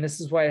split, and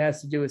this is why it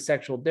has to do with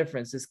sexual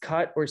difference, this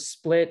cut or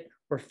split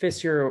or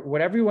fissure, or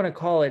whatever you want to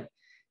call it,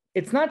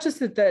 it's not just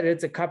that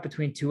it's a cut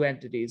between two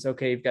entities.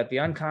 Okay, you've got the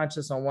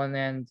unconscious on one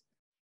end,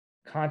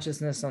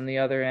 consciousness on the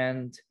other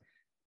end.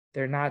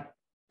 They're not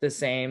the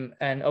same.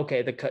 And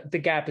okay, the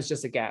gap is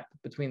just a gap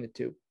between the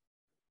two.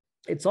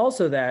 It's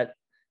also that,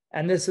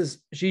 and this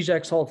is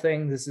Zizek's whole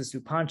thing, this is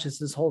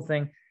Upanishads' whole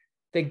thing,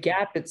 the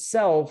gap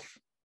itself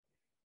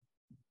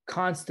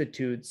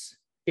constitutes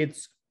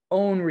its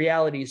own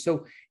reality.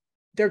 So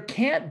there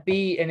can't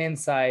be an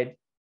inside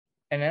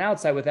and an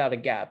outside without a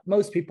gap.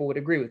 Most people would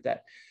agree with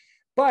that.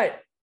 But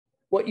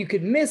what you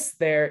could miss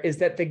there is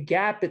that the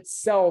gap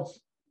itself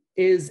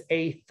is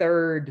a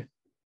third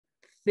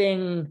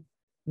thing,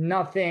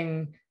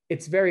 nothing.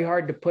 It's very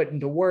hard to put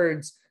into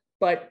words.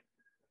 But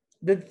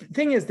the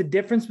thing is, the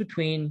difference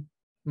between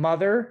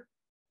mother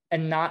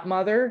and not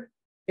mother,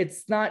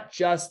 it's not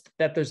just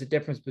that there's a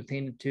difference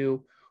between the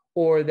two,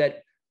 or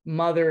that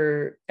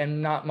mother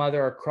and not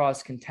mother are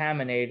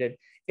cross-contaminated.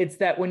 It's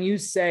that when you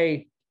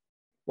say,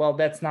 well,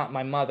 that's not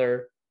my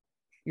mother,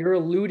 you're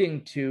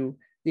alluding to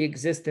the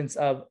existence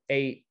of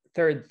a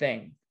third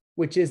thing,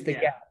 which is the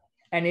gap.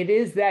 And it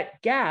is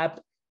that gap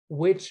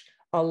which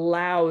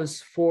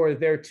allows for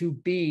there to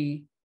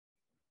be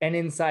an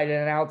inside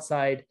and an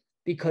outside,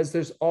 because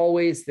there's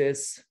always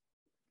this,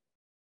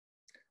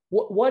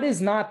 what is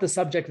not the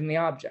subject and the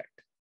object?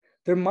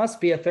 There must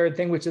be a third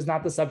thing which is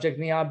not the subject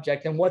and the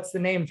object. And what's the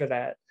name for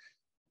that?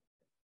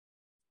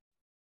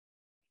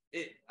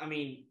 It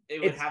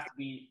would have to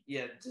be,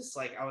 just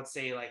like, I would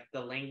say, like, the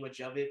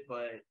language of it,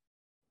 but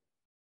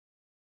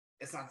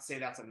it's not to say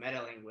that's a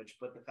meta language,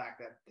 but the fact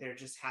that there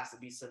just has to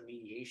be some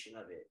mediation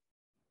of it.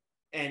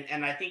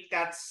 And I think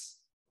that's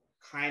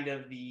kind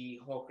of the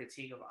whole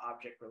critique of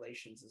object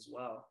relations as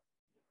well,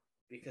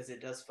 because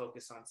it does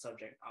focus on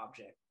subject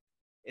object.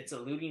 It's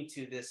alluding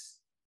to this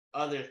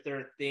other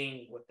third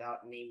thing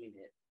without naming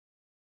it.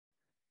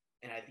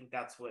 And I think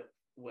that's what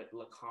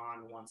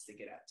Lacan wants to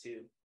get at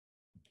too.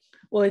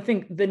 Well, I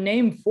think the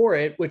name for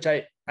it, which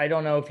I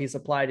don't know if he's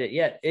applied it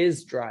yet,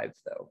 is drive,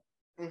 though.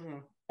 Mm-hmm.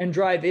 And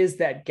drive is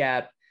that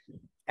gap.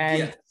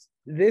 And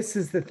this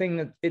is the thing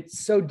that it's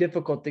so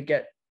difficult to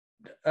get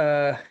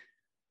a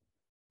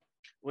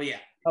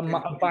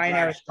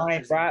binary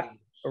science wrap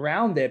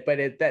around it,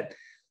 but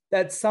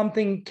that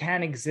something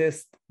can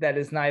exist that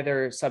is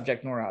neither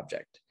subject nor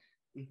object.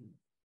 Mm-hmm.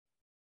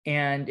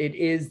 And it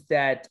is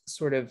that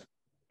sort of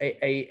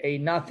a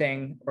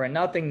nothing or a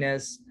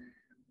nothingness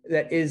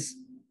that is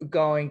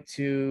going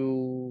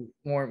to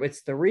more,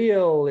 it's the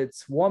real,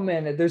 it's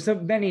woman, there's so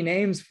many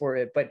names for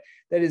it, but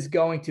that is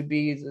going to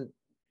be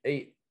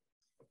a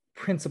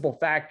principal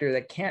factor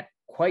that can't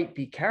quite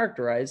be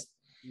characterized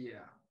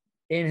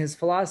in his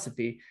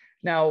philosophy.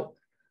 Now,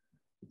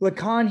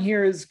 Lacan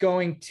here is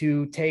going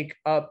to take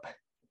up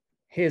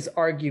his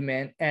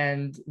argument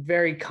and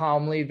very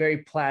calmly, very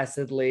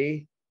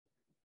placidly,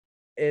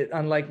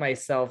 unlike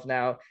myself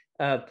now,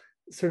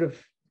 sort of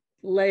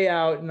lay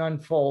out and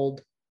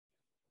unfold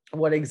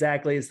what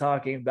exactly he's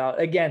talking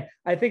about. Again,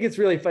 I think it's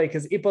really funny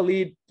because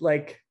Hyppolite,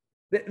 like,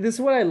 this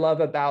is what I love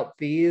about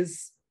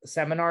these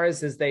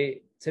seminars, is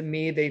they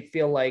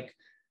feel like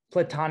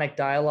Platonic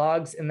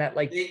dialogues, in that,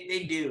 like,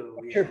 they do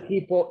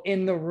people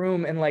in the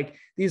room, and like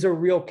these are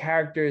real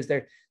characters.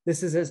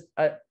 This is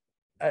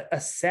a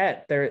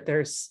set.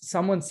 There's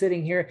someone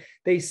sitting here.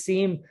 They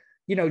seem,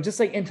 just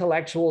like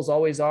intellectuals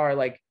always are,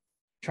 like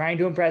trying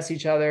to impress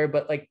each other,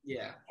 but like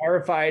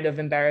terrified of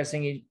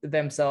embarrassing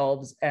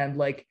themselves. And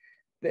like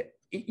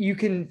you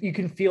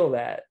can feel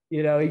that,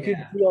 you know, you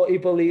can feel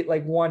Hyppolite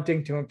like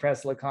wanting to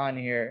impress Lacan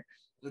here.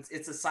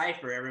 It's a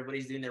cipher.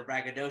 Everybody's doing their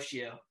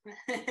braggadocio.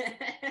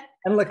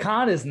 And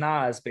Lacan is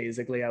Nas,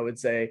 basically, I would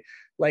say,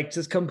 like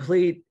just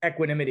complete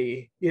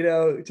equanimity, you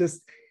know,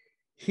 just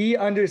he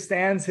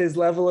understands his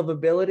level of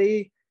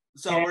ability.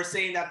 So we're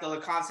saying that the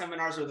Lacan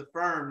seminars are the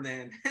firm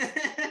then.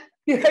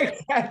 Yeah,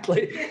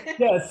 exactly.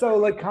 Yeah,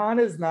 so Lacan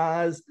is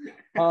Nas.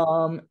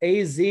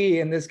 AZ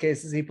in this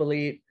case is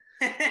Hyppolite.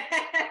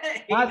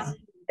 Not,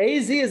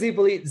 AZ is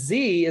Hyppolite.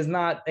 Z is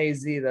not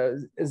AZ though.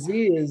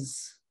 Z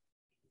is,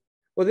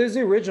 well, there's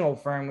the original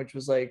firm, which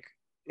was like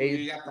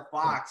you got the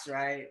Fox,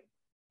 right?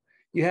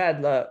 You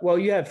had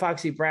you had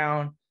Foxy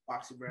Brown,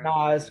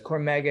 Nas,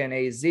 Cormega, and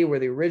AZ were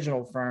the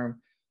original firm,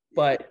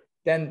 but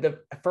then the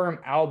firm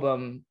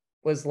album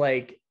was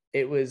like,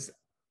 it was,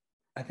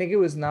 I think it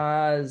was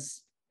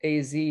Nas,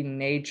 AZ,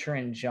 Nature,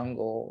 and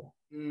Jungle.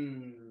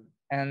 And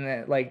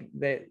then like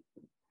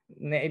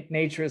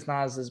Nature is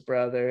Nas's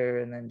brother,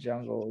 and then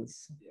Jungle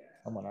is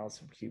someone else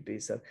from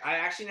QB. So I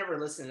actually never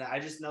listened to that. I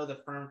just know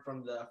the firm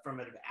from the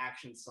Affirmative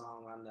Action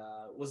song on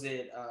was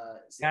it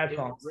that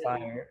song's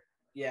fire.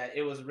 Yeah,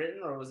 it was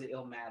written, or was it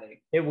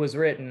Illmatic? It was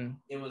written.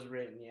 It was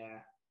written, yeah.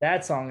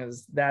 That song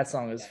is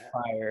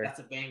fire. That's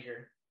a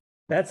banger.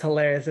 That's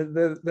hilarious.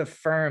 The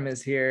firm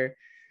is here.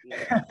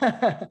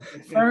 Yeah.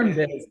 Firm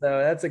Days, though.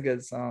 That's a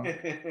good song.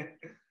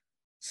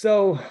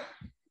 So,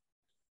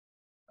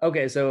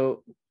 okay,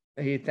 so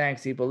he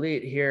thanks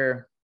Hyppolite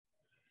here,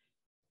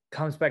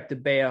 comes back to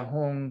Bea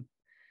Hung,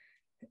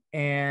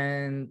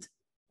 and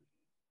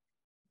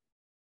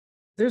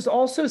there's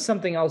also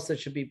something else that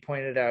should be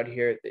pointed out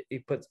here that he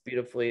puts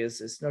beautifully, is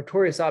this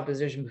notorious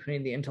opposition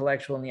between the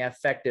intellectual and the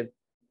affective.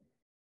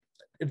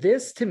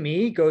 This to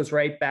me goes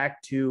right back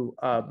to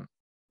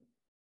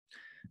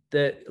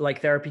the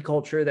like therapy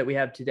culture that we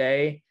have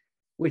today,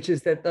 which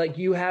is that like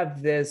you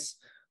have this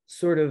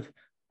sort of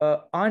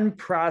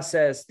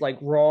unprocessed, like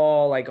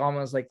raw, like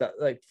almost like the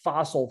like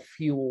fossil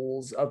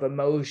fuels of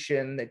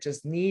emotion that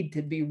just need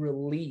to be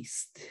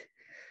released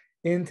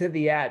into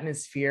the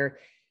atmosphere.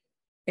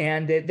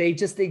 And they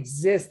just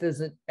exist as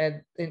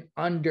an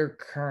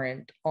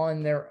undercurrent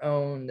on their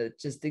own that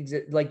just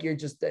exists. Like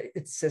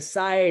it's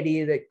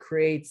society that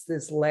creates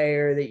this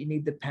layer that you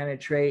need to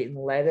penetrate and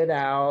let it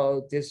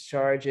out,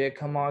 discharge it,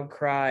 come on,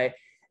 cry.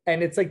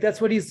 And it's like,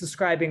 that's what he's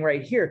describing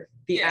right here.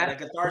 The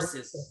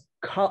catharsis.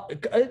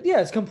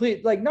 It's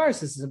complete like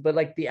narcissism, but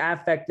like the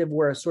affective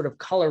were a sort of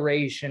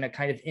coloration, a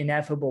kind of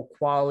ineffable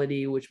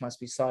quality, which must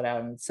be sought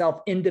out in itself,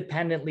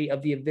 independently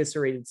of the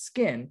eviscerated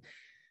skin,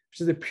 which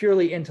is a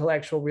purely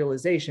intellectual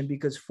realization,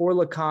 because for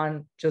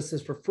Lacan, just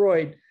as for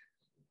Freud,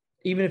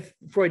 even if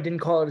Freud didn't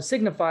call it a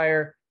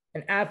signifier,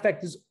 an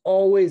affect is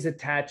always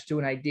attached to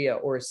an idea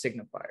or a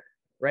signifier,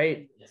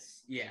 right?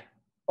 Yes. Yeah.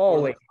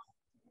 Always.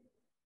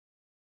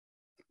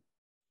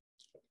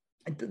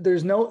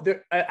 There's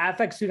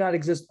affects do not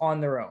exist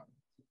on their own.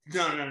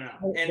 No.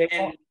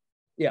 And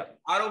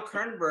Otto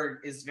Kernberg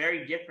is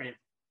very different,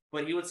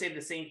 but he would say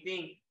the same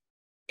thing.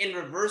 In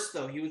reverse,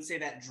 though, he would say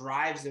that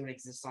drives don't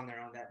exist on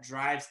their own. That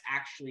drives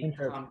actually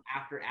come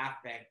after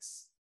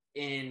affects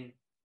in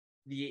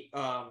the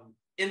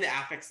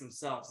affects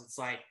themselves. It's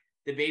like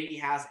the baby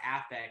has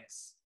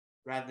affects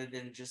rather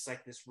than just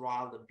like this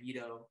raw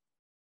libido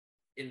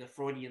in the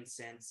Freudian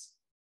sense.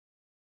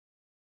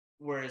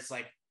 Whereas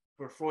like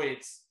for Freud,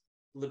 it's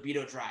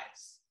libido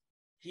drives.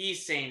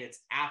 He's saying it's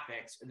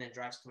affects and then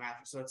drives come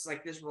after. So it's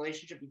like this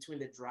relationship between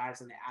the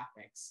drives and the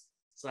affects.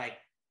 It's like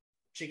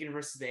chicken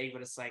versus the egg,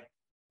 but it's like,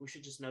 we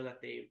should just know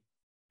that they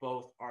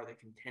both are the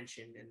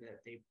contention and that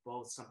they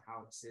both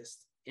somehow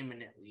exist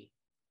imminently.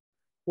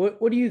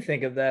 What do you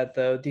think of that,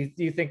 though? Do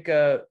you think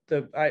I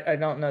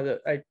don't know,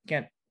 that I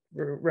can't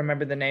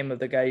remember the name of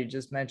the guy you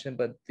just mentioned,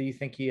 but do you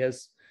think he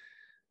has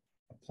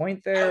a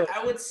point there?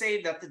 I would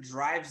say that the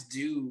drives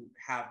do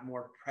have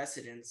more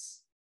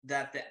precedence,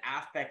 that the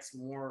affects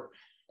more,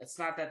 it's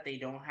not that they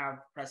don't have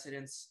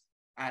precedence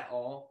at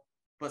all,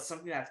 but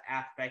something that's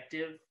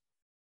affective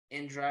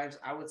in drives,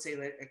 I would say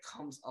that it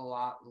comes a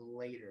lot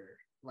later.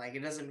 Like, it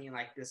doesn't mean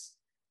like this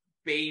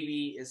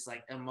baby is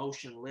like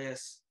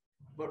emotionless,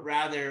 but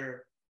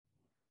rather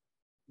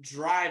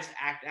drives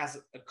act as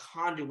a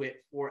conduit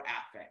for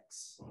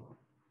affects.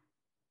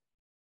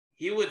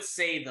 He would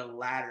say the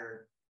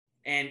latter,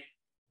 and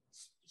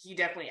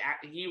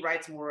he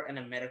writes more in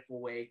a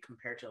medical way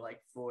compared to like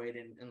Freud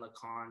and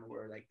Lacan,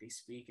 where like they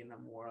speak in a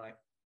more like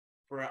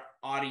for an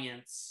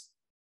audience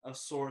of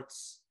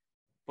sorts,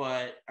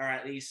 or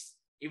at least,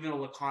 even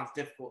though Lacan's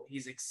difficult,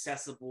 he's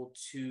accessible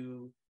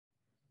to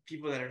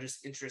people that are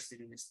just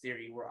interested in this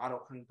theory, where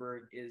Otto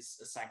Kernberg is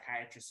a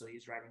psychiatrist, so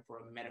he's writing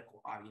for a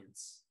medical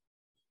audience.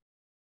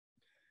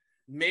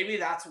 Maybe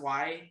that's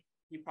why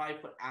he probably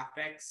put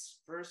affects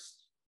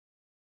first.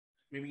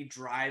 Maybe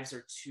drives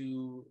are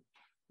too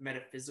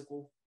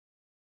metaphysical.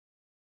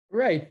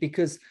 Right,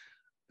 because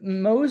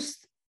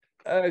most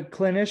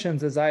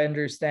clinicians, as I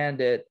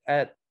understand it,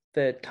 at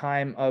the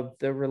time of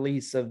the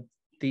release of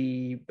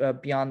the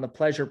Beyond the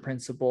Pleasure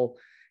principle,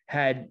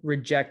 had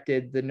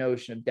rejected the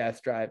notion of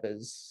death drive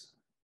as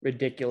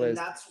ridiculous.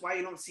 And that's why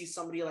you don't see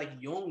somebody like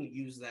Jung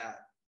use that,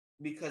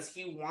 because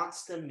he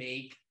wants to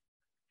make,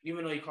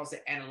 even though he calls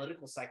it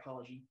analytical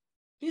psychology,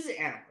 he's an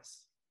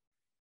analyst.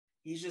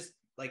 He's just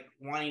like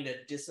wanting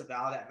to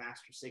disavow that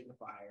master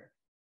signifier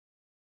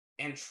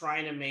and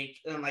trying to make,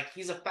 and like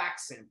he's a fact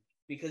sim,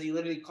 because he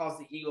literally calls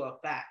the ego a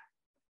fact,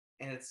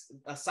 and it's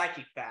a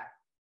psychic fact.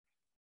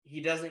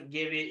 He doesn't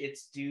give it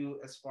its due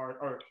as far,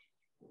 or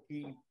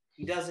he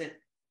doesn't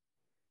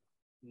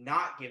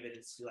not give it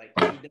its due, like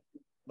he doesn't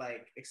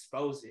like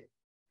expose it,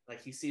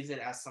 like he sees it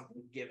as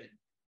something given,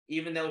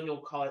 even though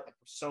he'll call it a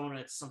persona.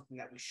 It's something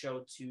that we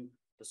show to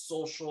the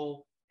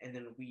social, and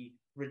then we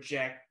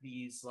reject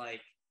these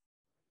like,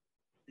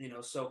 you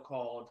know,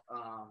 so-called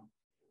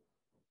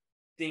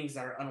things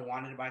that are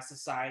unwanted by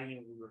society,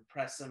 and we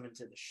repress them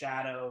into the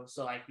shadow.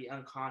 So like the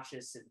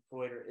unconscious in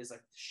Freud is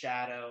like the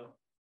shadow,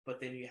 but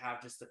then you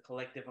have just the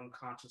collective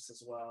unconscious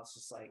as well. It's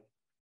just like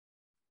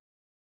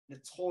the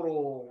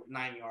total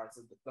 9 yards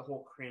of the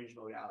whole cringe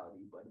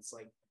modality. But it's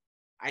like,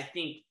 I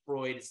think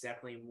Freud is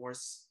definitely more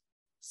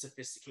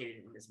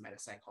sophisticated in his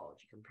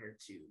metapsychology compared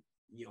to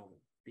Jung,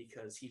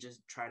 because he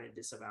just tried to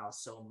disavow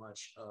so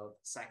much of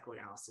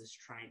psychoanalysis,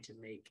 trying to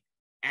make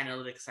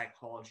analytic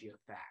psychology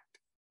a fact.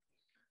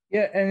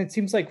 Yeah, and it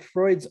seems like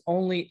Freud's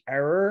only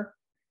error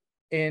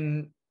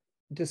in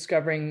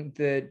discovering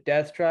the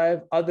death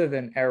drive, other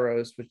than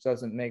Eros, which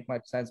doesn't make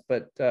much sense,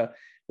 but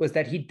was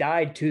that he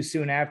died too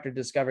soon after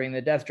discovering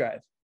the death drive.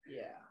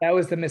 Yeah, that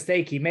was the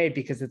mistake he made,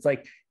 because it's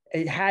like,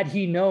 had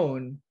he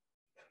known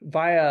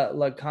via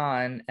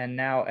Lacan,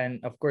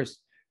 and of course,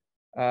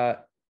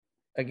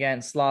 again,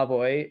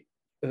 Slavoj,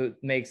 who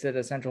makes it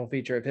a central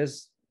feature of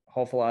his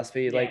whole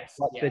philosophy, yes, like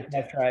what the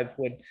death drive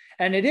would,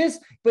 and it is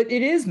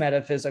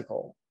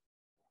metaphysical,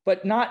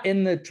 but not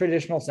in the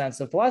traditional sense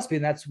of philosophy.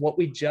 And that's what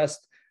we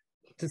just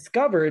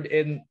discovered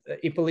in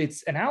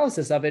Hyppolite's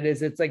analysis of it,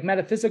 is it's like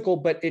metaphysical,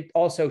 but it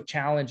also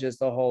challenges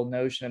the whole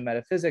notion of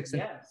metaphysics.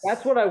 And yes,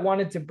 that's what I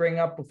wanted to bring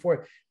up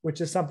before,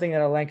 which is something that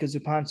Alenka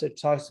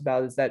Zupancic talks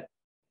about, is that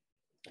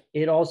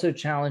it also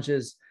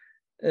challenges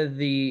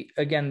the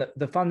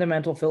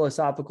fundamental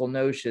philosophical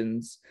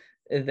notions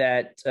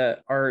that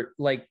are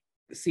like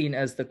seen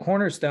as the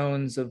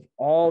cornerstones of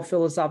all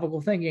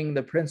philosophical thinking,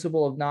 the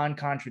principle of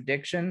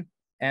non-contradiction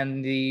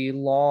and the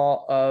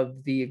law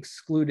of the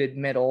excluded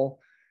middle.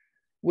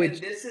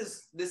 Which, and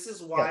this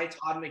is why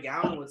Todd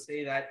McGowan would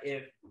say that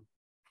if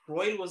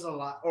Freud was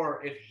alive,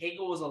 or if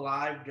Hegel was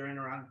alive during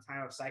around the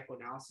time of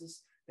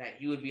psychoanalysis, that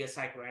he would be a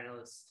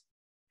psychoanalyst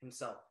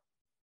himself.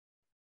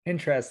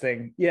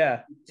 Interesting.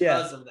 Yeah.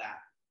 Because of that.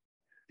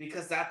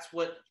 Because that's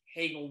what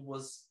Hegel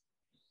was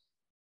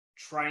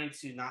trying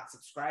to not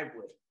subscribe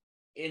with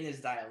in his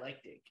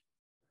dialectic.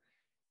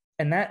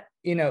 And that,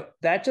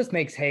 that just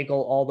makes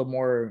Hegel all the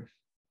more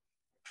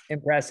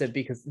impressive,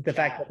 because the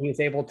fact that he was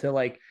able to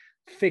like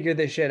figure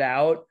this shit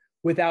out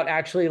without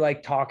actually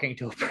like talking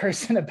to a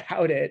person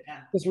about it,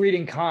 just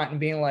reading Kant and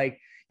being like,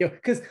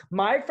 because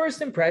my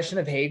first impression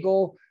of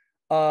Hegel,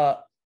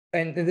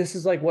 and this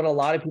is like what a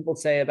lot of people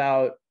say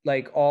about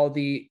like all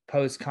the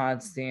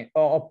post-Kantian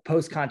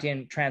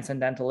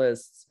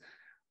transcendentalists,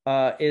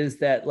 is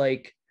that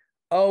like,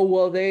 oh,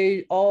 well,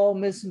 they all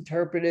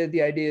misinterpreted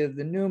the idea of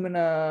the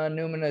noumena.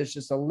 Noumena is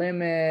just a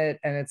limit.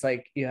 And it's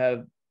like, you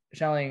have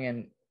Schelling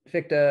and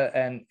Fichte,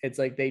 and it's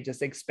like they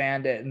just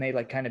expand it, and they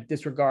like kind of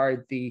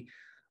disregard the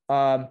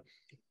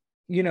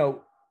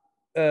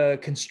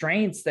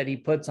constraints that he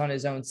puts on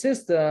his own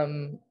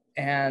system,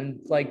 and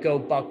like go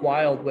buck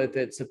wild with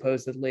it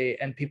supposedly.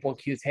 And people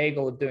accuse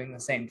Hegel of doing the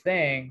same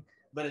thing,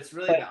 but it's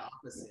really the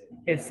opposite.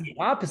 It's the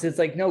opposite. It's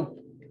like, no,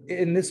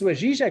 and this is what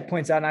Zizek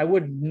points out, and I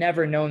would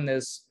never known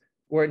this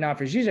were it not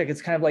for Zizek.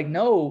 It's kind of like,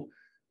 no,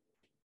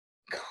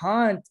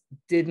 Kant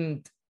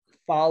didn't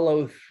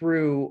follow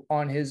through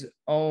on his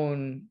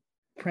own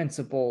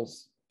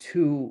principles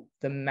to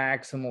the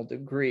maximal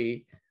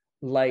degree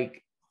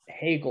like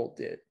Hegel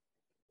did.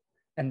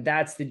 And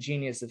that's the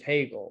genius of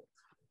Hegel,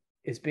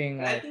 is being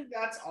like, I think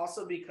that's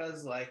also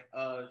because like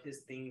of his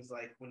things,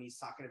 like when he's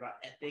talking about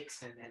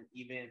ethics and then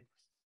even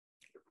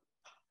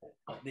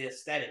the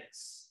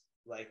aesthetics.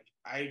 Like,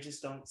 I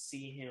just don't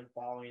see him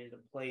falling into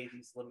play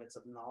these limits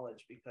of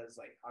knowledge, because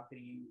like, how could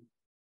you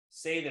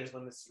say there's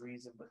limits to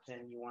reason, but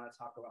then you want to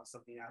talk about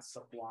something as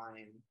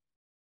sublime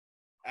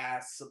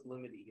as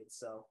sublimity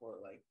itself, or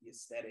like the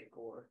aesthetic,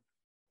 or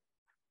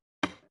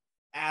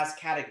as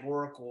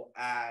categorical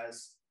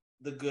as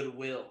the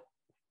goodwill.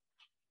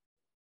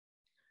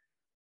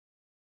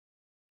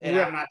 And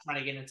I'm not trying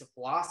to get into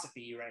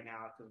philosophy right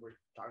now because we're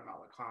talking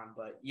about Lacan,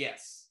 but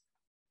yes,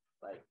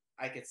 like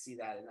I could see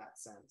that in that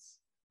sense.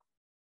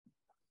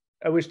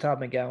 I wish Todd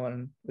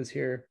McGowan was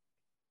here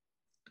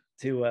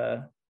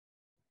to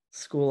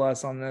school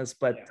us on this,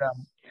 but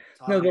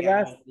no, the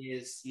last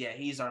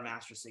he's our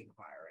master signifier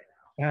right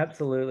now.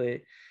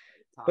 Absolutely.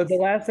 But the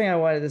last thing I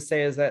wanted to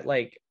say is that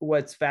like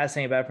what's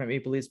fascinating about it from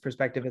Hyppolite's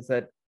perspective is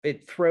that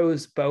it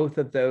throws both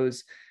of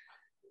those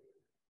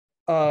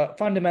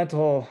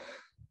fundamental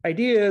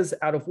ideas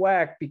out of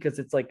whack, because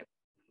it's like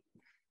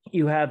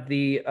you have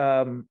the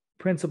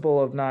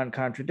principle of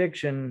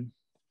non-contradiction,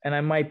 and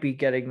I might be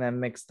getting them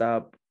mixed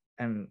up,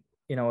 and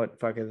you know what,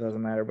 fuck it,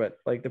 doesn't matter, but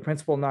like the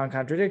principle of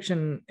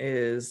non-contradiction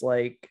is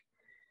like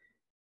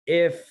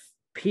if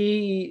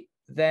P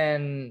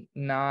then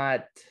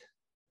not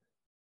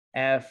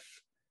F,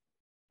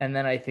 and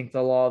then I think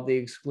the law of the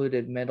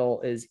excluded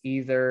middle is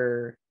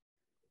either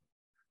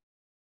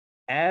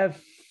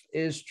F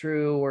is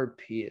true or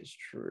P is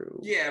true.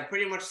 Yeah,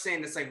 pretty much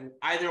saying it's like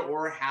either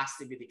or has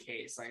to be the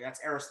case. Like that's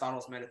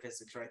Aristotle's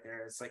metaphysics right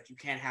there. It's like you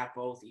can't have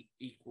both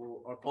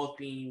equal, or both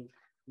being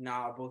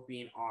not, or both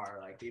being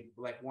are.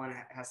 Like one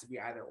has to be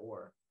either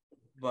or.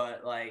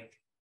 But like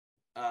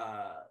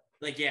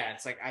yeah,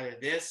 it's like either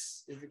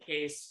this is the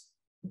case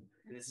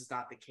and this is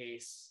not the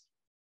case,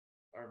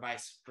 or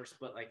vice versa.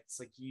 But like it's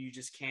like you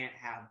just can't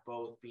have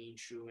both being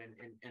true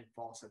and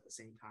false at the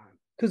same time.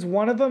 Because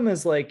one of them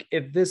is like,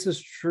 if this is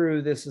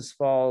true, this is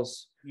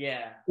false.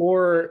 Yeah.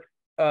 Or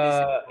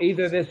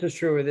either this is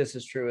true or this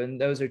is true, and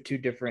those are two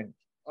different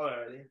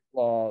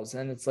laws.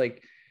 And it's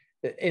like,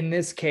 in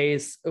this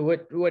case,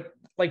 what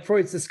like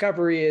Freud's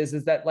discovery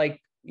is that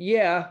like,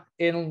 yeah,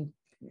 in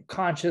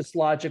conscious,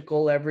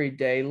 logical,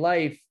 everyday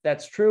life,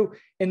 that's true.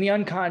 In the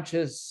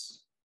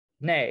unconscious,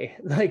 nay.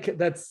 Like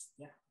that's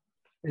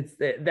it's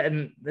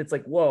then it's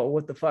like, whoa,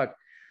 what the fuck.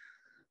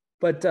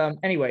 But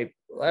anyway,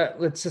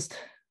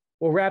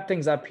 we'll wrap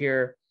things up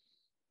here,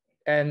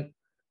 and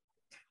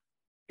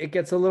it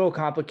gets a little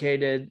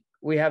complicated.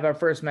 We have our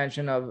first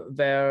mention of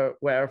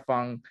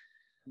Verfang,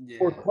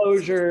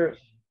 foreclosure,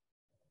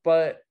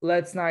 but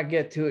let's not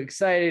get too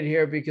excited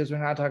here because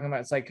we're not talking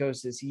about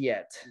psychosis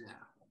yet. No.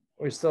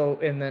 We're still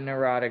in the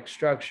neurotic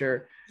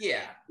structure.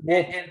 Yeah,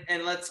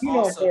 and let's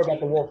also make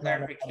the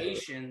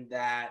clarification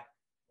that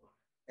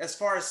as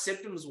far as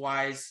symptoms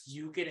wise,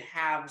 you could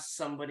have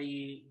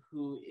somebody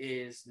who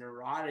is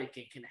neurotic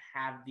and can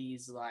have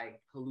these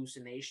like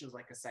hallucinations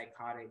like a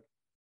psychotic,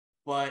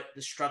 but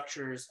the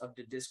structures of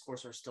the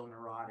discourse are still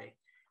neurotic.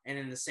 And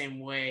in the same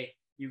way,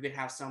 you could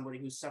have somebody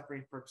who's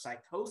suffering from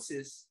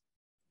psychosis,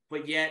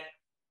 but yet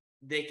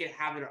they could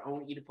have their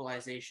own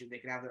Oedipalization. They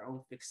could have their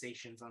own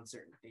fixations on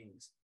certain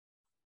things.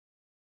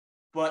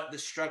 But the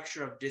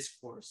structure of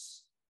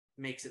discourse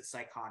makes it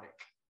psychotic.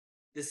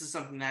 This is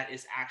something that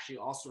is actually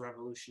also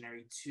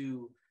revolutionary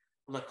to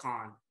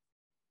Lacan.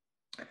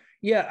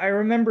 Yeah, I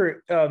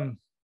remember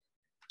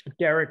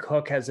Derek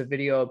Hook has a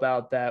video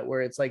about that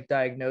where it's like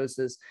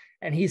diagnosis,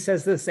 and he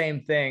says the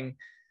same thing.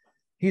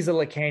 He's a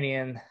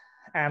Lacanian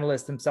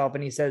analyst himself,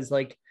 and he says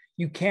like,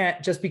 you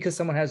can't, just because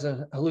someone has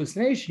a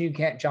hallucination, you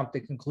can't jump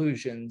to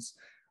conclusions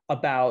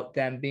about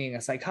them being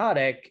a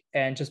psychotic.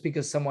 And just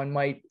because someone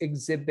might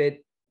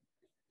exhibit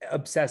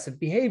obsessive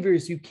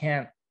behaviors, you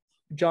can't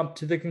jump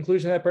to the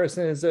conclusion that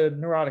person is a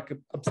neurotic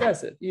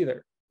obsessive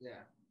either. Yeah.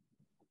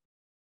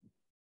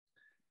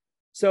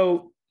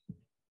 So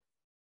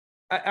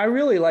I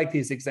really like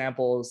these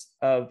examples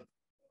of,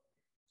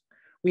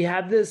 we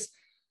have this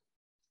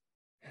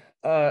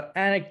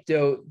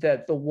anecdote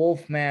that the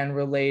Wolfman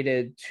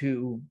related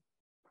to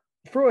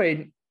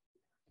Freud,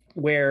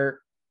 where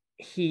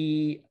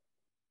he,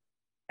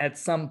 at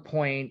some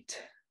point,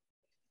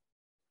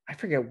 I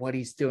forget what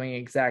he's doing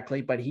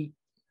exactly, but he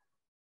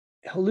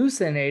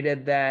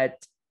hallucinated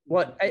that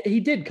he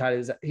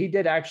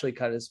did actually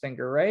cut his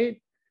finger, right?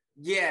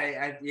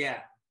 Yeah.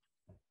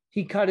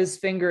 He cut his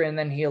finger, and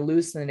then he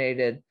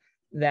hallucinated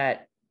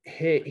that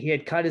he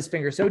had cut his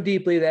finger so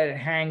deeply that it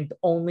hanged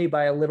only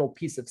by a little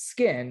piece of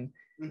skin.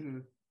 Mm-hmm.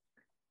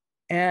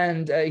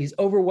 And he's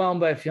overwhelmed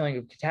by a feeling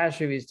of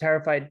catastrophe. He's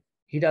terrified.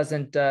 He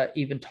doesn't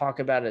even talk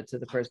about it to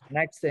the person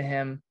next to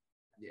him.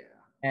 Yeah.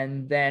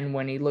 And then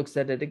when he looks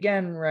at it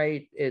again,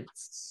 right,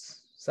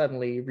 it's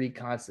suddenly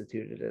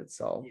reconstituted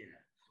itself. Yeah.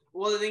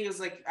 Well, the thing is,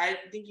 like, I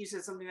think you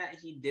said something that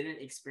he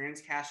didn't experience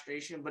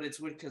castration, but it's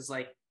weird because,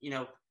 like, you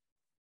know,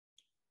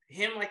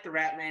 him, like the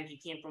Rat Man, he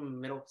came from a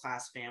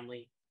middle-class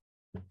family.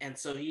 And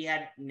so he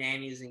had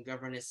nannies and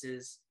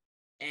governesses,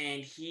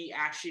 and he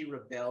actually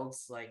rebelled,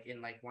 like,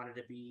 and like wanted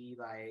to be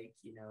like,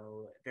 you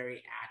know,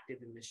 very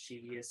active and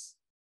mischievous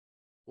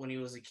when he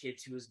was a kid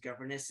to his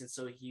governess. And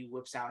so he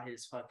whips out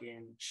his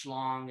fucking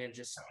schlong and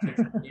just takes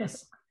a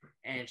kiss.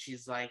 And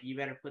she's like, you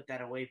better put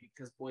that away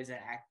because boys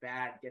that act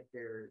bad get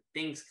their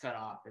things cut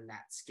off. And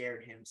that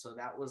scared him. So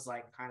that was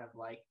like kind of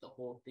like the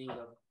whole thing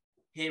of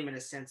him, in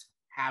a sense,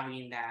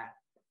 having that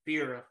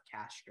fear of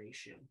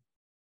castration.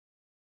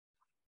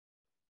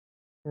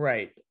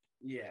 Right.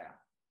 Yeah.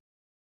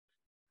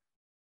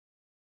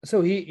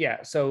 So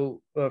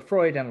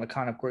Freud and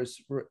Lacan, of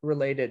course,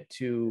 related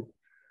to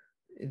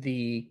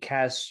the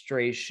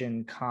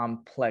castration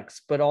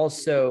complex, but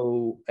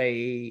also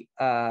a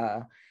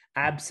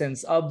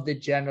absence of the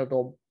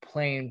genital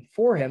plane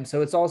for him.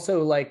 So it's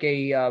also like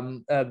a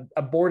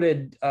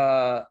aborted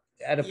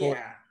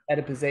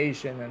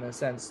Oedipization in a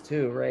sense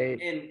too, right?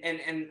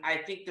 And I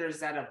think there's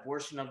that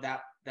abortion of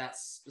that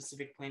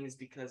specific plane is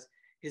because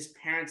his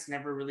parents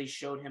never really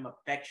showed him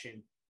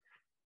affection.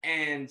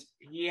 and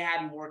he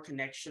had more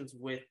connections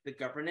with the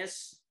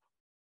governess.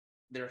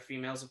 They're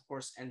females, of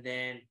course, and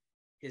then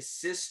his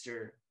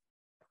sister.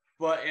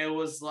 But it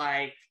was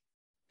like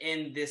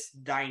in this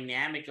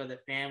dynamic of the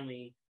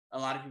family, a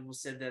lot of people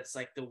said that's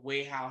like the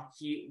way how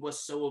he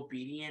was so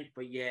obedient,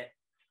 but yet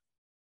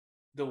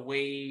the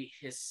way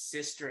his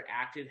sister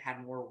acted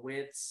had more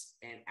wits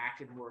and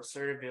acted more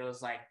assertive. It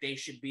was like they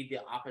should be the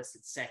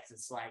opposite sex.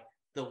 It's like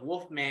the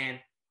wolf man,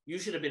 you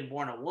should have been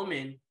born a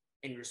woman,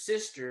 and your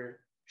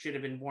sister should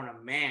have been born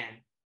a man.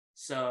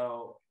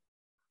 So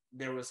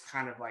there was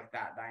kind of like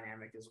that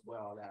dynamic as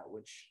well, that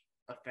which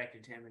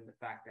affected him, in the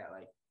fact that,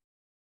 like,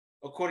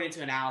 according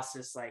to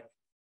analysis, like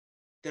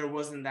there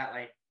wasn't that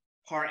like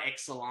par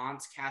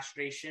excellence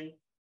castration,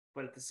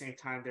 but at the same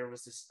time there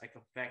was this like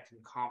effect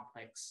and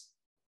complex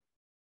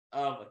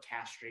of a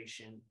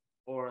castration,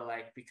 or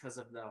like because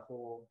of the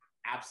whole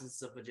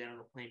absence of a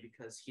genital plane,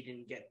 because he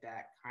didn't get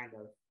that kind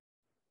of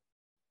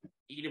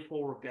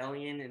Oedipal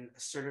rebellion and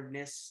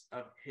assertiveness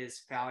of his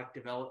phallic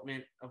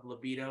development of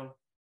libido,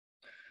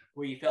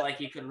 where you felt like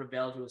he could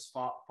rebel to his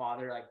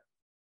father, like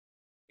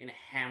in a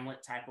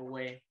Hamlet type of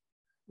way.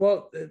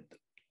 Well,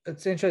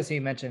 it's interesting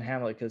you mentioned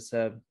Hamlet, because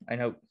I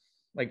know,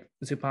 like,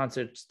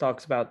 Zupanc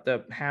talks about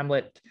the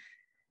Hamlet,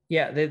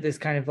 this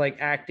kind of like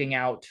acting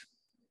out,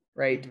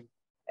 right? Mm-hmm.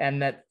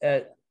 And that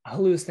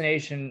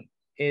hallucination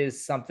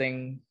is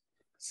something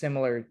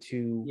similar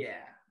to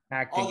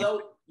acting.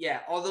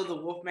 Although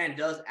the Wolfman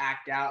does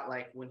act out,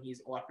 like when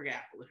he's, I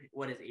forget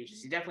what his age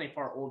is. He's definitely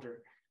far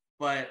older,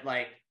 but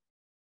like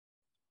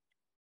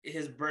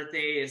his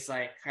birthday is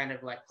like kind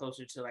of like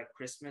closer to like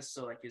Christmas.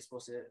 So like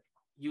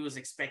he was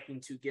expecting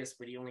 2 gifts,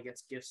 but he only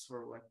gets gifts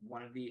for like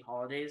one of the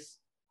holidays,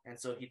 and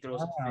so he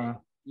throws a fit.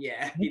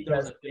 Yeah, he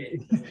throws a fit.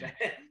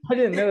 I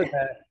didn't know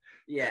that.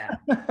 Yeah.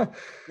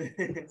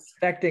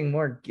 Expecting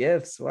more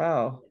gifts.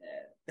 Wow.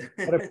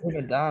 Yeah. What a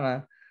prima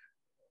donna.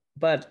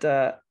 But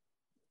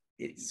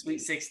Sweet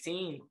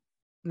 16.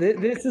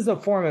 This is a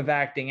form of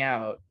acting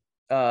out.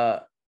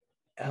 Well,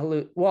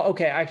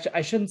 okay, actually,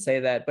 I shouldn't say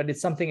that, but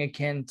it's something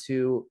akin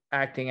to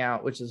acting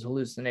out, which is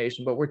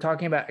hallucination. But we're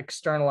talking about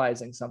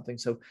externalizing something.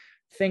 So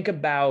think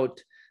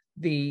about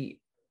the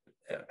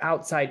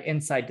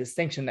outside-inside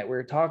distinction that we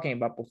were talking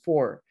about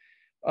before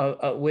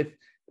with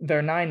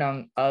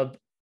Verneinung, of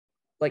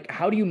like,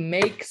 how do you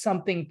make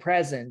something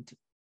present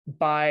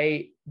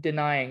by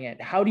denying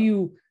it? How do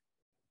you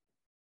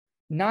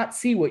not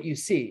see what you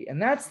see? And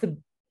that's the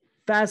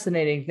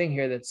fascinating thing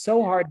here that's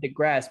so hard to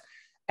grasp.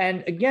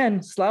 And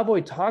again,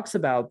 Slavoj talks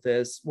about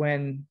this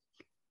when,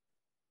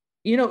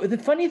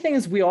 the funny thing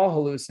is we all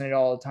hallucinate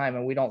all the time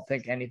and we don't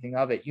think anything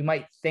of it. You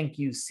might think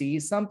you see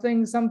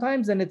something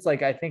sometimes, and it's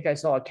like, I think I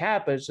saw a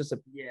cat, but it's just a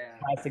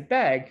plastic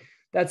bag.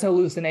 That's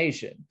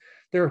hallucination.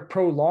 There are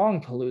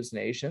prolonged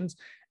hallucinations.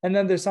 And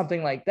then there's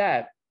something like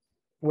that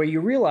where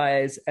you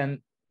realize, and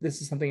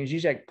this is something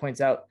Zizek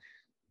points out,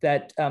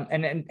 that,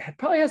 and it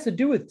probably has to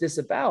do with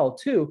disavowal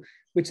too,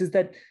 which is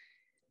that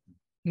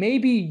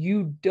maybe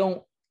you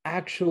don't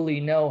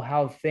actually know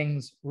how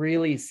things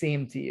really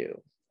seem to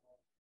you.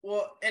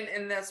 Well,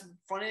 and that's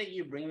funny that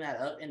you bring that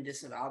up in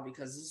disavowal,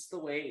 because this is the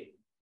way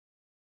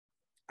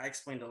I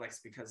explained to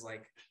Lex, because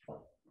like,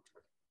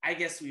 I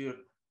guess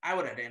I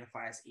would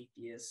identify as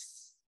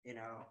atheists,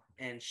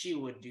 and she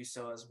would do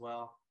so as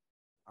well.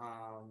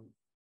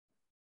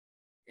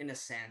 In a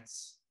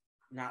sense,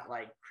 not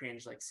like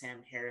cringe like Sam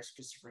Harris,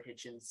 Christopher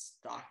Hitchens,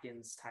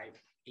 Dawkins type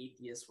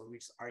atheists where we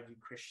just argue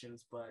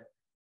Christians, but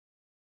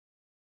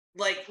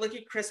like, look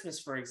at Christmas,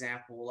 for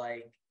example.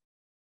 Like,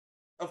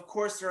 of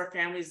course, there are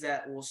families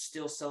that will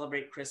still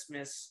celebrate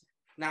Christmas,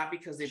 not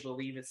because they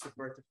believe it's the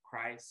birth of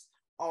Christ.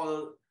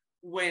 Although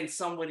when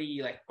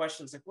somebody like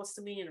questions, like, what's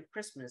the meaning of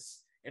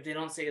Christmas? If they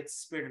don't say it's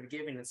the spirit of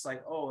giving, it's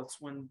like, oh,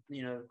 it's when,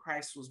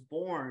 Christ was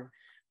born.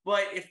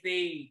 But if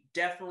they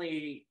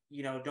definitely,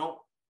 don't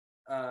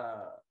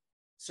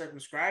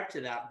circumscribe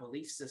to that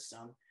belief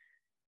system,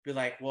 be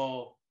like,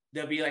 well,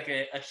 there'll be like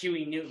a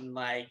Huey Newton,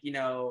 like,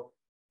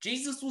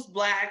 Jesus was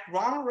black,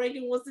 Ronald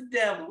Reagan was the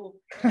devil.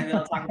 And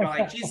they'll talk about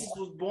like Jesus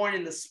was born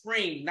in the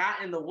spring,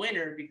 not in the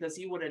winter, because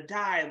he would have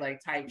died,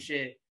 like, type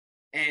shit.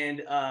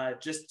 And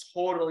just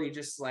totally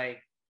just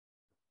like,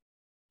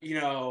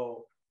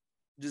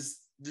 just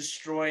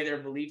destroy their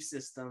belief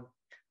system.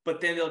 But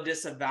then they'll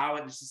disavow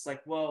it. It's just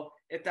like, well,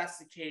 if that's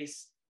the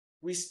case,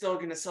 we still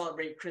going to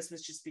celebrate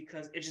Christmas just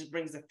because it just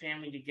brings the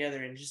family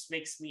together and just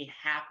makes me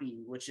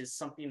happy, which is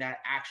something that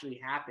actually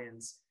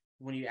happens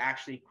when you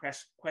actually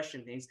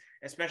question things,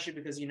 especially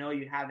because,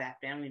 you have that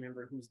family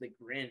member who's the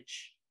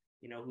Grinch,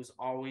 who's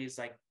always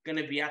like going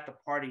to be at the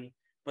party,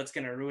 but it's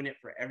going to ruin it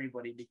for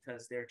everybody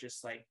because they're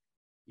just like,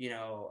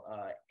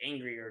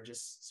 angry or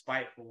just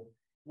spiteful.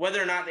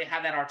 Whether or not they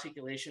have that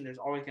articulation, there's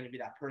always going to be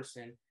that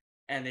person.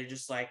 And they're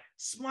just like,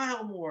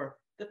 smile more,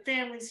 the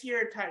family's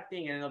here type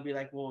thing. And they'll be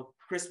like, well,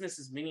 Christmas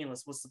is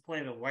meaningless. What's the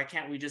point of it? Why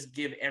can't we just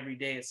give every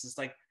day? It's just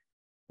like,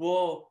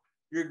 well,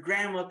 your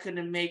grandma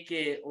couldn't make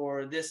it,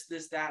 or this,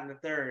 that, and the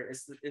third.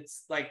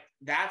 It's like,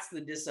 that's the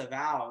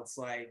disavow. It's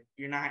like,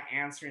 you're not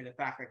answering the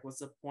fact, like, what's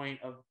the point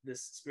of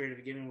this spirit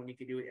of giving when you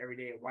could do it every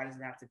day? Why does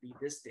it have to be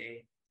this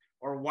day?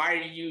 Or why are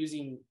you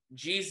using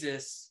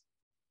Jesus?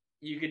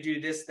 You could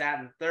do this, that,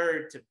 and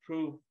third to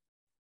prove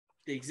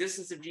the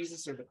existence of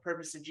Jesus or the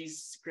purpose of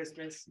Jesus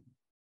Christmas.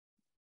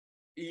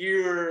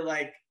 You're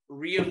like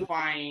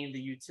reifying the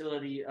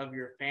utility of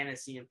your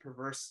fantasy and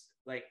perverse,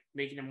 like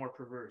making it more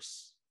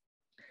perverse.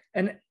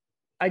 And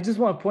I just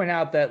want to point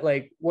out that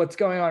like what's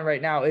going on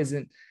right now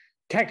isn't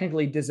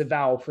technically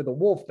disavowal for the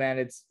Wolfman,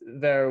 it's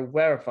their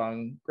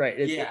Werfung, right?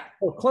 It's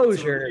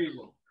foreclosure,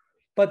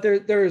 but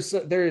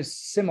there's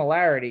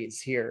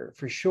similarities here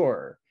for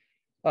sure.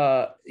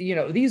 You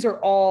know, these are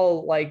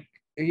all like,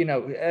 you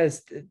know,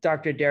 as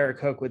Dr. Derek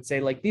Hook would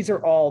say, like these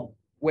are all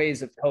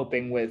ways of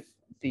coping with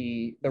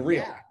the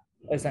real,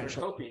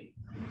 essentially.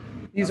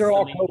 These are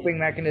all coping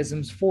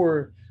mechanisms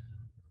for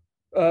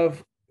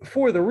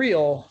the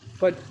real,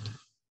 but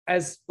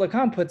as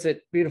Lacan puts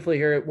it beautifully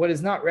here, what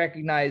is not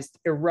recognized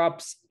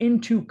erupts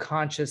into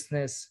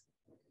consciousness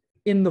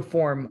in the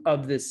form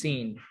of the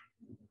scene.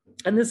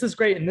 And this is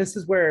great. And this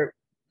is where,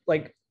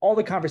 like, all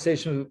the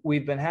conversation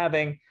we've been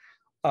having,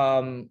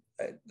 the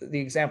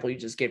example you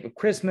just gave of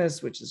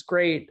Christmas, which is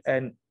great.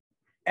 And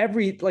I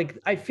feel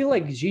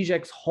like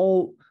Zizek's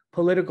whole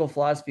political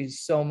philosophy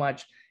so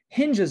much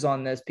hinges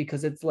on this,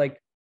 because it's like,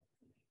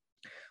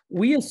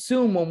 we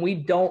assume when we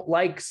don't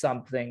like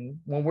something,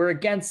 when we're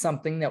against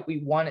something, that we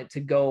want it to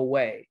go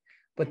away.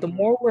 But the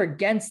more we're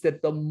against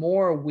it, the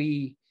more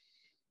we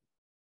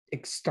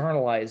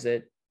externalize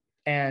it.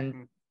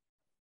 And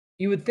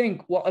you would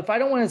think, well, if I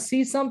don't want to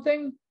see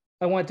something,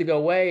 I want it to go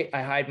away.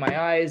 I hide my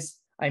eyes.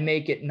 I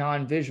make it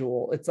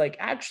non-visual. It's like,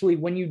 actually,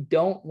 when you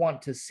don't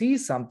want to see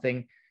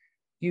something,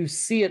 you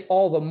see it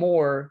all the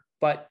more,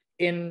 but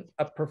in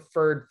a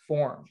preferred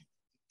form.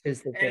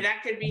 Is the thing. And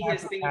that could be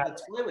his thing with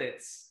the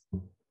toilets.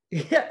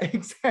 Yeah,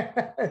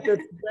 exactly.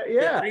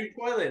 Yeah. The 3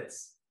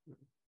 toilets.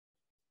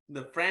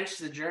 The French,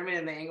 the German,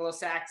 and the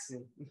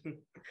Anglo-Saxon.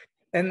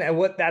 And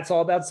that's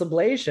all about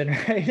sublation,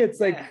 right? It's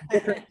like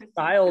different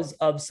styles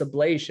of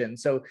sublation.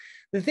 So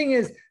the thing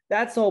is,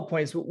 that's the whole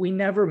point. Is we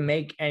never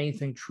make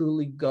anything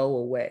truly go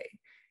away.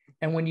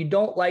 And when you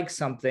don't like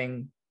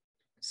something,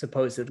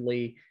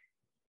 supposedly,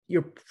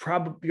 you're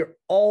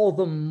all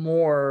the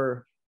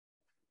more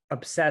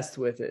obsessed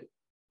with it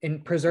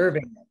in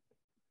preserving it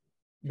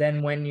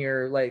than when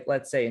you're, like,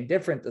 let's say,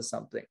 indifferent to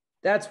something.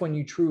 That's when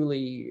you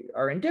truly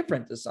are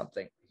indifferent to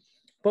something.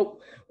 But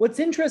what's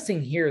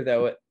interesting here,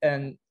 though,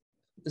 and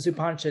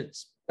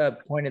Zupančič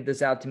pointed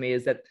this out to me,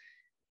 is that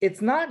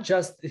it's not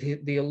just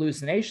the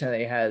hallucination that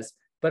he has,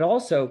 but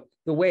also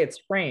the way it's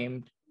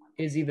framed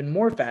is even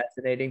more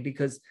fascinating,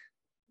 because,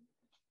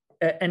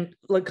 and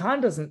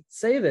Lacan doesn't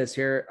say this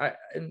here,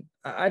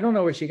 I don't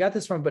know where she got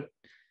this from, but,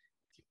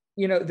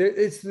 you know,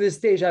 it's this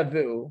déjà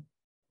vu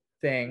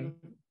thing,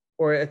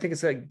 or I think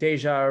it's like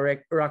déjà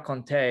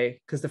raconté,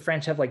 because the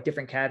French have like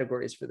different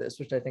categories for this,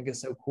 which I think is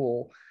so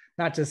cool.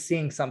 Not just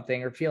seeing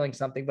something or feeling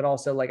something, but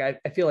also like, I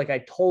feel like I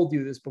told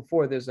you this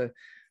before. There's a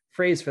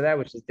phrase for that,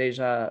 which is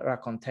déjà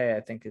raconté,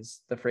 I think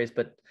is the phrase.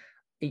 But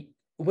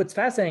what's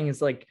fascinating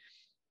is, like,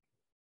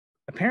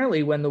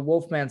 apparently when the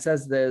Wolfman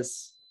says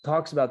this,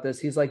 talks about this,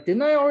 he's like,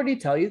 didn't I already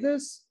tell you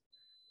this?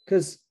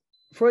 Because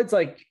Freud's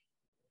like,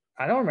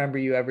 I don't remember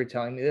you ever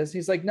telling me this.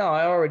 He's like, no,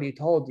 I already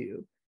told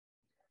you.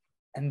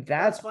 And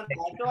that's funny.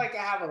 I feel like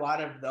I have a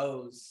lot of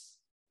those.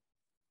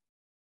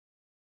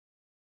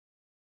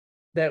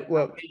 That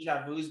what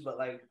déjà vus, but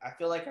like, I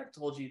feel like I've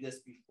told you this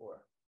before.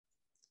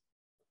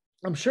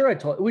 I'm sure I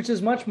told, which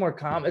is much more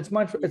common. It's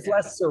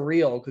less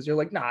surreal, because you're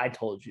like, nah, I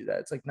told you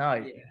that. It's like, no,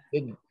 you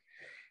didn't.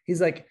 He's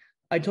like,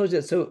 I told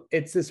you that. So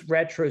it's this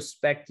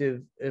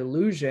retrospective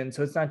illusion.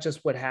 So it's not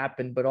just what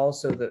happened, but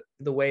also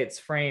the way it's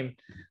framed.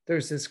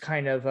 There's this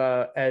kind of,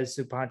 as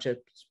Zupančič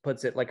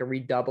puts it, like a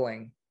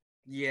redoubling.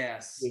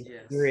 Yes.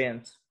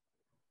 Experience.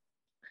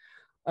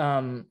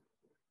 But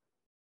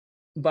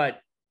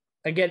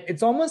again,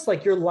 it's almost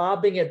like you're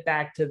lobbing it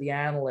back to the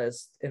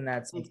analyst in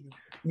that sense.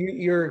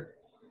 You're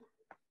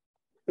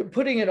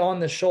putting it on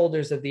the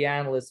shoulders of the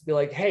analyst to be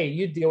like, hey,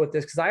 you deal with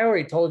this, because I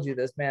already told you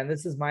this, man.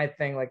 This is my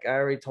thing. Like, I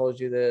already told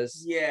you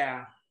this.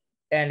 Yeah.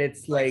 And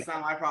it's like, it's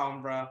not my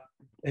problem, bro.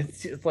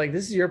 It's like,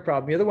 this is your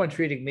problem. You're the one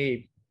treating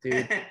me,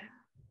 dude.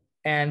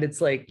 And it's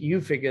like, you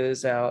figure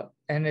this out.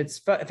 And it's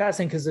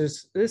fascinating, because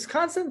there's this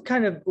constant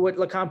kind of, what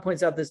Lacan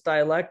points out, this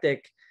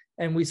dialectic.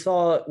 And we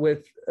saw it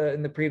with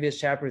in the previous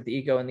chapter with the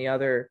ego, and the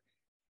other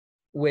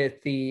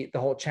with the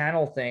whole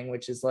channel thing,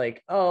 which is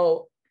like,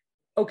 oh,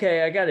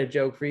 okay, I got a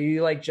joke for you.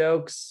 You like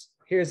jokes?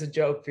 Here's a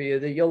joke for you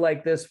that you'll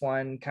like this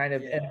one, kind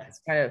of. And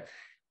it's kind of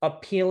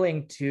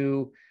appealing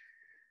to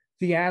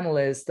the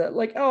analyst that,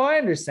 like, oh, I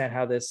understand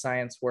how this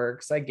science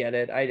works. I get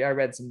it. I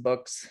read some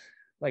books.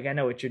 Like, I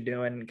know what you're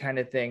doing, kind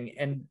of thing.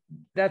 And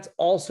that's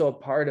also a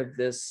part of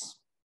this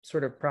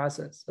sort of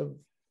process of,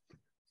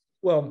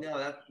 well,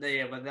 no,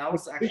 but that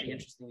was actually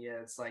interesting. Yeah,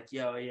 it's like,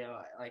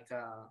 like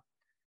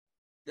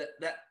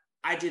that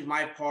I did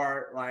my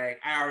part. Like,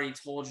 I already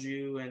told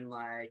you, and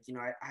like, you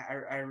know,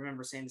 I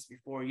remember saying this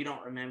before. You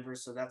don't remember,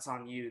 so that's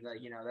on you.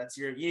 That, you know, that's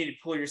you need to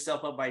pull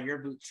yourself up by your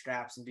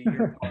bootstraps and do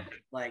your part,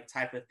 like,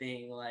 type of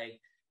thing. Like,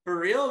 for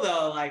real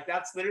though, like,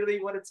 that's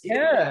literally what it's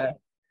getting at.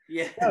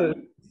 Yeah. No,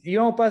 you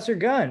don't bust your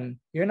gun.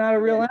 You're not a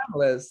real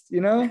analyst,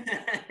 you know?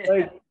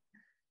 Like,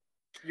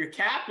 you're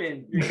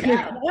capping. You're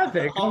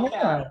capping. Come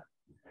on.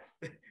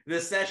 The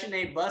session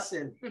ain't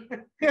busting.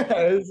 Yeah,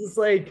 it's just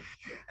like,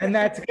 and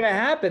that's gonna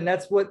happen.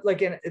 That's what,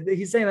 like,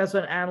 he's saying that's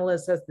what an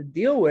analyst has to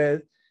deal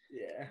with.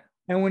 Yeah.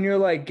 And when you're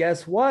like,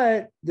 guess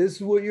what? This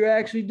is what you're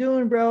actually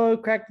doing, bro.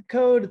 Crack the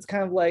code. It's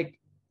kind of like,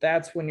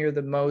 that's when you're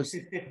the most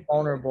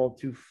vulnerable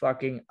to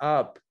fucking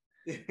up,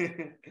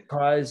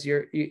 because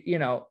you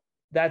know,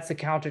 that's the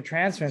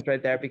countertransference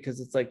right there, because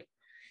it's like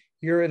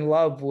you're in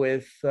love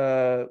with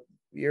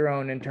your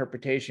own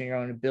interpretation, your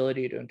own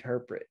ability to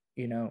interpret,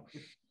 you know,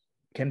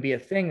 can be a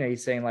thing that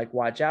he's saying, like,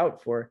 watch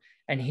out for.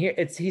 And here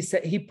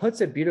he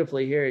puts it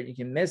beautifully here. You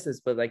can miss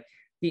this, but like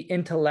the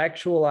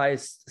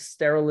intellectualized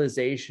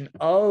sterilization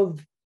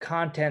of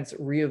contents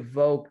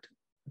re-evoked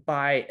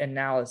by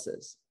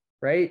analysis,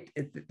 right?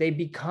 They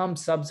become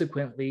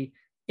subsequently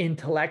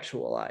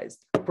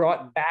intellectualized,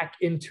 brought back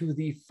into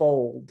the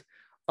fold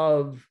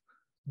of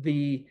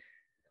the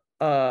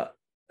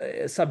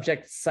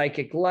subject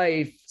psychic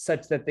life,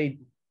 such that the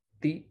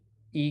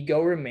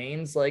ego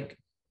remains like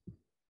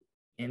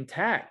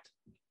intact.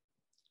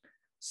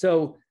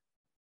 So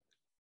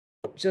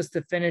just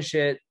to finish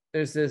it,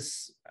 there's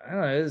this, I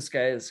don't know, this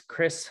guy is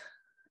Chris.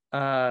 He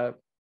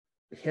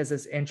has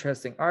this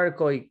interesting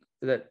article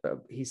that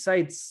he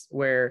cites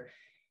where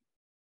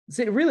it's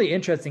a really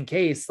interesting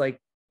case. Like,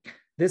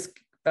 this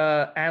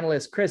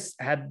analyst, Chris,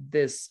 had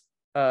this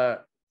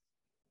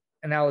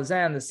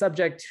analyzand, the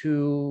subject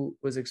who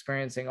was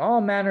experiencing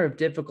all manner of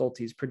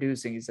difficulties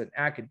producing. He's an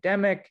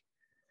academic.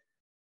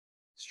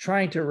 He's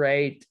trying to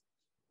write,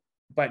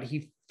 but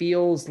he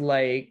feels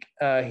like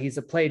he's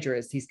a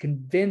plagiarist. He's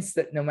convinced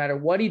that no matter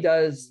what he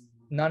does,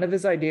 none of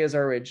his ideas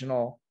are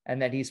original,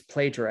 and that he's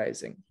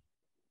plagiarizing.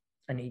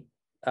 And he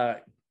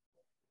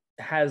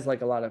has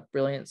like a lot of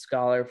brilliant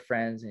scholar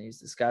friends, and he's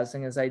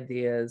discussing his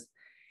ideas.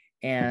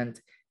 And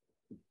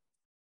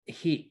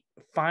he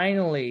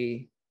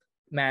finally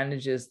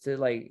manages to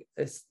like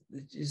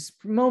just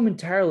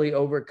momentarily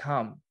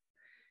overcome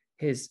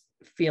his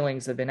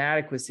feelings of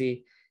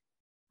inadequacy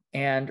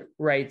and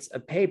writes a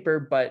paper.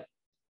 But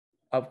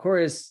of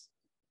course,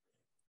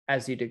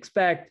 as you'd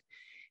expect,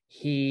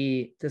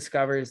 he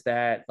discovers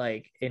that,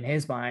 like, in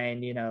his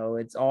mind, you know,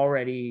 it's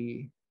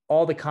already,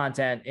 all the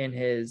content in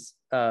his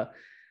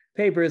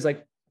paper is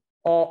like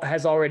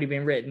has already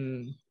been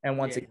written. And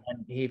once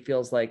again, he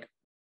feels like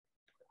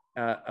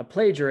a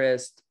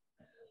plagiarist.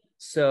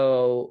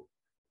 So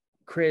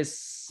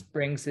Chris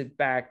brings it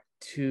back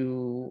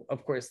to,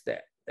 of course, the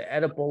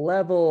Oedipal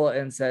level,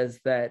 and says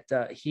that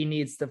he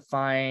needs to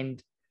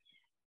find,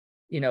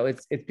 you know,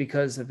 it's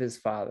because of his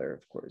father,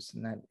 of course,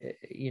 and that,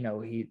 you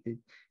know,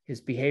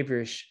 his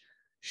behavior is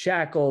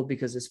shackled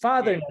because his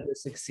father never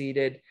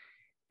succeeded,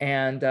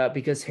 and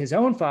because his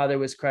own father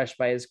was crushed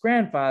by his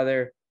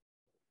grandfather,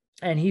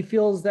 and he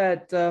feels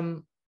that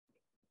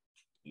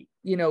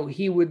you know,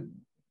 he would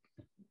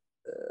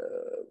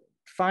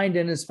find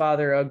in his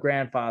father a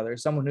grandfather,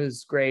 someone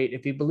who's great.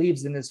 If he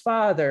believes in his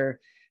father,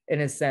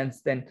 in a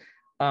sense, then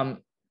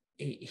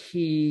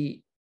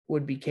he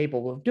would be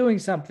capable of doing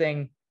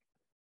something.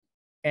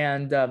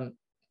 And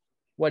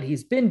what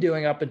he's been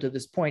doing up until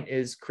this point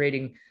is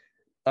creating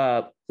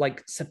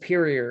like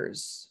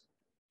superiors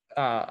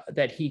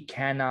that he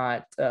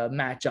cannot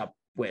match up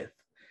with,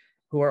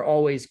 who are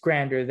always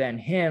grander than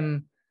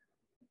him.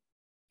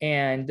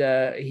 And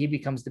he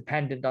becomes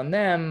dependent on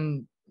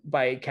them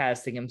by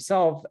casting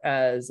himself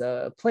as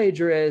a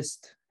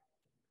plagiarist.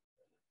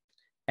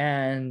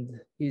 And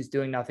he's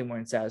doing nothing more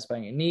than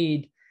satisfying a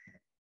need.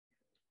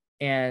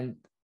 And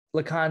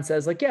Lacan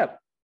says, like, yeah,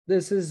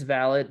 this is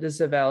valid. This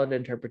is a valid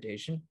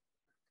interpretation,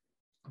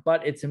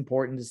 but it's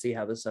important to see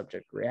how the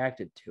subject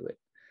reacted to it.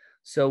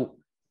 So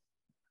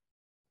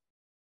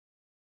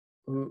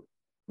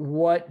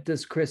what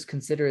does Chris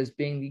consider as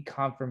being the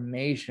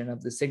confirmation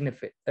of the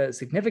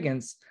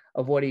significance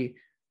of what he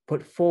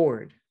put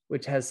forward,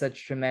 which has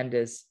such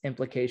tremendous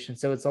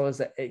implications? So it's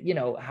always, you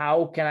know,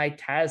 how can I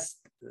test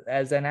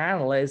as an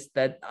analyst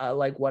that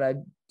like what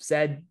I've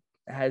said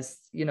has,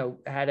 you know,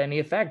 had any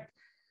effect?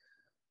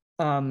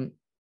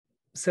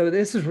 So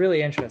this is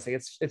really interesting.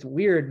 It's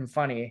weird and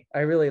funny. I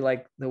really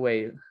like the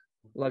way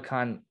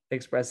Lacan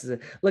expresses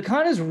it.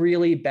 Lacan is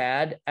really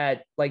bad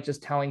at like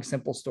just telling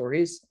simple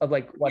stories of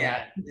like what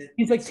happened.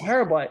 He's like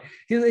terrible at,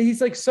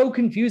 he's like so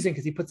confusing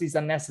because he puts these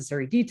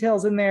unnecessary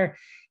details in there.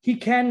 He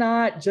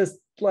cannot just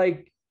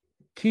like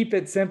keep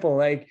it simple.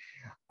 Like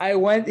how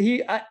would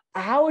you,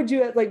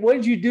 like, what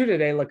did you do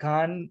today,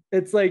 Lacan?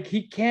 It's like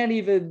he can't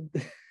even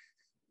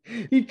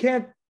he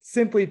can't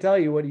simply tell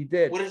you what he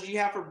did. What did you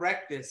have for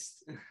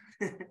breakfast?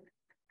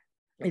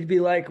 He'd be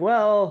like,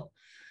 well,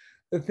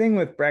 the thing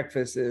with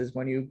breakfast is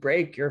when you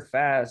break your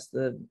fast,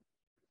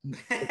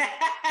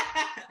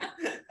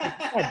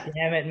 God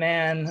damn it,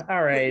 man.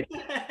 All right.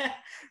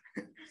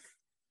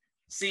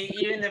 See,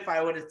 even if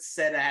I would have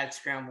said I had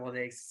scrambled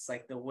eggs, it's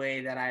like the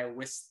way that I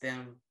whisked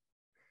them.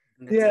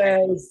 Yeah,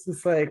 it's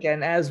just like,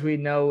 and as we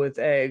know with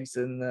eggs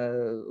and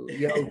the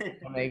yolk,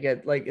 when they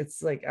get like,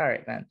 it's like, all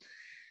right, man.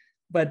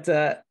 But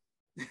so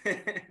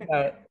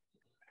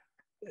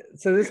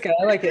this guy,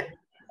 I like it.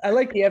 I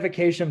like the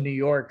evocation of New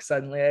York.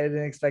 Suddenly, I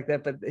didn't expect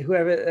that, but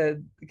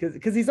whoever,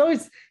 because he's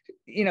always,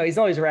 he's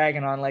always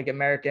ragging on like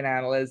American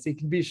analysts. You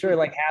can be sure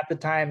like half the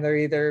time they're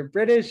either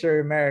British or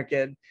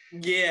American.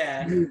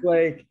 Yeah. He's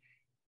like,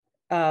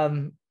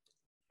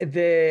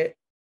 the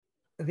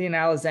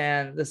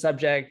analysan, the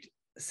subject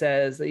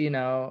says, that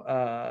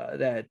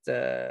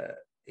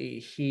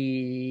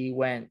he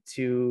went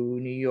to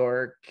New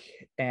York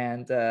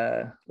and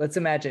let's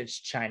imagine it's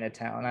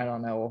Chinatown. I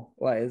don't know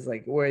why, it's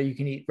like where you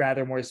can eat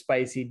rather more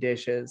spicy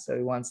dishes. So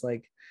he wants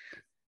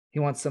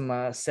some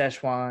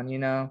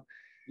Szechuan,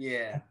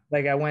 Yeah.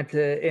 Like I went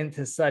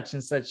into such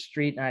and such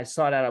street and I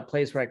sought out a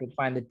place where I could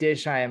find the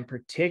dish I am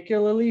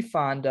particularly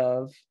fond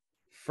of,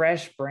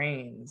 fresh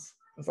brains.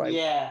 It's like,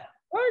 yeah,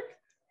 what?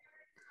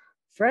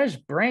 Fresh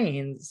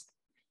brains.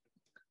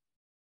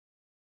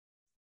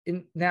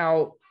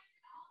 Now,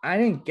 I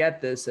didn't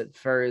get this at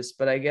first,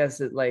 but I guess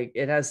it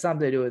has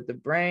something to do with the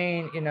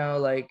brain,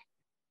 like,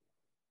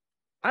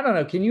 I don't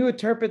know. Can you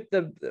interpret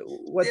that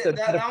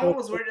one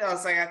was weird. I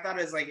was like, I thought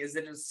it was like, is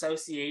it an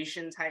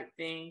association type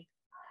thing?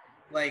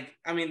 Like,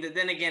 I mean,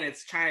 then again,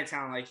 it's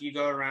Chinatown. Like, you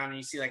go around and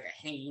you see like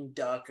a hanging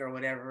duck or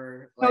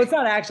whatever. No, it's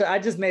not actually. I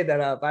just made that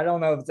up. I don't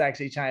know if it's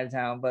actually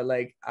Chinatown, but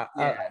like,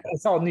 I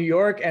saw New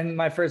York, and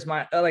my first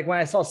mind, like when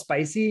I saw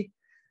spicy,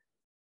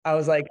 I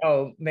was like,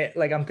 oh, man,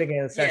 like I'm thinking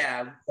of the session.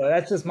 Yeah. So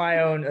that's just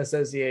my own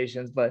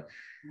associations, but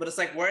it's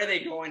like, where are they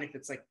going if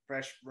it's like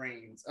fresh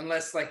brains?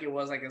 Unless like it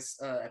was like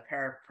a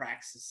pair of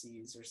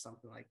praxises or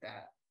something like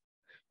that.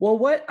 Well,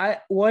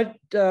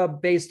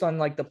 what based on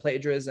like the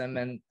plagiarism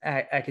and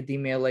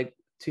academia, like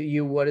to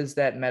you, what does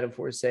that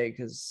metaphor say?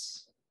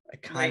 Because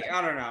I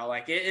don't know,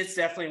 like it's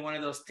definitely one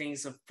of those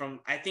things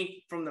I think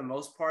from the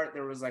most part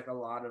there was like a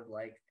lot of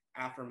like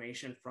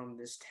affirmation from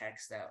this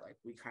text that like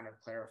we kind of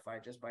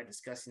clarified just by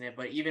discussing it.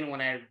 But even when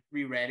I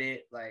reread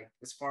it, like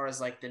as far as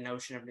like the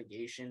notion of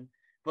negation,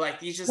 but like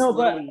these just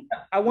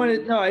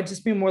I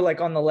just mean more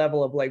like on the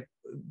level of like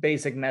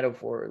basic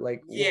metaphor,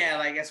 like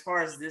like as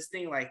far as this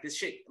thing, like this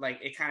shit, like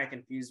it kind of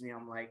confused me.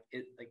 I'm like,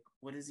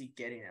 what is he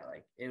getting at?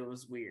 Like it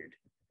was weird.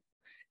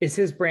 Is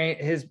his brain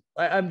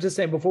I'm just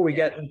saying before we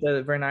get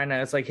into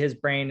Verneinung, it's like his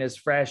brain is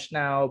fresh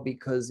now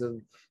because of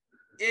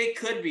it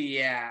could be,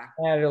 yeah.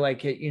 Or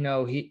like,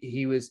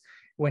 he was,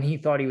 when he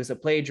thought he was a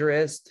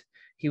plagiarist,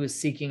 he was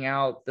seeking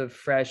out the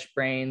fresh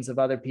brains of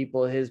other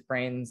people. His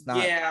brain's not.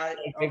 Yeah.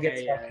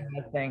 Okay. Yeah.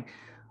 Kind of thing.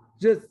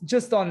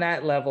 Just on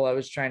that level, I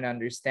was trying to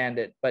understand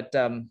it, but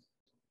so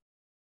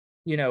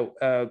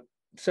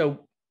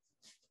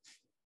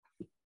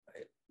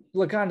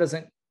Lacan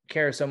doesn't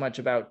care so much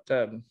about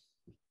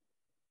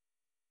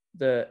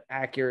the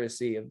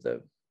accuracy of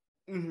the.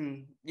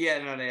 Mm-hmm.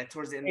 Yeah. No.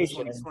 Towards the end, this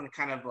one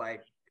kind of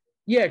like.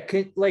 Yeah,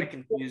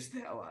 confused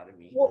the hell out of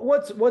me.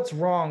 What's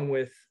wrong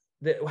with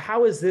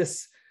how is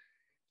this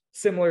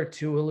similar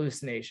to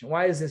hallucination?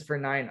 Why is this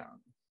Verneinung?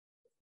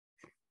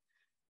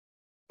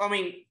 I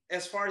mean,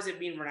 as far as it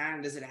being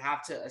Verneinung, does it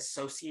have to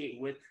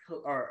associate with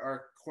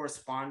or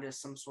correspond to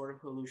some sort of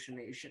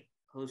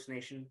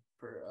hallucination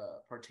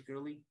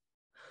particularly?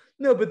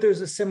 No, but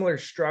there's a similar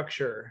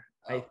structure,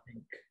 I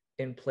think,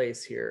 in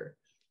place here.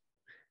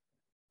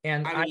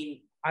 And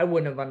I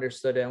wouldn't have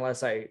understood it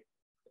unless I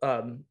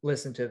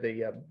listen to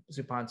the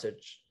Zupancic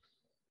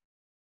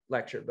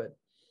lecture, but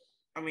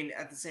I mean,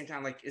 at the same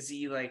time, like, is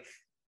he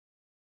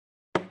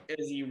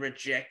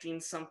rejecting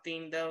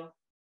something though?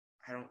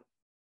 I don't.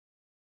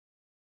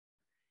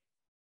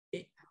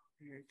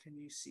 Can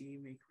you see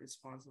make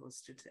response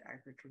listed to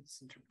accurate towards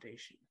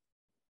interpretation?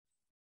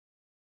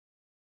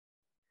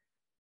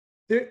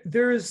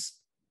 There's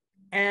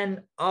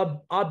an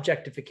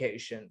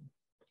objectification,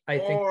 I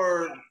think,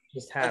 or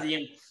just the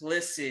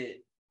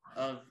implicit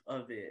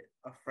of it,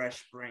 a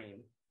fresh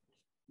brain.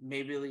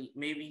 Maybe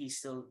he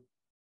still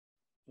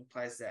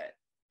implies that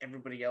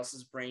everybody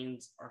else's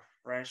brains are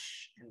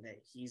fresh and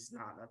that he's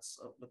not. That's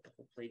with the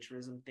whole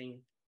plagiarism thing.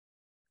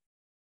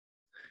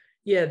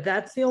 Yeah,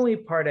 that's the only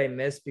part I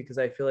missed because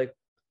I feel like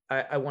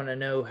I want to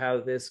know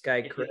how this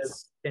guy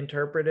Chris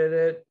interpreted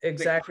it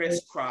exactly. The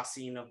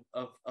crisscrossing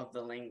of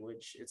the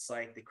language. It's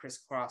like the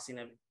crisscrossing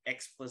of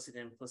explicit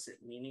and implicit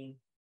meaning.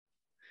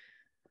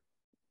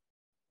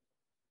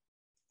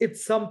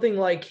 It's something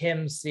like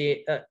him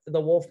see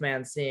the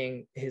Wolfman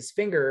seeing his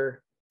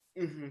finger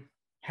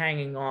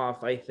hanging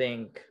off, I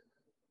think.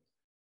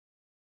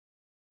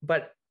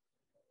 But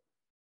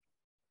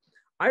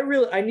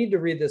I need to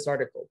read this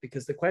article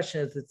because the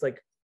question is, it's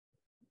like,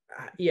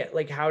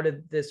 like how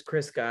did this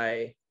Chris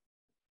guy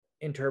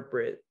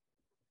interpret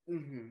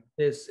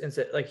this?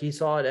 Like he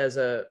saw it as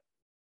a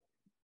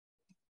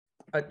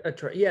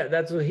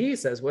that's what he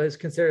says, what is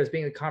considered as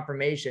being a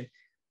confirmation.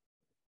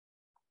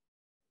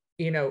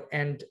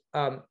 And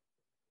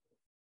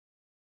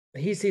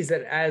he sees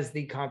it as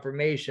the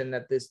confirmation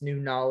that this new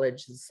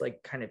knowledge is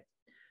like kind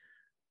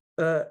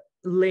of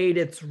laid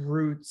its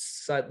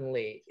roots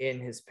suddenly in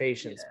his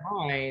patient's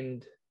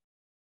mind.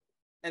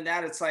 And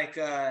that it's like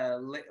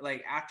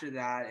after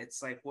that,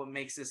 it's like, what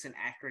makes this an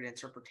accurate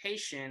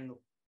interpretation?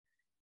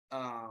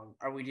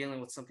 Are we dealing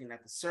with something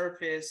at the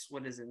surface?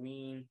 What does it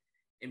mean?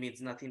 It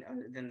means nothing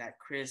other than that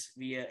Chris,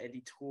 via a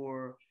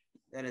detour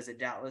that is a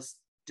doubtless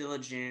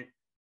diligent,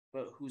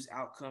 but whose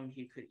outcome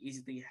he could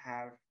easily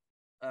have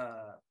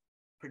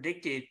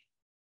predicted,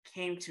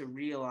 came to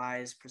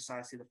realize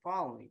precisely the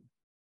following: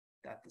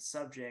 that the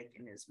subject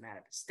in his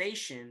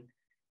manifestation,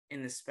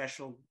 in the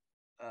special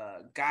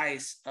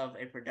guise of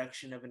a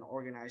production of an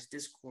organized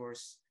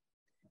discourse,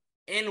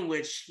 in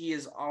which he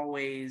is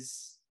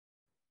always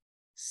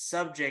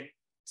subject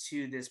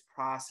to this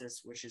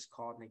process which is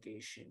called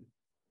negation,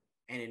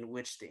 and in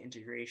which the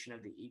integration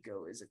of the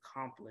ego is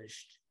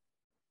accomplished,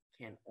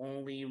 can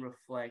only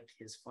reflect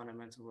his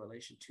fundamental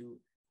relation to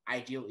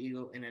ideal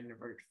ego in an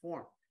inverted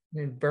form.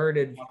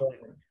 Inverted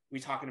form. We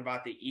talking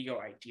about the ego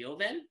ideal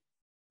then?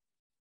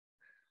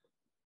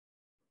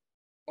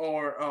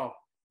 Or,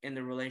 in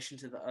the relation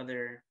to the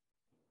other,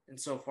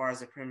 insofar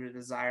as the primitive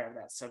desire of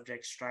that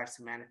subject strives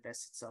to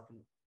manifest itself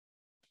and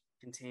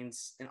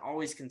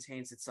always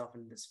contains itself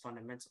in this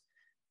fundamental.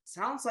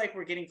 Sounds like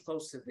we're getting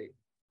close to the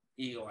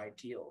ego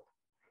ideal,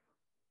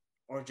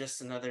 or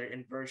just another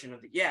inversion of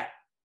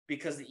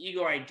because the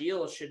ego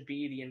ideal should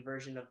be the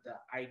inversion of the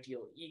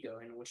ideal ego,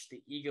 in which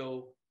the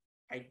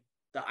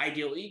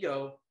ideal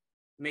ego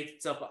makes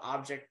itself an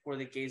object for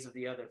the gaze of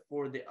the other,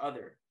 for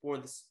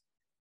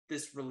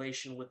this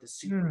relation with the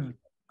super.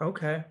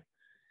 Okay.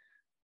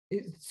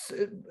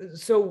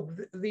 So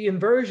the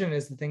inversion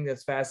is the thing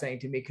that's fascinating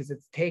to me, because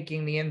it's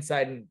taking the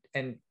inside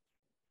and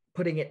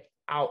putting it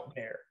out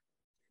there.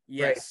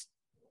 Yes.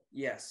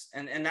 Right? Yes.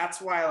 And that's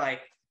why,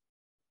 like,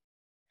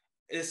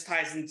 this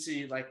ties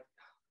into like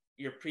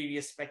your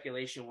previous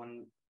speculation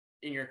when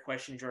in your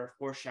questions you're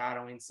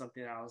foreshadowing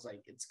something that I was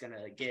like, it's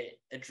gonna get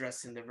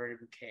addressed in the Verded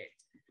Bouquet.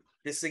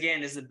 This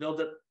again is a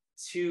buildup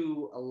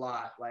to a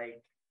lot.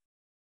 Like,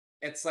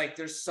 it's like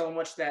there's so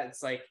much that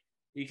it's like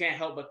you can't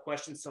help but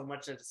question so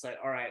much that it's like,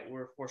 all right,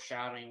 we're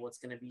foreshadowing what's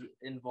going to be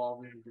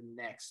involved in the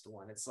next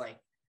one. It's like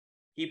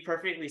he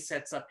perfectly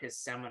sets up his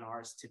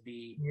seminars to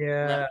be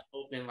left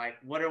open. Like,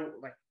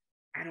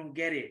 I don't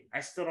get it. I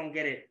still don't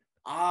get it.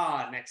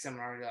 Next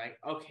seminar, you're like,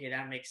 okay,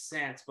 that makes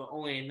sense, but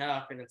only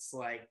enough. And it's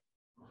like,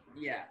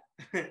 yeah.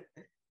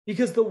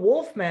 Because the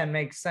Wolfman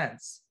makes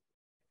sense.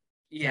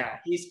 Yeah,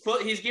 he's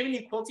giving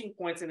you quilting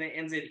points, and it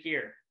ends it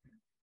here.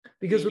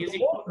 Because with the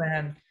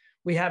Wolfman,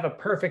 we have a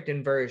perfect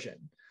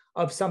inversion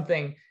of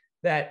something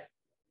that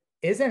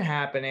isn't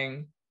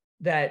happening,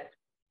 that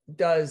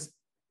does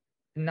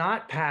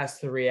not pass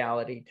the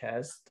reality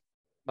test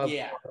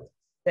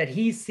that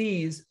he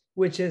sees,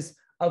 which is,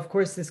 of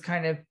course, this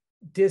kind of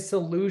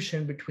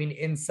dissolution between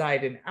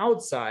inside and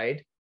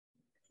outside,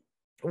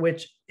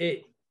 which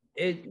it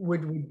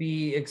would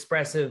be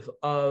expressive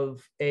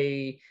of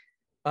a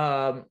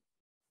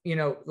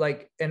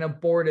like an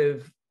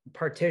abortive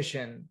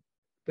partition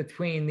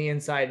between the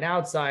inside and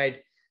outside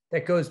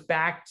that goes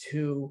back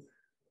to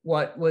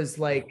what was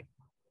like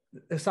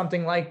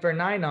something like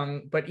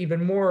Verneinung, but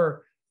even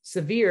more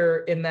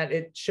severe in that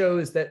it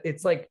shows that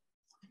it's like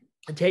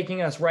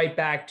taking us right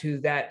back to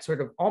that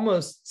sort of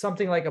almost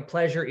something like a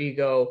pleasure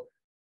ego,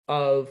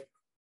 of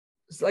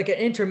like an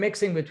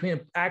intermixing between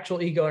an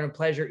actual ego and a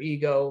pleasure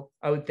ego,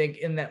 I would think,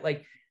 in that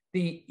like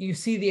you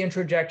see the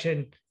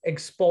introjection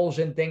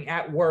expulsion thing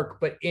at work,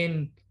 but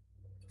in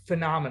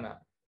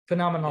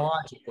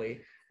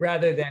phenomenologically,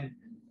 rather than,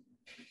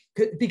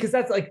 because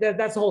that's like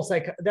that's the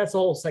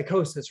whole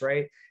psychosis,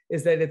 right?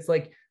 Is that it's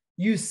like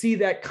you see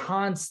that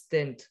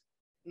constant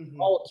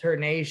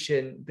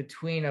alternation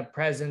between a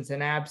presence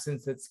and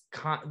absence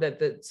that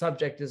the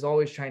subject is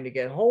always trying to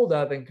get hold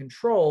of and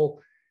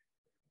control,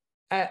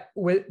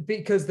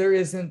 because there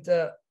isn't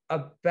a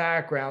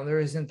background, there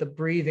isn't the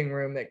breathing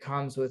room that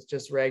comes with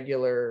just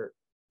regular,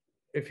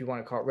 if you want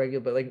to call it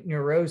regular, but like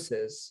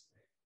neurosis.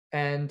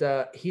 And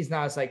he's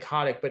not a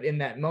psychotic, but in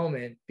that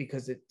moment,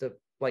 because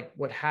like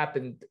what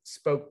happened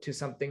spoke to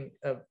something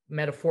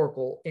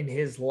metaphorical in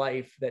his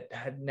life that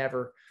had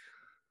never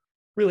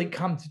really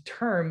come to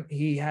term,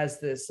 he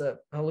has this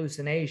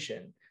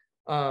hallucination.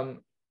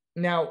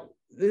 Now,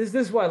 this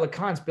is why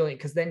Lacan's brilliant,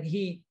 because then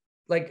he,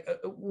 like,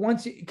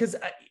 because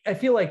I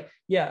feel like,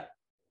 yeah,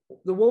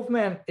 the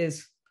Wolfman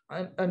is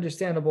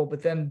understandable,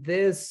 but then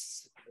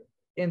this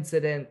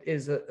incident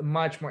is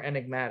much more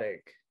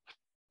enigmatic.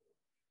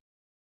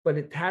 But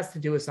it has to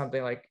do with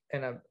something like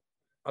an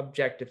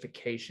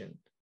objectification,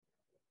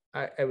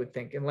 I would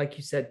think. And like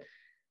you said,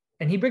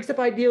 and he brings up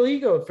ideal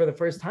ego for the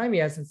first time. He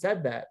hasn't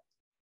said that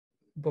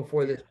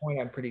before this point,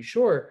 I'm pretty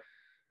sure.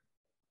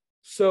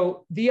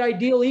 So the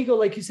ideal ego,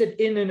 like you said,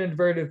 in an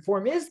inverted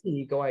form, is the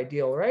ego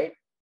ideal, right?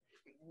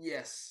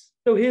 Yes.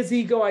 So his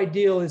ego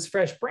ideal is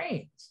fresh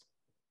brains.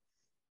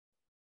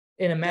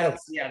 In a metaphor.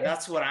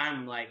 That's what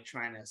I'm like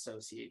trying to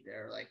associate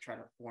there, like trying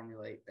to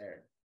formulate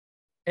there.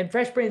 And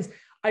fresh brains,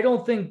 I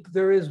don't think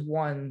there is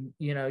one,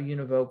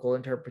 univocal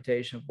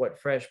interpretation of what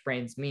fresh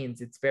brains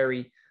means. It's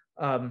very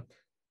polysemous,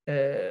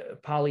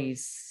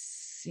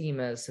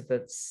 if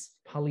it's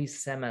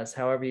polysemous,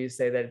 however you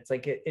say that. It's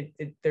like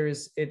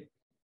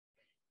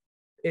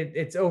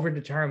it's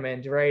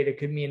overdetermined, right? It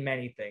could mean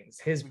many things.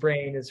 His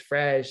brain is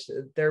fresh,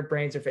 their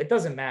brains are, it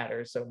doesn't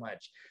matter so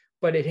much,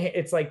 but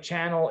it's like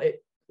channel,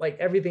 it like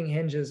everything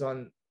hinges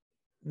on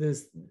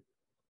these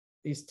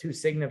two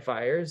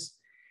signifiers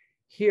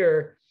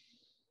here.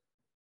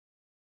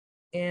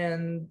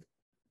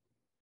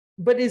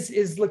 But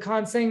is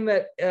Lacan saying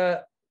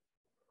that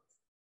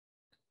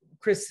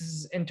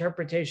Chris's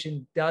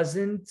interpretation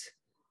doesn't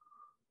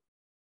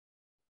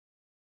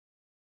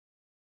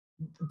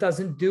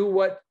do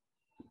what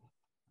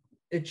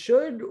it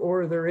should,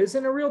 or there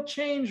isn't a real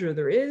change, or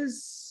there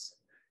is?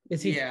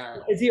 Is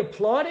he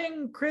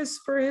applauding Chris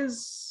for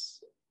his?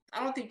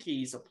 I don't think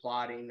he's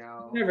applauding.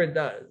 No, he never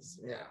does.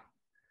 Yeah.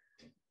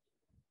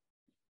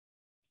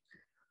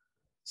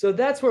 So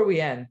that's where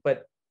we end,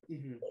 but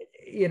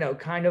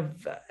kind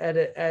of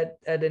at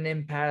an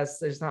impasse.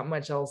 There's not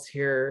much else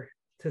here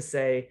to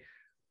say.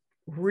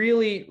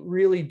 Really,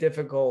 really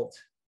difficult.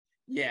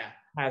 Yeah.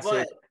 Passage.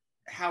 But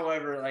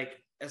however,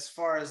 like as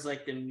far as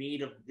like the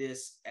meat of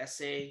this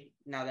essay,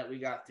 now that we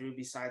got through,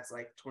 besides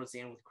like towards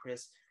the end with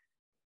Chris,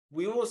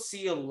 we will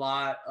see a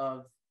lot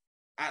of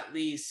at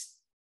least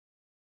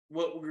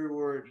what we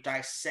were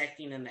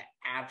dissecting in the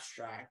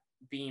abstract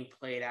being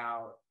played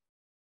out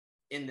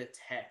in the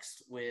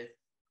text with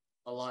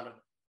a lot of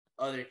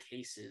other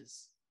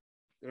cases.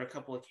 There are a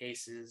couple of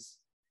cases,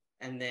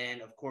 and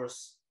then of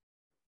course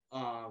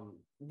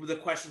the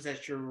questions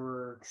that you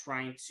were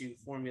trying to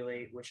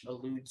formulate, which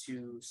allude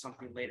to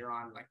something later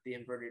on, like the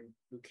inverted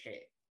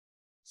bouquet.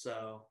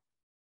 So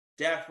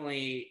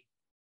definitely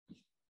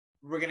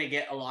we're going to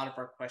get a lot of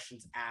our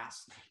questions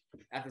asked.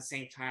 At the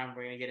same time,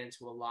 we're going to get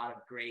into a lot of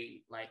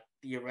great, like,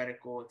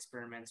 theoretical,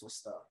 experimental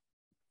stuff.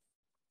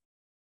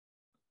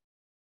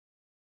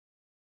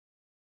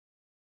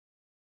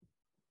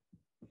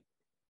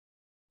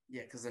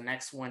 Yeah, because the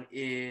next one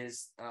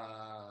is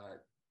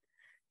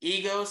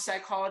ego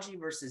psychology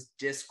versus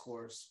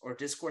discourse, or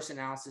discourse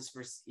analysis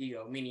versus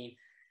ego, meaning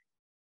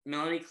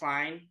Melanie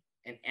Klein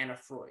and Anna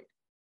Freud.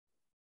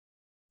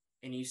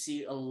 And you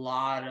see a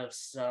lot of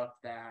stuff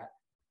that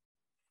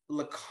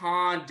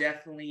Lacan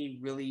definitely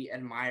really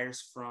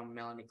admires from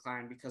Melanie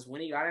Klein, because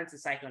when he got into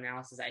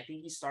psychoanalysis, I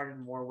think he started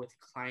more with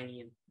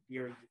Kleinian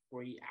theory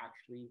before he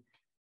actually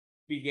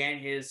began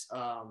his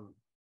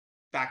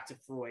back to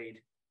Freud,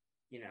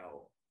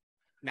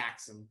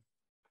 maxim.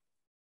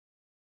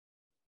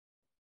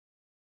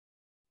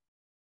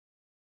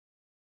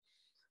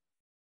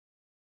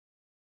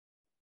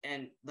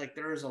 And like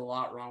there is a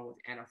lot wrong with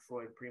Anna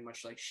Freud, pretty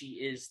much. Like she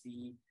is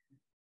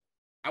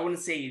I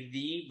wouldn't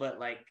say but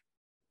like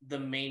the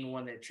main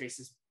one that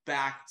traces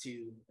back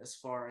to, as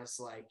far as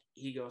like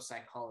ego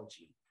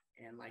psychology,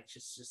 and like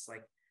just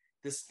like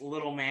this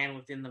little man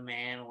within the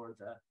man, or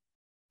the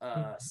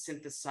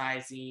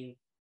synthesizing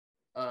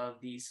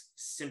of these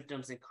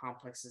symptoms and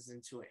complexes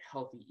into a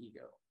healthy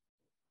ego.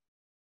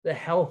 The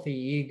healthy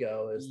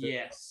ego is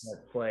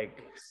like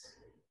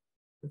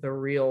the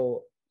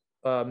real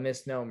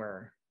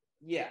misnomer.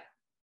 Yeah.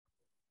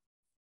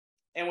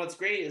 And what's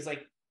great is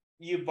like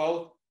you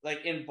both,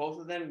 like in both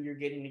of them, you're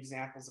getting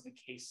examples of a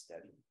case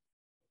study.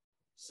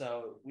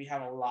 So we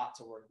have a lot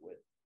to work with.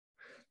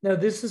 No,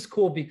 this is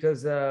cool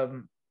because,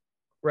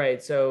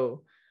 right,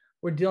 so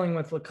we're dealing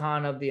with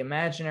Lacan of the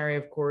imaginary,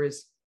 of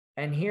course,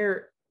 and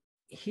here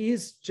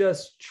he's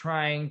just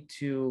trying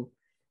to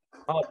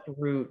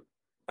uproot,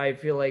 I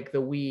feel like,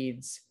 the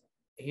weeds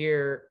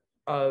here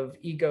of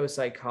ego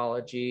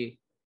psychology.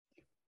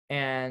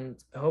 And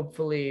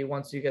hopefully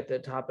once you get the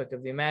topic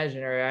of the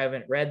imaginary, I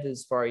haven't read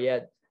this far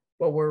yet,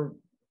 but we're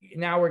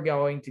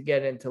going to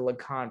get into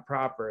Lacan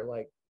proper.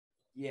 Like,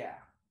 yeah,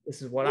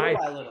 this is what little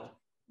by little.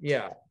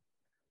 Yeah.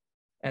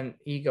 And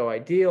ego,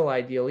 ideal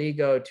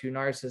ego, two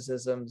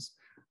narcissisms.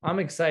 I'm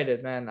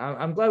excited, man.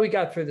 I'm glad we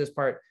got through this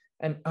part.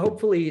 And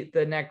hopefully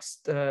the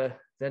next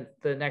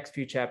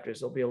few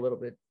chapters will be a little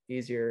bit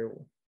easier.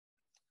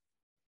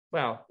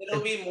 Well,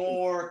 it'll be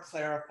more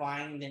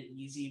clarifying than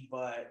easy,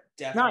 but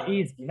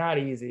definitely not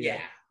easy.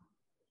 Yeah,